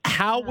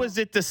how was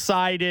it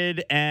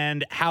decided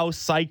and how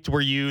psyched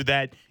were you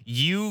that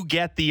you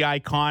get the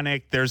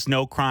iconic "There's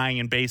no crying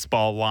in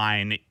baseball"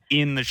 line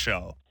in the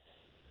show?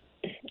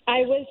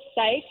 I was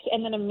psyched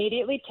and then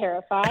immediately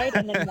terrified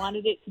and then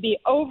wanted it to be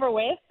over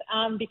with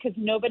because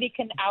nobody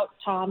can out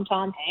Tom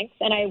Hanks,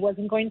 and I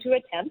wasn't going to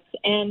attempt.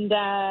 And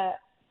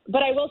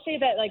but I will say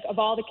that, like, of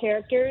all the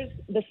characters,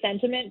 the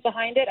sentiment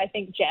behind it, I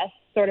think Jess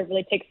sort of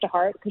really takes to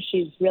heart because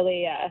she's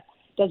really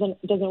doesn't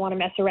want to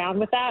mess around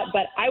with that.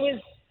 But I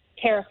was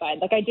terrified.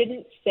 Like, I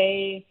didn't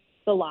say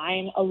the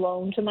line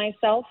alone to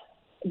myself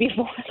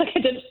before. Like, I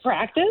didn't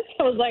practice.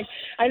 I was like,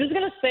 I'm just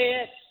gonna say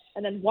it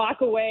and then walk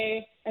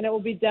away and it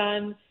will be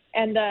done.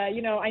 And,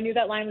 I knew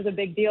that line was a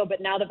big deal, but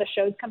now that the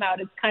show's come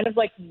out, it's kind of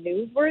like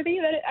newsworthy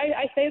that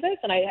I say this.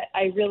 And I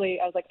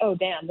was like, oh,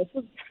 damn, this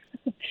is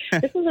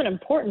an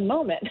important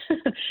moment.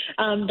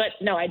 But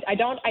no, I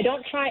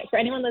don't try, for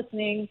anyone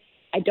listening,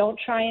 I don't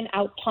try and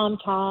out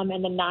Tom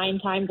and the 9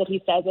 times that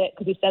he says it,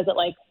 because he says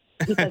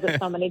it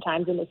so many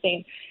times in the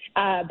scene.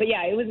 But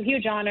yeah, it was a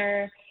huge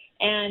honor,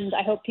 and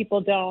I hope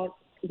people don't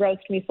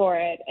roast me for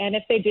it. And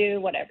if they do,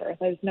 whatever.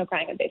 There's no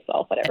crying in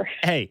baseball, whatever.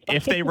 Hey,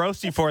 if they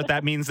roast you for it,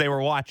 that means they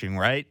were watching,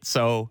 right?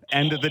 So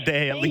end of the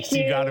day, at least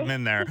you got them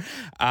in there.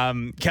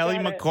 Kelly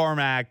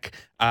McCormack,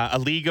 A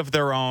League of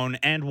Their Own.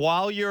 And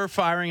while you're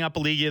firing up A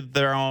League of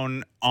Their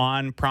Own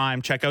on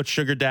Prime, check out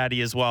Sugar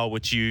Daddy as well,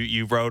 which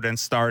you wrote and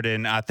starred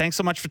in. Thanks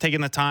so much for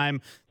taking the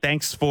time.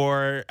 Thanks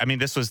for,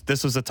 this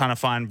was a ton of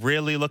fun.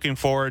 Really looking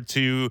forward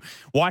to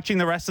watching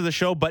the rest of the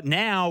show, but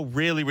now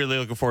really, really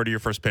looking forward to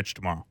your first pitch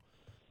tomorrow.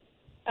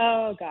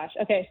 Oh, gosh.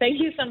 Okay. Thank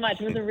you so much.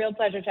 It was a real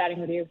pleasure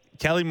chatting with you.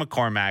 Kelly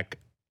McCormack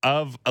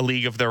of A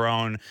League of Their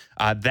Own.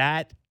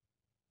 That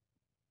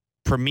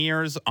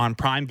premieres on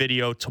Prime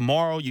Video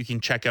tomorrow. You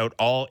can check out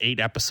all 8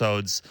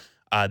 episodes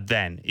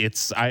then.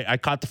 I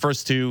caught the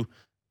first 2.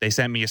 They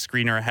sent me a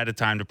screener ahead of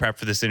time to prep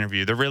for this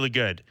interview. They're really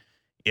good.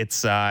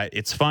 It's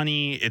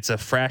funny. It's a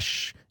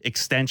fresh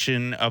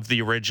extension of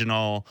the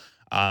original.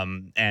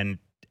 And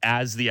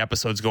as the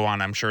episodes go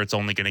on, I'm sure it's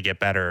only going to get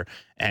better.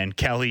 And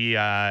Kelly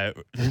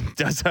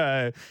does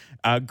a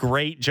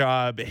great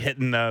job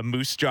hitting the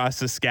Moose Jaw,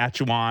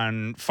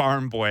 Saskatchewan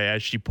farm boy,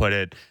 as she put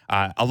it.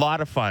 A lot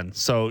of fun.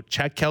 So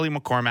check Kelly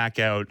McCormack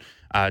out.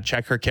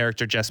 Check her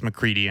character, Jess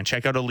McCready, and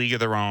check out A League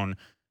of Their Own.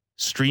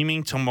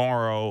 Streaming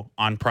tomorrow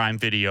on Prime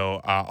Video.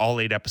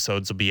 All 8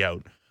 episodes will be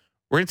out.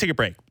 We're going to take a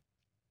break.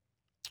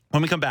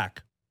 When we come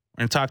back,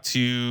 we're going to talk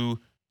to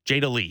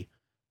Jada Lee,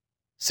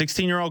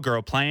 16-year-old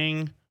girl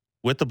playing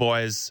with the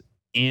boys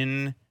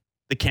in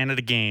the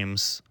Canada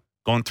Games,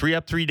 going 3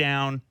 up, 3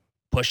 down,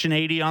 pushing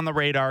 80 on the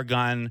radar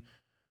gun,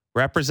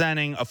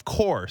 representing, of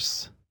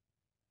course,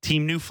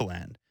 Team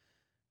Newfoundland.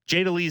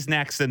 Jada Lee's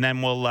next, and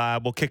then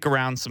we'll kick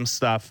around some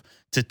stuff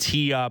to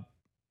tee up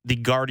the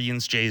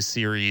Guardians Jays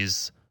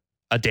series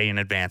a day in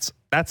advance.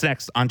 That's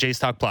next on Jays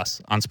Talk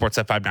Plus on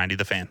Sportsnet 590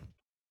 The Fan.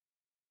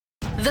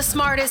 The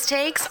smartest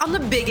takes on the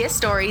biggest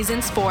stories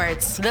in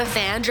sports. The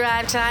Fan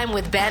Drive Time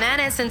with Ben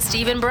Ennis and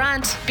Stephen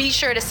Brunt. Be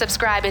sure to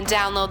subscribe and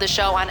download the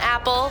show on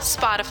Apple,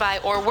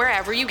 Spotify, or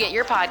wherever you get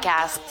your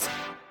podcasts.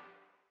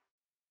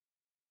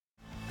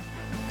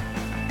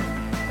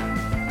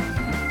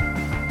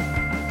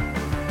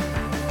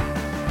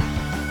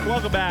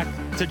 Welcome back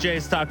to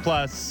Jays Talk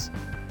Plus.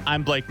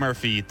 I'm Blake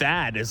Murphy.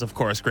 That is, of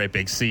course, Great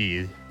Big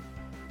C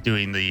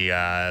doing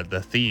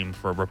the theme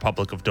for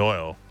Republic of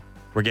Doyle.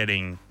 We're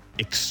getting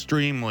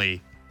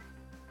extremely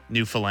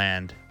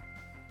Newfoundland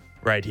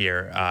right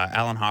here.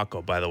 Alan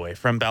Hocko, by the way,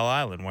 from Bell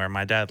Island, where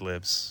my dad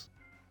lives.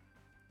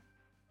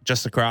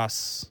 Just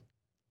across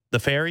the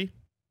ferry,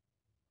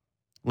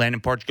 land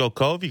in Portugal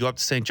Cove. You go up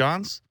to St.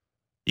 John's.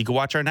 You can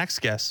watch our next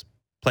guest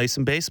play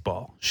some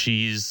baseball.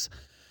 She's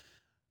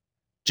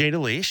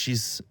Jada Lee.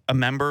 She's a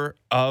member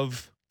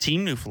of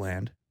Team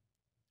Newfoundland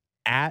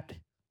at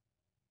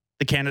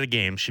the Canada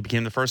Games. She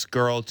became the first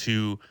girl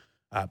to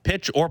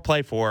pitch or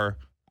play for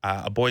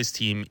a boys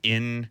team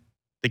in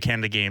the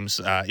Canada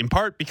Games, in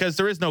part because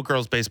there is no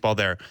girls baseball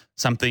there,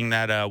 something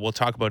that we'll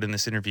talk about in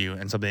this interview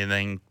and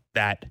something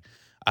that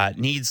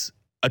needs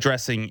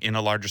addressing in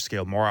a larger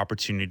scale, more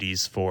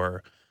opportunities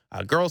for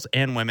girls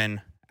and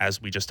women,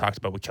 as we just talked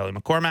about with Kelly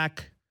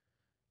McCormack,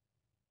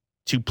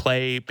 to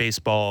play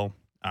baseball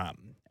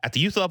at the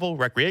youth level,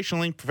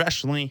 recreationally,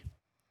 professionally.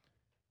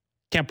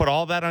 Can't put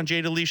all that on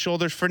Jada Lee's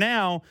shoulders for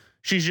now.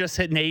 She's just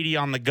hitting 80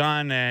 on the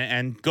gun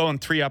and going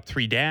 3 up,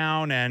 3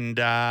 down and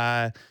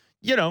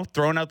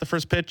throwing out the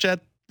first pitch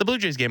at the Blue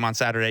Jays game on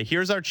Saturday.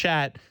 Here's our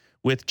chat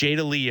with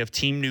Jada Lee of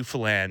Team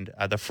Newfoundland,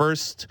 the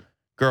first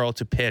girl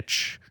to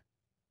pitch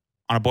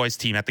on a boys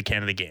team at the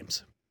Canada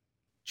Games.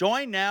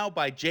 Joined now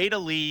by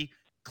Jada Lee,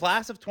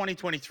 class of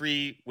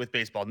 2023 with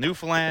Baseball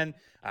Newfoundland,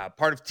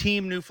 part of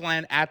Team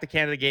Newfoundland at the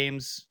Canada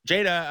Games.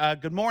 Jada,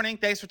 good morning.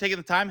 Thanks for taking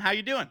the time. How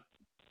you doing?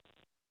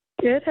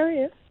 Good. How are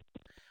you?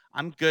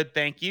 I'm good,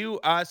 thank you.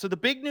 So the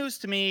big news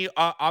to me,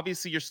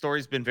 obviously your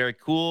story's been very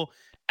cool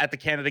at the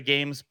Canada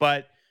Games,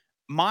 but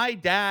my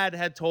dad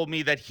had told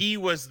me that he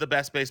was the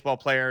best baseball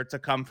player to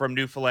come from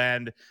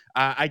Newfoundland.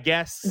 I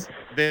guess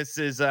this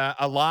is a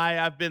lie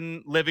I've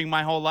been living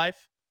my whole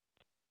life.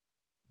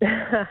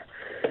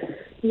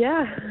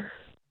 Yeah.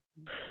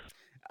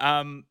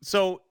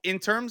 So in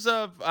terms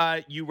of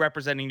you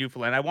representing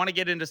Newfoundland, I want to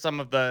get into some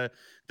of the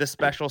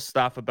special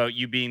stuff about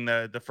you being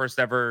the first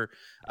ever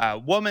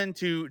woman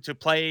to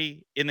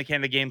play in the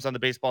Canada Games on the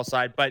baseball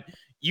side, but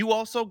you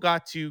also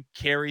got to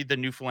carry the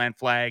Newfoundland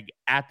flag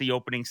at the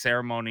opening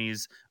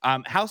ceremonies.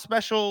 How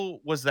special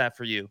was that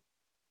for you?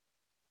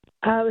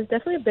 It was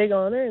definitely a big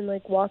honor,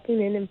 and walking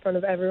in front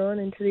of everyone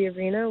into the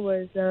arena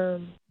was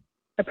a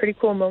pretty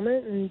cool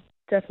moment, and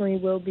definitely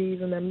will be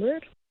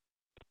remembered.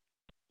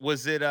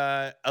 Was it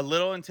a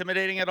little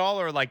intimidating at all,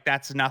 or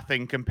that's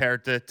nothing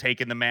compared to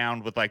taking the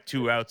mound with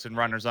 2 outs and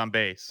runners on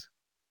base?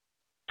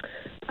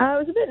 It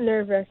was a bit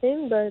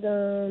nerve-wracking, but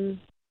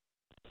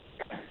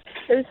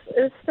it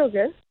was still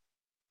good.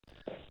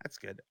 That's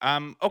good.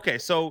 Okay,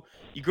 so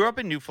you grew up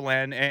in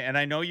Newfoundland, and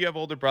I know you have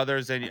older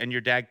brothers, and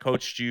your dad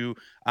coached you.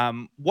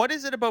 What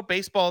is it about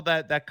baseball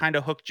that kind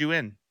of hooked you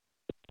in?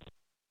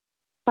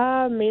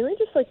 Mainly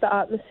just the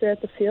atmosphere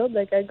at the field.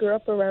 I grew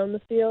up around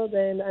the field,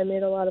 and I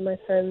made a lot of my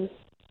friends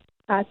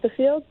at the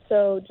field,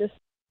 so just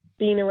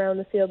being around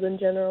the field in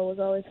general was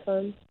always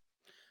fun.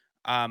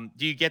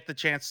 Do you get the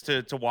chance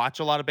to watch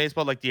a lot of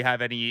baseball? Do you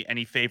have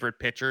any favorite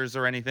pitchers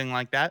or anything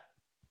like that?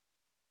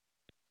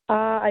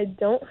 I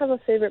don't have a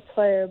favorite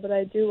player, but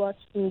I do watch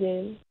some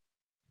games.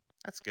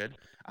 That's good.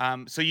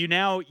 So you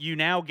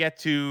now get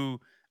to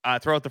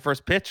throw out the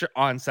first pitch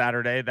on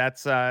Saturday.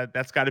 That's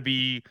got to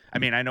be. I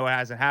mean, I know it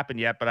hasn't happened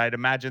yet, but I'd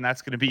imagine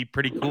that's going to be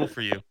pretty cool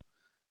for you.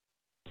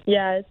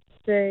 Yeah, it's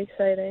very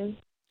exciting.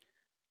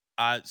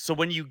 So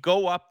when you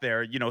go up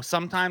there,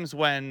 sometimes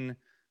when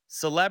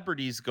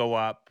celebrities go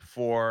up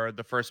for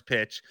the first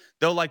pitch,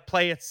 they'll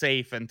play it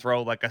safe and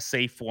throw a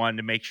safe one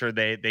to make sure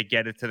they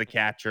get it to the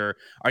catcher.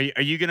 Are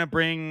you gonna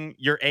bring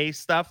your A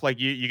stuff?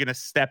 You gonna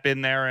step in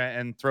there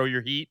and throw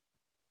your heat?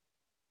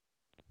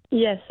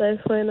 Yes, I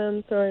plan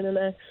on throwing an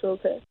actual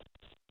pitch.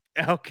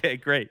 Okay,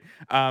 great.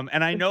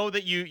 And I know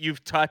that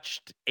you've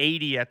touched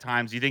 80 at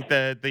times. You think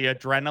the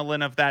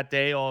adrenaline of that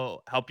day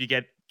will help you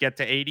get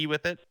to 80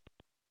 with it?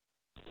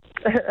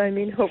 I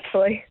mean,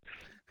 hopefully.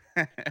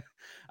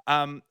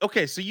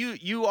 Okay, so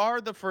you are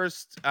the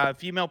first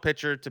female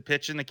pitcher to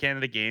pitch in the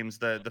Canada Games,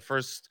 the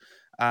first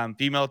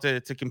female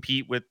to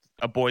compete with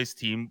a boys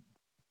team.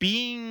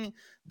 Being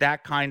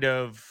that kind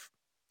of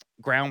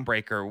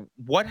groundbreaker,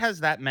 what has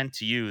that meant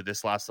to you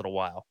this last little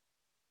while?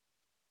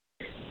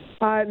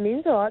 It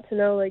means a lot to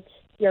know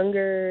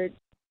younger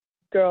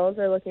girls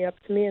are looking up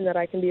to me, and that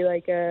I can be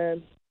a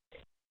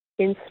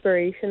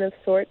inspiration of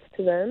sorts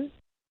to them.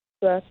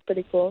 So that's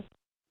pretty cool.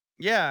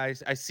 Yeah,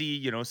 I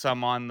see,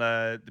 some on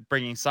the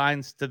bringing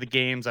signs to the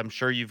games. I'm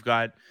sure you've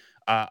got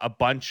a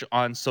bunch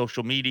on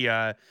social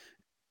media.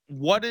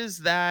 What is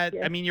that?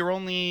 Yeah. I mean, you're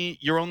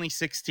only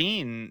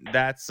 16.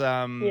 That's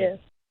yeah.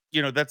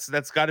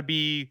 That's got to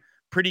be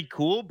pretty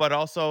cool, but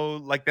also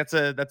that's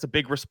a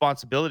big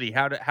responsibility.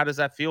 How does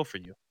that feel for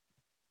you?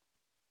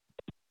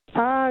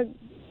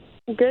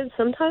 Good.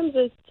 Sometimes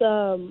it's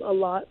a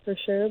lot for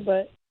sure,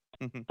 but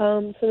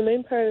for the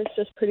main part, it's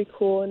just pretty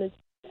cool, and it's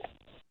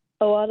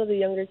a lot of the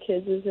younger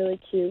kids is really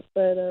cute,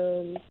 but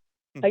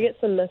I get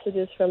some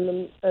messages from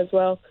them as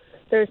well.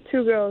 There's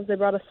 2 girls, they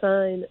brought a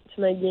sign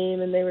to my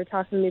game, and they were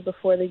talking to me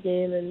before the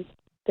game, and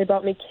they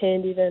bought me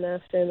candy then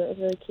after, and that was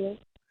really cute.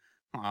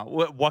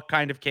 What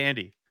kind of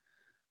candy?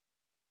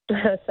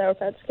 Sour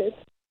Patch Kids.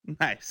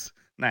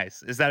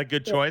 Nice. Is that a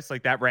good choice?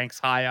 That ranks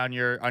high on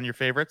your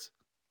favorites?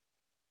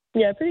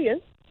 Yeah, pretty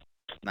good.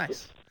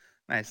 Nice,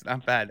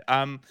 not bad.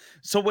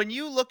 So when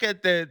you look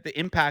at the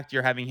impact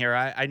you're having here,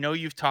 I know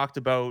you've talked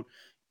about,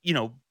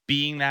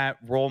 being that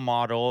role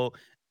model.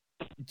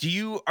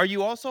 Are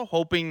you also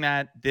hoping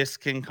that this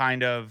can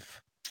kind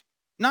of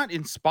not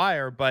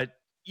inspire, but,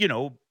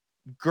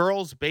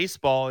 girls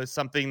baseball is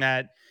something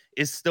that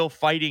is still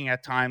fighting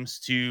at times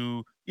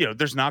to,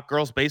 there's not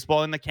girls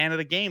baseball in the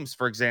Canada Games,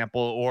 for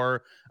example,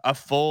 or a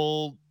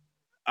full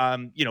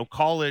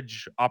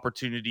college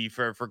opportunity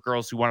for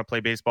girls who want to play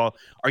baseball.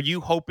 Are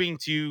you hoping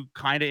to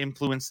kind of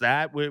influence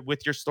that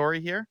with your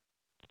story here?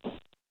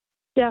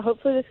 Yeah,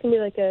 hopefully this can be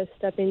a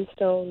stepping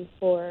stone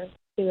for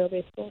female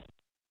baseball.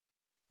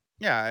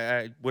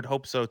 Yeah, I would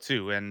hope so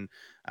too. And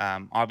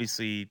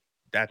obviously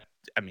that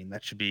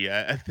should be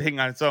a thing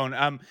on its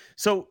own.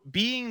 So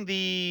being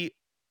the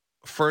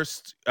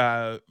first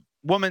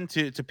woman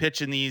to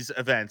pitch in these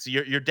events.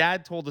 Your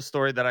dad told a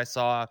story that I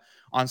saw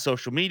on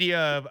social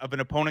media of an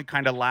opponent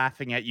kind of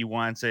laughing at you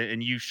once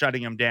and you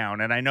shutting him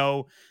down. And I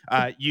know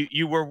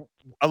you were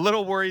a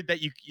little worried that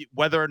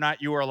whether or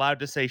not you were allowed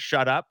to say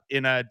shut up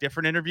in a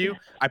different interview.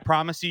 I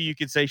promise you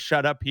could say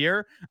shut up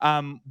here.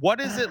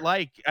 What is it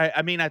like?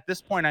 I mean, at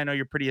this point, I know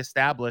you're pretty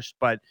established,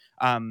 but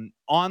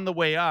on the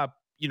way up,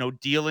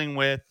 dealing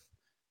with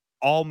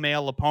all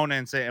male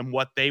opponents and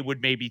what they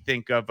would maybe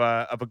think of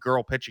a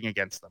girl pitching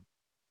against them.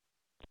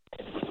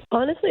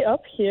 Honestly,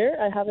 up here,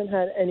 I haven't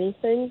had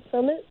anything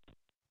from it.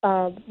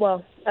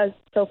 Well, as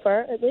so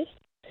far at least.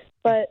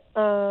 But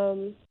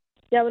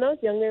yeah, when I was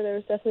younger, there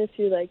was definitely a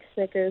few like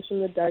snickers from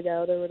the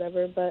dugout or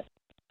whatever. But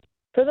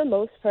for the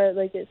most part,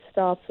 like it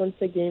stopped once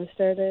the game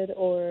started,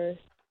 or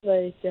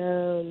like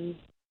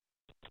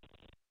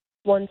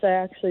once I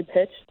actually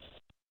pitched,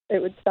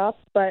 it would stop.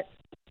 But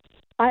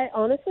I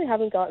honestly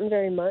haven't gotten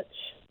very much.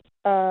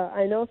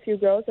 I know a few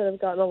girls that have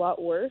gotten a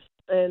lot worse,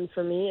 and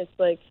for me, it's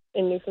like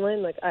in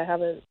Newfoundland, like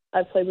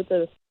I've played with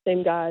the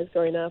same guys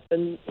growing up,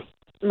 and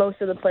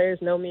most of the players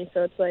know me,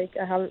 so it's like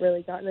I haven't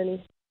really gotten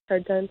any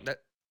hard time.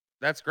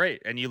 That's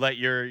great, and you let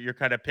your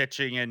kind of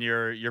pitching and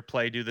your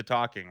play do the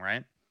talking,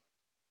 right?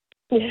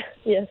 Yeah.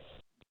 Yes.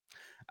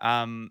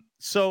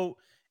 So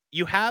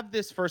you have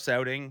this first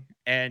outing,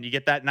 and you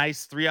get that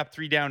nice 3-up,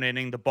 3-down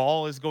inning. The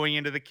ball is going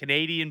into the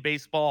Canadian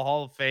Baseball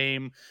Hall of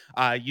Fame.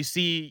 You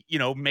see,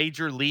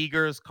 major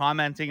leaguers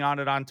commenting on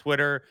it on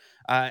Twitter.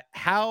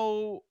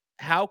 How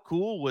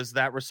cool was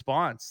that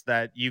response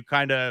that you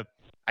kind of,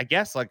 I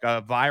guess, like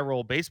a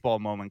viral baseball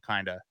moment,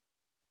 kind of?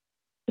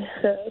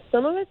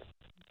 Some of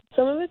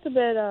it's a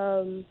bit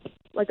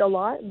like a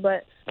lot,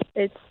 but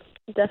it's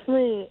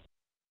definitely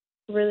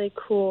really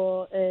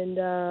cool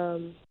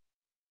and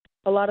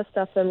a lot of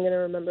stuff that I'm going to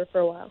remember for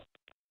a while.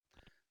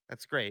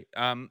 That's great.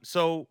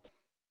 So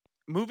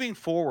moving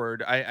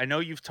forward, I know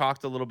you've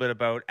talked a little bit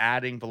about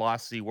adding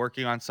velocity,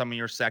 working on some of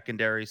your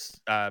secondary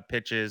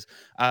pitches.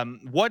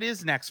 What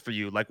is next for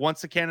you? Like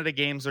once the Canada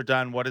Games are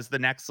done, what is the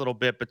next little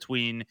bit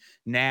between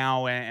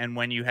now and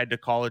when you head to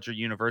college or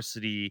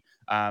university?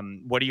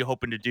 What are you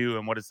hoping to do,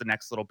 and what does the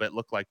next little bit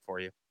look like for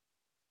you?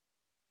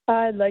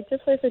 I'd like to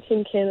play for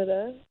Team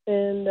Canada,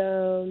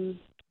 and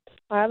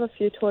I have a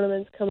few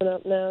tournaments coming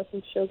up now,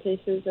 some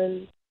showcases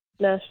and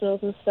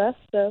nationals and stuff.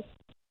 So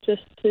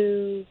just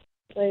to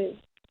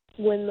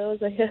win those,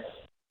 I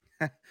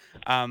guess.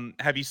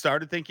 Have you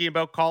started thinking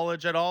about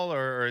college at all,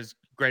 or is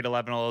grade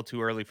 11 a little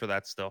too early for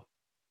that still?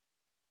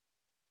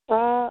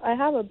 I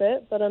have a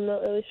bit, but I'm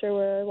not really sure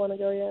where I want to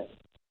go yet.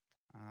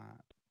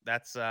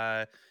 That's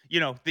I'm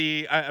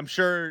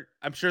sure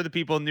the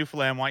people in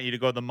Newfoundland want you to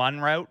go the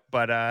MUN route,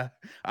 but I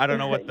don't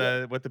know what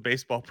the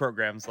baseball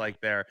program's like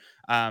there.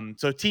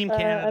 So Team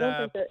Canada. I don't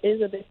think there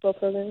is a baseball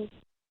program.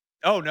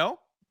 Oh no?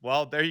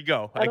 Well, there you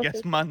go. I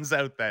guess MUN's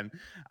out then.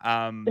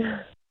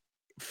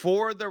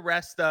 For the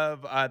rest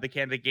of the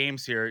Canada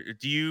Games here,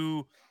 do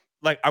you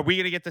are we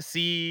going to get to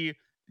see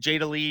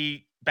Jada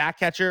Lee back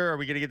catcher? Are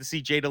we going to get to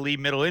see Jada Lee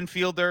middle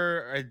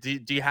infielder? Or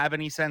do you have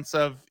any sense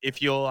of if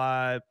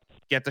you'll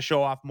get to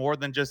show off more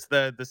than just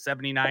the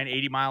 79,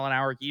 80 mile an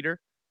hour heater?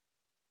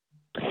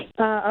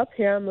 Up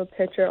here, I'm a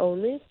pitcher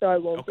only, so I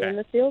won't be in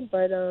the field,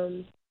 but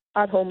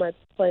at home, I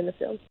play in the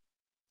field.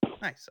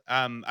 Nice.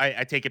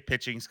 I take it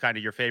pitching's kind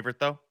of your favorite,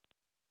 though?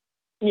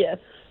 Yes.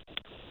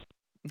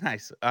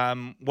 Nice.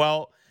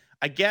 Well,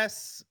 I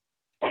guess,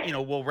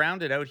 we'll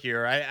round it out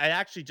here. I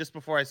actually, just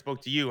before I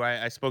spoke to you,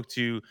 I spoke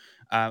to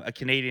a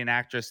Canadian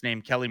actress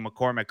named Kelly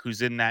McCormick,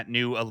 who's in that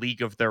new A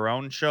League of Their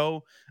Own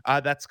show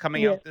that's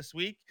coming out this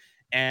week.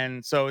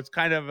 And so it's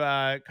kind of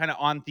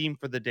on theme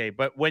for the day.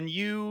 But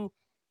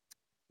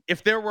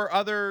if there were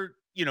other,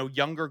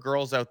 younger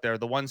girls out there,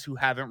 the ones who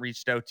haven't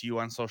reached out to you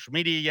on social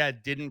media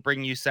yet, didn't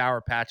bring you Sour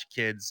Patch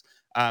Kids,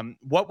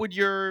 what would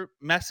your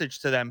message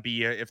to them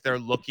be if they're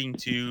looking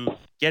to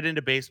get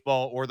into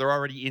baseball, or they're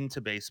already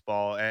into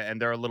baseball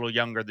and they're a little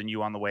younger than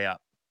you on the way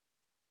up?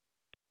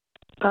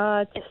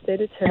 To stay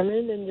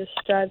determined and just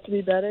strive to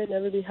be better,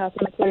 never be happy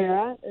with where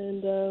you're at,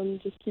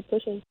 and just keep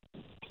pushing.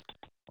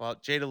 Well,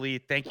 Jada Lee,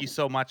 thank you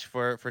so much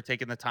for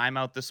taking the time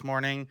out this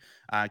morning.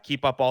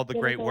 Keep up all the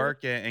great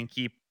work and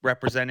keep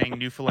representing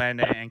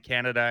Newfoundland and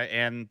Canada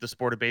and the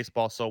sport of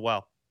baseball so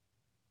well.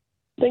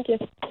 Thank you.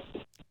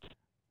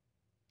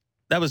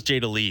 That was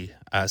Jada Lee,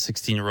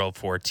 16-year-old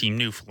for Team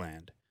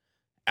Newfoundland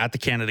at the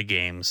Canada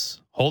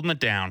Games, holding it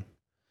down.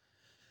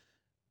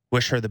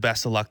 Wish her the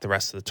best of luck the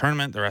rest of the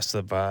tournament, the rest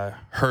of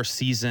her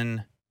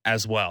season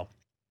as well.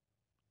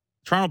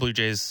 Toronto Blue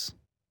Jays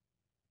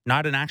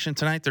not in action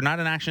tonight. They're not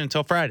in action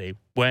until Friday.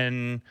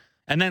 And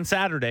then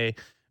Saturday,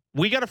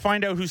 we got to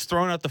find out who's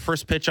throwing out the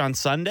first pitch on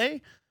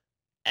Sunday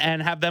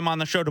and have them on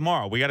the show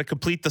tomorrow. We got to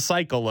complete the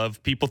cycle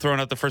of people throwing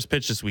out the first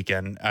pitch this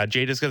weekend.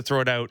 Jada's going to throw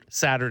it out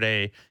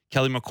Saturday.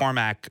 Kelly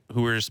McCormack,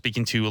 who we were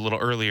speaking to a little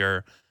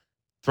earlier,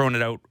 throwing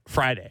it out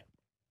Friday.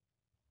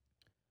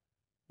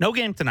 No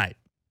game tonight.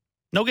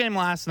 No game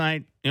last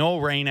night.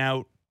 Rain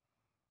out.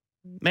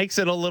 Makes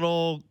it a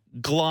little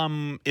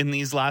glum in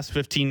these last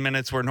 15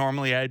 minutes where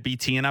normally I'd be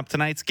teeing up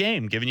tonight's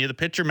game, giving you the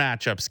pitcher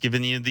matchups,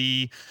 giving you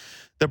the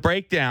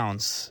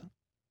breakdowns.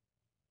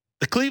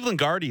 The Cleveland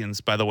Guardians,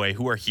 by the way,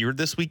 who are here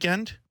this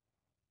weekend,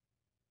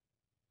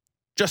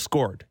 just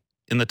scored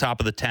in the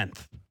top of the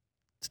 10th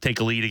to take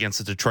a lead against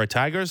the Detroit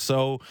Tigers.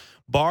 So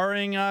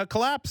barring a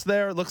collapse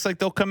there, it looks like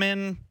they'll come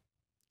in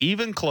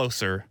even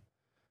closer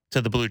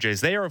to the Blue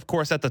Jays. They are, of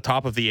course, at the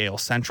top of the AL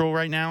Central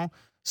right now,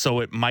 so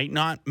it might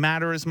not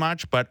matter as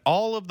much, but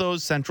all of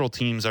those Central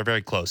teams are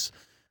very close.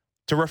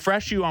 To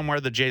refresh you on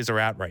where the Jays are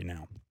at right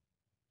now,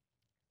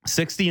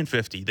 60 and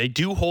 50. They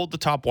do hold the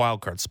top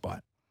wildcard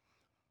spot,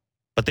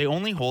 but they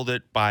only hold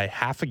it by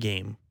half a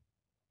game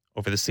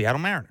over the Seattle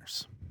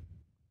Mariners.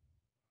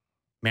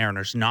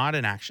 Mariners not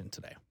in action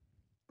today.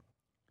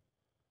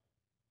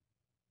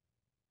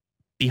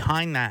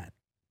 Behind that,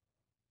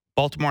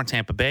 Baltimore and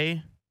Tampa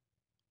Bay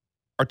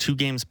are 2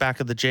 games back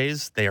of the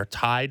Jays. They are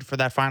tied for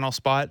that final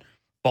spot.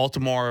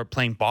 Baltimore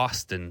playing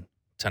Boston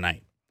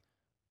tonight.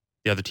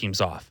 The other team's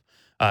off.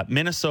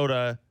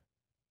 Minnesota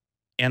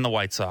and the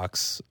White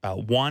Sox,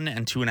 1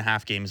 and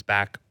 2.5 games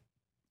back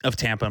of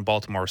Tampa and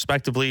Baltimore,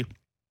 respectively.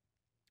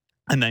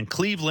 And then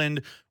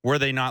Cleveland, were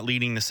they not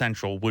leading the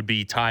Central, would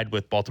be tied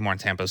with Baltimore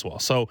and Tampa as well.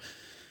 So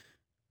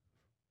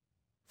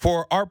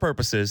for our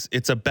purposes,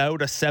 it's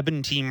about a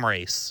 7-team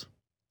race.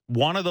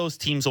 One of those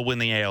teams will win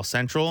the AL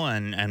Central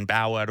and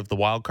bow out of the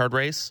wild card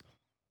race,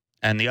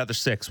 and the other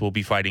 6 will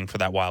be fighting for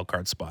that wild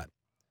card spot.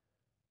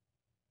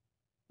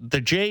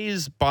 The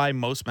Jays, by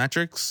most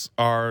metrics,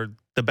 are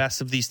the best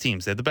of these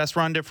teams. They have the best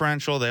run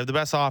differential. They have the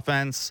best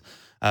offense.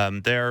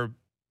 Their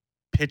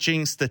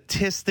pitching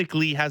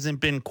statistically hasn't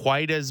been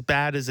quite as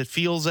bad as it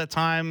feels at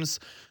times.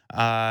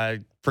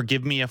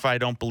 Forgive me if I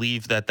don't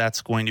believe that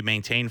that's going to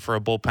maintain for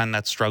a bullpen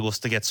that struggles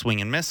to get swing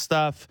and miss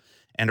stuff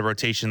and a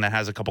rotation that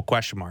has a couple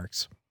question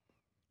marks.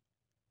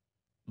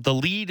 The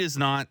lead is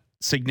not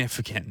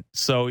significant,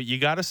 so you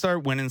got to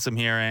start winning some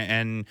here.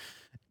 And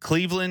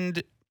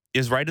Cleveland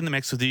is right in the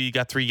mix with you. You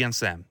got 3 against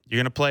them. You're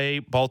going to play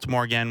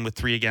Baltimore again with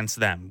 3 against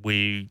them.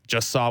 We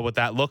just saw what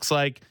that looks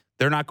like.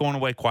 They're not going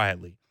away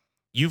quietly.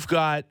 You've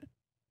got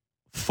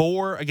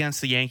 4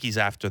 against the Yankees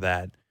after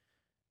that.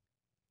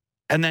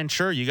 And then,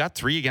 sure, you got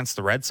 3 against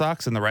the Red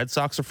Sox, and the Red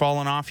Sox are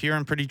falling off here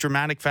in pretty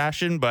dramatic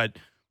fashion, but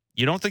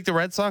you don't think the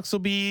Red Sox will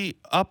be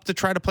up to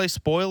try to play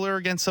spoiler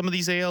against some of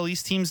these AL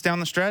East teams down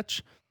the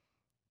stretch?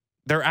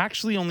 They're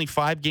actually only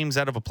 5 games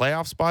out of a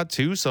playoff spot,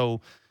 too,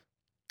 so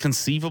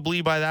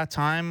conceivably by that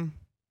time,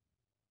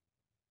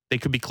 they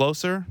could be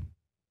closer.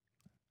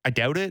 I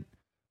doubt it,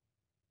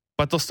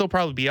 but they'll still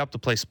probably be up to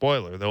play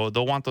spoiler.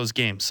 They'll want those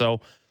games. So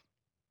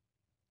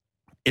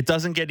it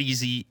doesn't get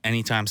easy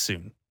anytime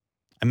soon.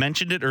 I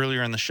mentioned it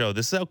earlier in the show.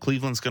 This is how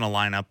Cleveland's going to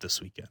line up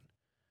this weekend.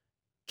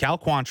 Cal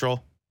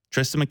Quantrill,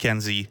 Tristan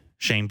McKenzie,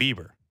 Shane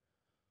Bieber.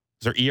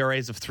 Those are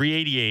ERAs of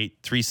 3.88,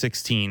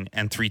 3.16,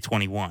 and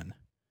 3.21.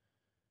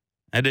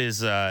 That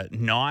is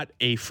not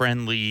a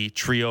friendly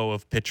trio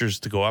of pitchers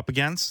to go up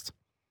against.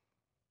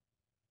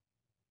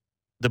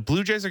 The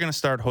Blue Jays are going to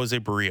start Jose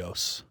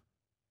Barrios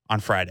on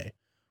Friday.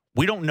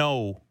 We don't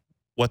know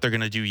what they're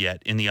going to do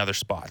yet in the other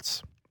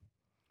spots.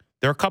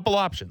 There are a couple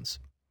options.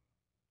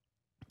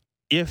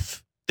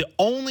 If the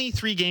only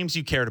 3 games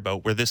you cared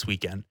about were this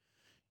weekend,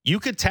 you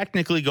could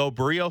technically go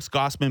Barrios,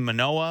 Gausman,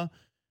 Manoah,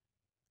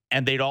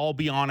 and they'd all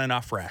be on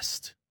enough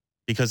rest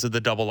because of the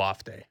double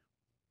off day.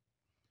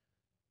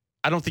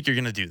 I don't think you're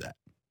going to do that.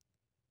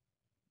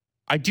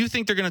 I do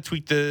think they're going to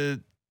tweak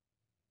the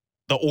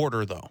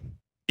order, though,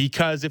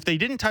 because if they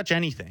didn't touch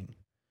anything,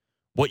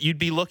 what you'd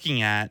be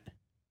looking at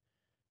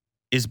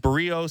is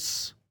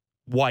Barrios,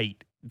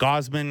 White,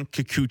 Gausman,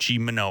 Kikuchi,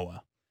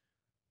 Manoah.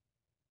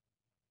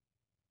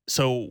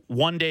 So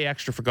 1 day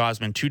extra for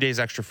Gausman, 2 days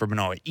extra for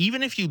Manoah.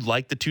 Even if you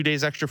like the 2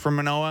 days extra for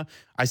Manoah,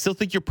 I still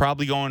think you're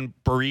probably going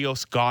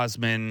Barrios,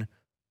 Gausman,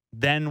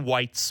 then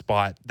White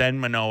spot, then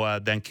Manoah,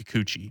 then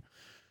Kikuchi.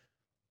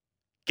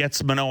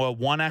 Gets Manoah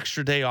 1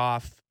 extra day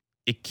off.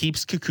 It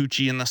keeps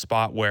Kikuchi in the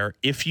spot where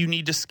if you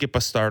need to skip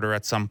a starter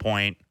at some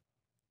point,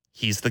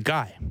 he's the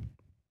guy.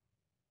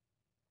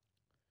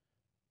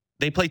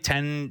 They play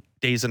 10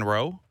 days in a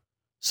row,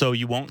 so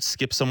you won't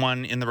skip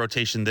someone in the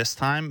rotation this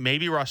time.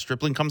 Maybe Ross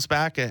Stripling comes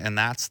back, and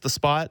that's the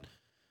spot.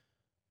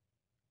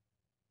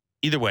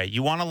 Either way,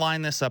 you want to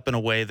line this up in a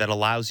way that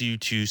allows you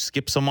to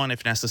skip someone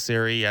if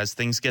necessary as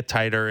things get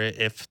tighter,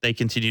 if they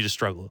continue to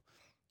struggle.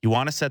 You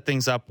want to set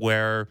things up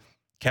where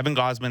Kevin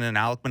Gausman and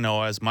Alek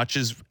Manoah, as much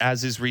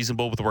as is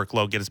reasonable with the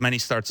workload, get as many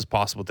starts as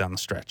possible down the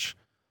stretch.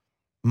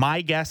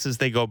 My guess is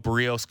they go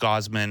Barrios,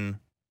 Gausman,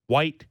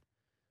 White,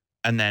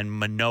 and then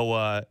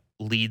Manoah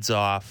leads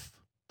off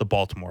the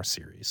Baltimore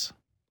series.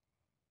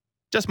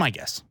 Just my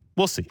guess.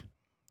 We'll see.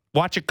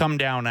 Watch it come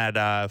down at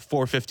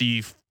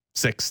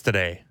 4:56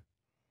 today.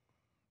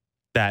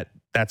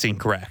 That's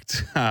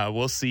incorrect.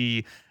 We'll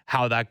see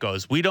how that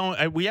goes. We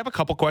have a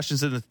couple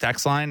questions in the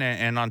text line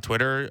and on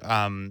Twitter.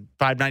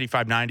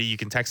 590-590. You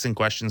can text in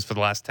questions for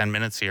the last 10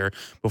 minutes here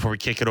before we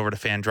kick it over to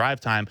Fan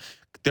Drive time.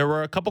 There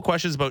were a couple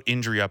questions about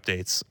injury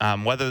updates,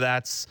 whether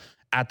that's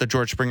at the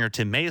George Springer,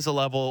 Tim Meza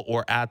level,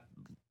 or at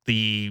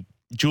the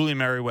Julian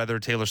Merriweather,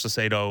 Taylor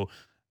Saucedo,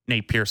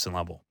 Nate Pearson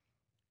level.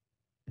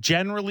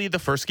 Generally, the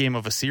first game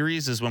of a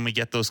series is when we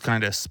get those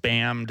kind of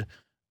spammed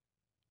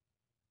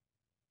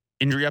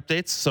injury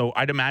updates. So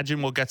I'd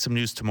imagine we'll get some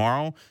news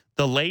tomorrow.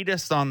 The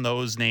latest on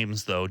those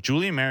names, though,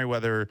 Julian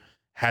Merriweather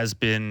has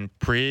been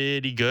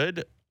pretty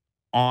good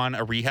on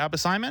a rehab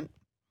assignment.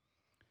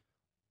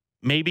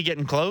 Maybe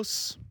getting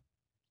close.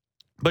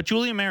 But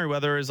Julian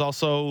Merriweather is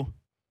also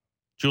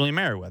Julian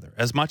Merriweather.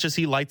 As much as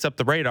he lights up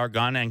the radar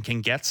gun and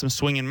can get some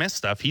swing and miss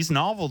stuff, he's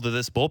novel to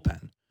this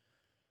bullpen.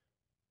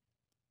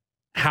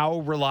 How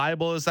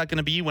reliable is that going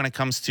to be when it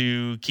comes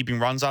to keeping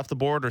runs off the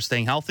board or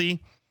staying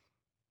healthy?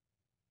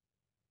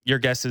 Your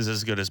guess is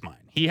as good as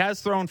mine. He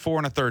has thrown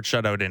 4 1/3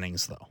 shutout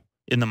innings, though,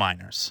 in the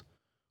minors,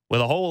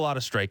 with a whole lot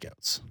of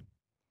strikeouts.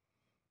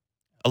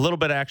 A little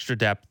bit of extra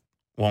depth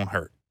won't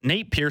hurt.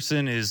 Nate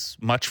Pearson is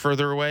much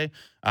further away.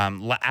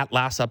 At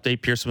last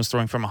update, Pearson was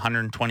throwing from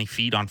 120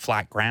 feet on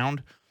flat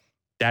ground.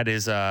 That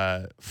is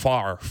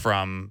far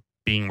from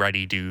being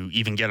ready to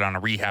even get on a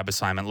rehab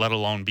assignment, let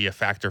alone be a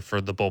factor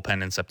for the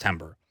bullpen in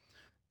September.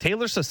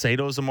 Taylor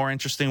Saucedo is a more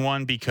interesting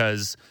one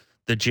because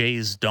the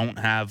Jays don't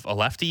have a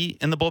lefty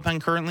in the bullpen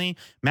currently.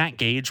 Matt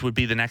Gage would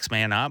be the next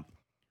man up.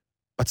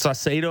 But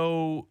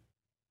Saucedo,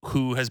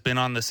 who has been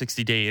on the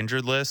 60-day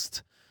injured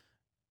list,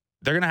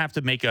 they're going to have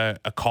to make a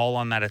call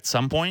on that at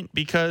some point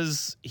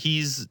because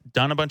he's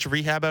done a bunch of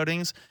rehab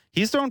outings.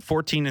 He's thrown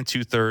 14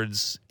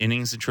 2/3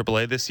 innings in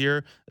AAA this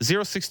year,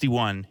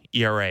 0.61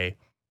 ERA,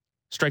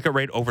 strikeout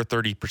rate over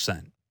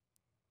 30%.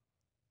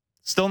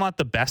 Still not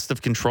the best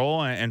of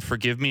control, and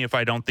forgive me if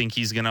I don't think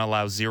he's going to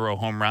allow 0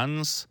 home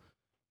runs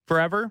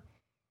forever,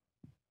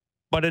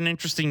 but an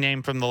interesting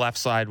name from the left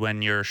side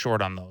when you're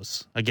short on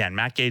those. Again,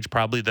 Matt Gage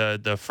probably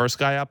the first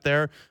guy up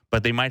there,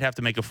 but they might have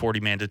to make a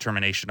 40-man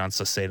determination on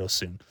Saucedo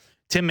soon.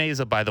 Tim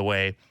Meza, by the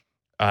way,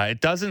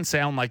 it doesn't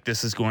sound like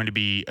this is going to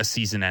be a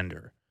season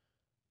ender.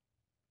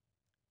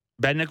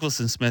 Ben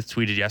Nicholson-Smith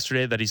tweeted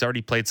yesterday that he's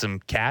already played some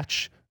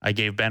catch. I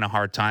gave Ben a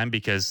hard time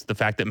because the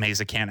fact that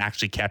Meza can't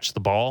actually catch the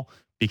ball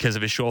because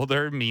of his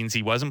shoulder means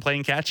he wasn't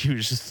playing catch. He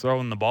was just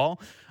throwing the ball.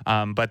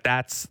 But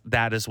that's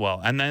that as well.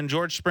 And then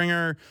George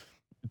Springer,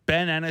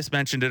 Ben Ennis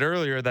mentioned it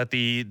earlier that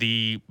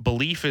the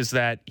belief is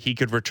that he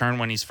could return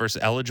when he's first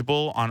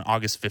eligible on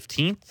August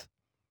 15th.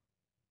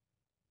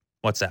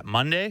 What's that,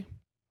 Monday?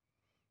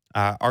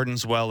 Arden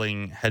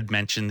Zwelling had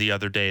mentioned the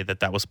other day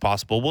that was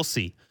possible. We'll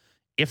see.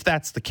 If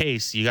that's the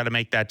case, you got to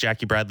make that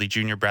Jackie Bradley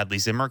Jr., Bradley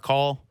Zimmer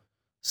call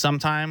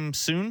sometime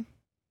soon.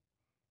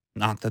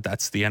 Not that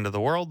that's the end of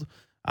the world.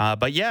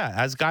 But yeah,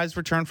 as guys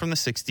return from the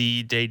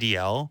 60-day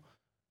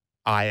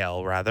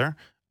IL rather,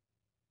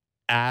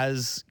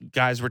 as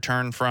guys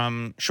return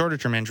from shorter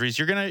term injuries,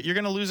 you're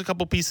gonna lose a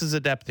couple pieces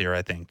of depth here,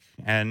 I think.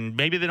 And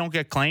maybe they don't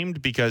get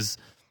claimed because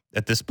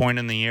at this point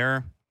in the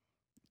year,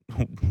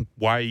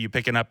 why are you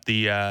picking up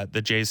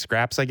the Jays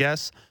scraps, I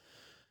guess?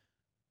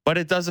 But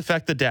it does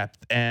affect the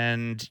depth,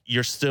 and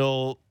you're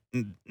still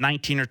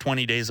 19 or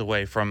 20 days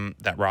away from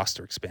that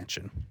roster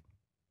expansion.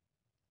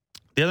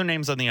 The other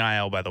names on the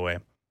IL, by the way,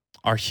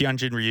 are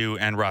Hyunjin Ryu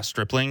and Ross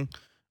Stripling.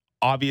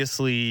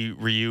 Obviously,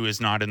 Ryu is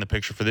not in the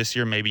picture for this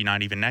year, maybe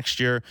not even next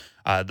year.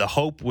 The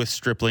hope with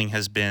Stripling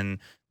has been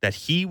that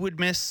he would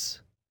miss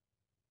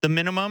the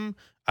minimum.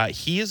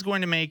 He is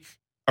going to make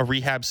a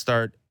rehab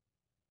start.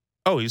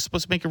 Oh, he was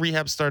supposed to make a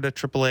rehab start at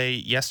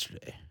AAA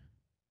yesterday.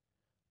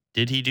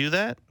 Did he do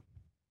that?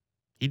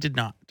 He did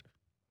not.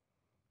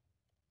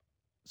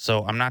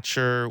 So I'm not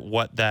sure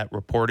what that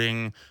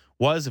reporting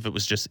was, if it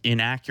was just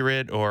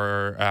inaccurate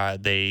or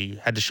they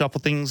had to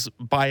shuffle things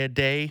by a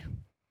day.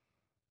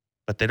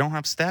 But they don't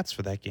have stats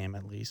for that game,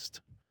 at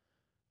least.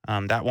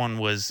 That one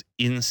was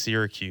in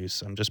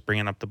Syracuse. I'm just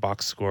bringing up the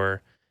box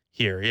score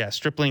here. Yeah,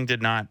 Stripling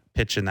did not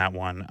pitch in that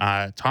one.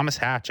 Thomas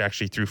Hatch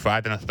actually threw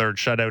 5 1/3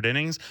 shutout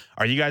innings.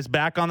 Are you guys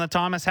back on the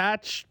Thomas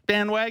Hatch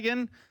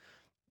bandwagon?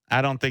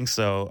 I don't think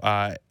so.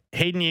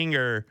 Hayden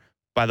Yinger,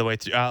 by the way,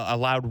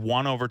 allowed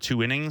 1 over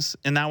 2 innings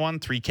in that one,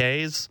 3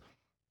 Ks.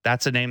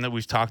 That's a name that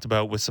we've talked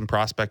about with some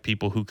prospect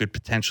people who could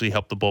potentially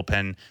help the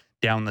bullpen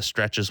down the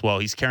stretch as well.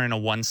 He's carrying a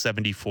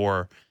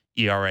 1.74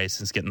 ERA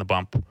since getting the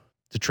bump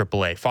to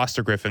AAA.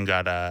 Foster Griffin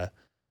got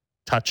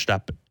touched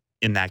up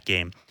in that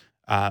game.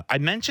 I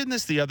mentioned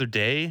this the other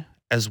day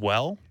as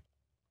well,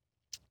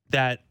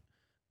 that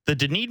the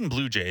Dunedin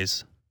Blue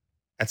Jays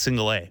at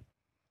Single A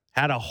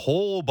had a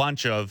whole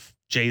bunch of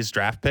Jays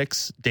draft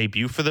picks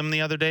debut for them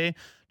the other day.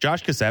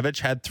 Josh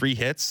Kasevich had 3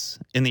 hits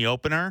in the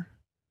opener,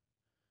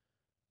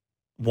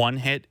 1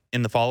 hit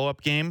in the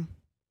follow-up game.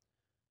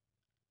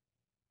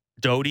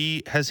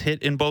 Doty has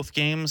hit in both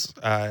games,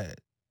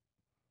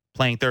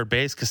 playing third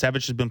base.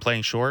 Kasevich has been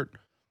playing short.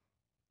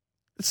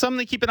 It's something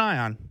to keep an eye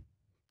on.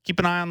 Keep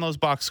an eye on those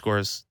box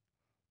scores.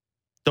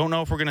 Don't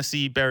know if we're going to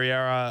see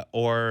Barriera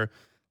or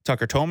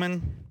Tucker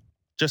Toman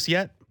just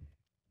yet,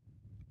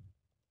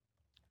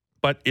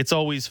 but it's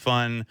always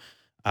fun.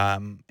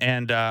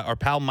 And our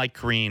pal Mike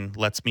Kareen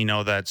lets me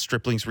know that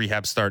Stripling's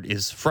rehab start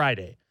is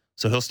Friday.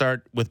 So he'll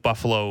start with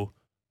Buffalo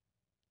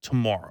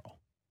tomorrow.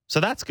 So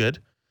that's good.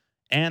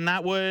 And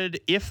that would,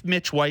 if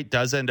Mitch White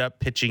does end up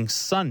pitching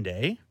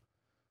Sunday,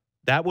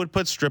 that would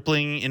put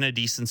Stripling in a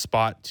decent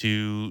spot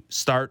to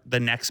start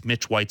the next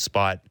Mitch White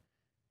spot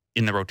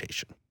in the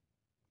rotation.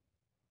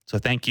 So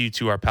thank you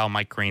to our pal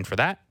Mike Green for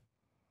that.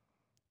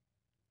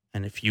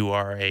 And if you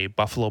are a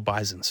Buffalo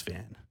Bisons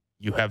fan,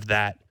 you have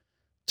that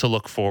to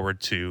look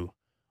forward to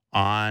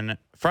on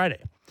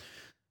Friday.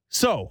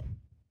 So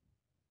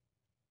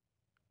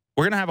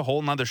we're going to have a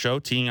whole nother show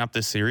teeing up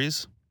this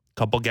series. A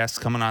couple guests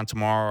coming on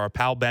tomorrow. Our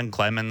pal Ben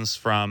Clemens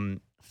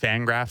from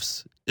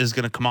Fangraphs is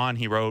going to come on.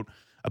 He wrote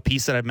a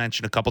piece that I've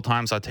mentioned a couple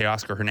times on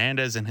Teoscar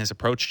Hernandez and his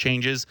approach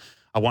changes.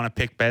 I want to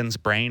pick Ben's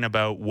brain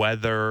about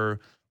whether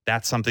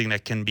that's something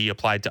that can be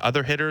applied to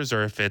other hitters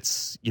or if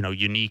it's,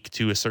 unique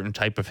to a certain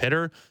type of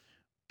hitter.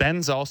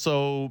 Ben's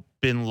also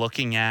been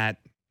looking at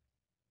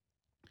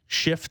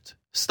shift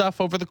stuff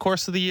over the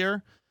course of the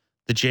year.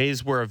 The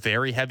Jays were a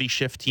very heavy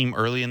shift team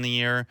early in the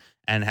year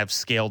and have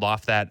scaled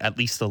off that at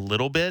least a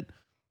little bit.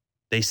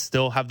 They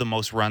still have the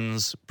most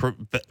runs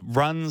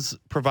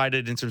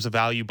provided in terms of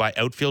value by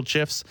outfield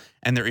shifts,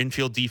 and their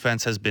infield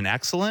defense has been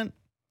excellent.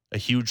 A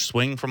huge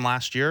swing from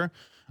last year.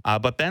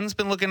 But Ben's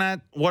been looking at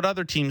what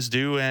other teams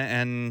do,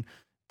 and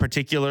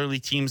particularly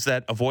teams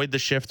that avoid the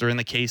shift, or in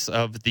the case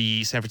of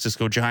the San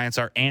Francisco Giants,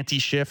 are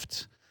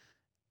anti-shift,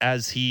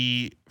 as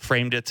he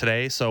framed it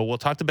today. So we'll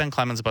talk to Ben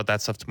Clemens about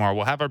that stuff tomorrow.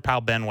 We'll have our pal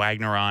Ben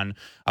Wagner on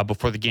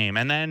before the game.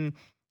 And then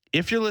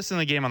if you're listening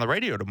to the game on the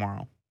radio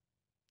tomorrow,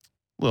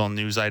 little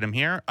news item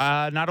here.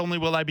 Not only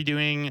will I be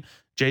doing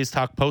Jays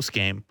Talk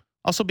post-game,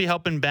 also be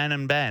helping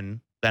Ben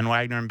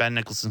Wagner and Ben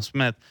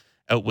Nicholson-Smith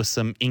out with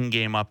some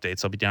in-game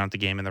updates. I'll be down at the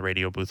game in the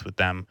radio booth with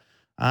them,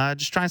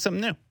 just trying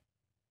something new.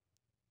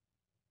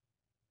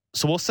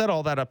 So we'll set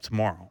all that up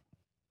tomorrow.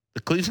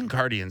 The Cleveland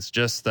Guardians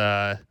just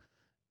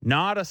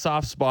not a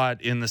soft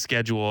spot in the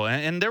schedule.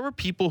 And there were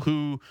people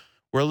who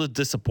were a little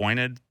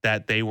disappointed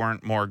that they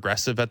weren't more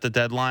aggressive at the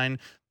deadline.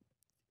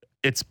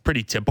 It's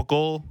pretty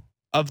typical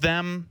of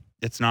them.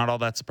 It's not all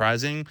that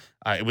surprising.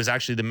 It was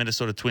actually the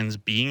Minnesota Twins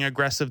being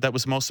aggressive that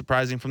was most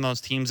surprising from those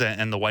teams,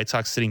 and the White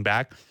Sox sitting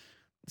back.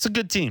 It's a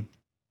good team.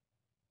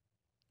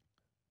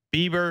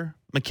 Bieber,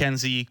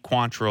 McKenzie,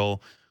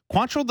 Quantrill.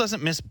 Quantrill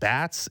doesn't miss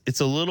bats.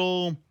 It's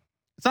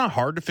not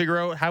hard to figure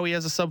out how he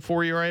has a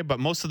sub-4 ERA,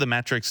 but most of the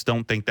metrics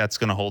don't think that's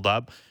going to hold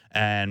up.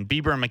 And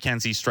Bieber and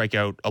McKenzie strike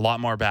out a lot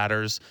more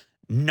batters.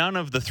 None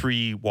of the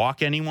three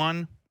walk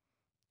anyone.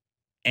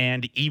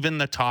 And even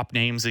the top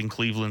names in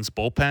Cleveland's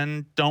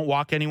bullpen don't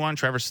walk anyone.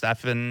 Trevor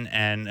Stephan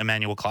and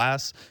Emmanuel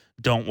Class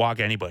don't walk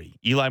anybody.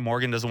 Eli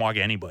Morgan doesn't walk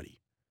anybody.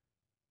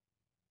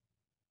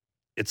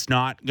 It's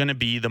not going to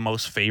be the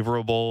most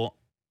favorable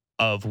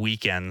of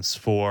weekends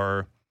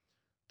for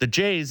the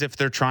Jays if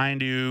they're trying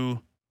to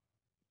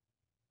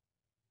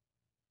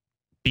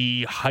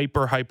be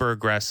hyper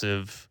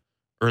aggressive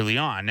early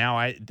on.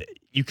 Now,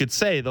 you could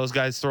say those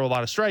guys throw a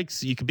lot of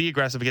strikes. You could be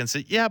aggressive against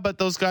it. Yeah, but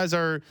those guys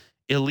are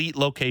elite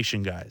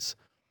location guys.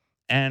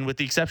 And with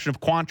the exception of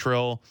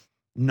Quantrill,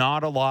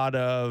 not a lot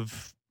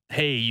of,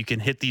 hey, you can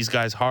hit these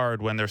guys hard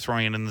when they're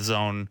throwing it in the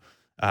zone.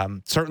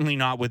 Certainly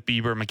not with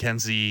Bieber,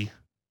 McKenzie,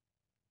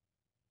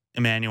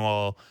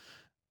 Emmanuel.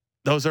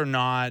 Those are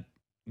not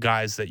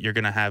guys that you're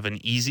going to have an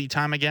easy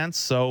time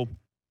against. So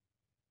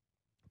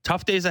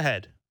tough days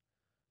ahead.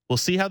 We'll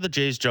see how the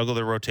Jays juggle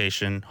their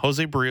rotation.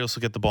 Jose Barrios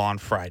will get the ball on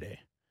Friday.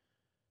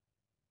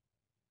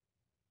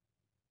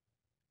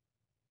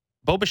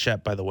 Bo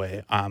Bichette, by the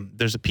way,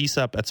 there's a piece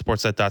up at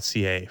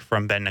sportsnet.ca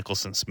from Ben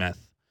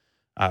Nicholson-Smith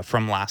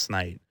from last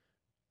night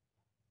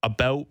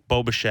about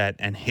Bo Bichette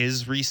and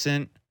his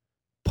recent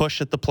push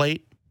at the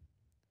plate.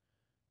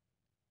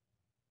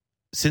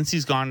 Since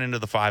he's gone into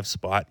the 5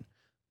 spot,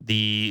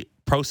 the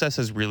process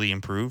has really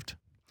improved.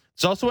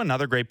 There's also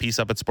another great piece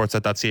up at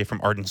sportsnet.ca from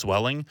Arden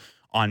Zwelling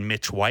on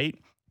Mitch White,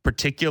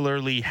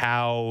 particularly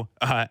how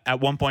at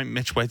one point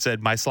Mitch White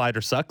said, "My slider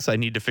sucks. I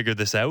need to figure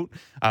this out,"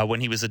 when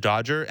he was a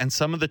Dodger. And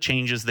some of the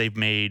changes they've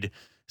made,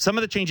 some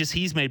of the changes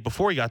he's made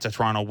before he got to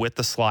Toronto with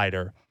the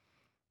slider,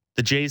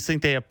 the Jays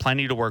think they have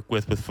plenty to work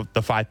with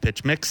the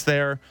 5-pitch mix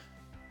there.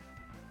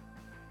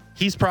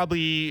 He's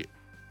probably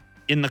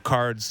in the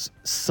cards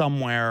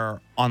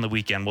somewhere on the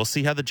weekend. We'll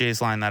see how the Jays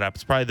line that up.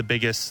 It's probably the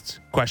biggest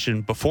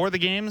question before the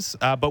games.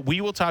 But we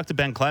will talk to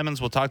Ben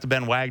Clemens. We'll talk to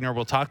Ben Wagner.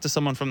 We'll talk to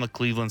someone from the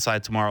Cleveland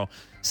side tomorrow.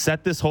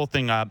 Set this whole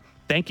thing up.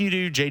 Thank you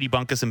to JD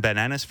Bunkus and Ben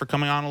Ennis for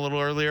coming on a little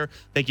earlier.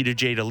 Thank you to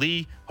Jada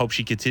Lee. Hope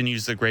she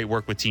continues the great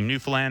work with Team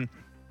Newfoundland.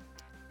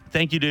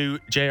 Thank you to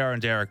JR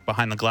and Derek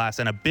behind the glass.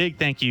 And a big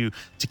thank you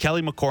to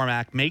Kelly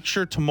McCormack. Make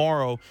sure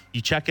tomorrow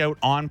you check out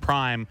On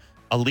Prime,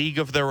 A League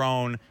of Their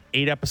Own,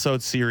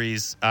 8-episode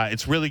series.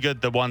 It's really good,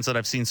 the ones that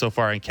I've seen so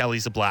far, and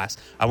Kelly's a blast.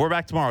 We're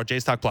back tomorrow,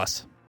 Jays Talk Plus.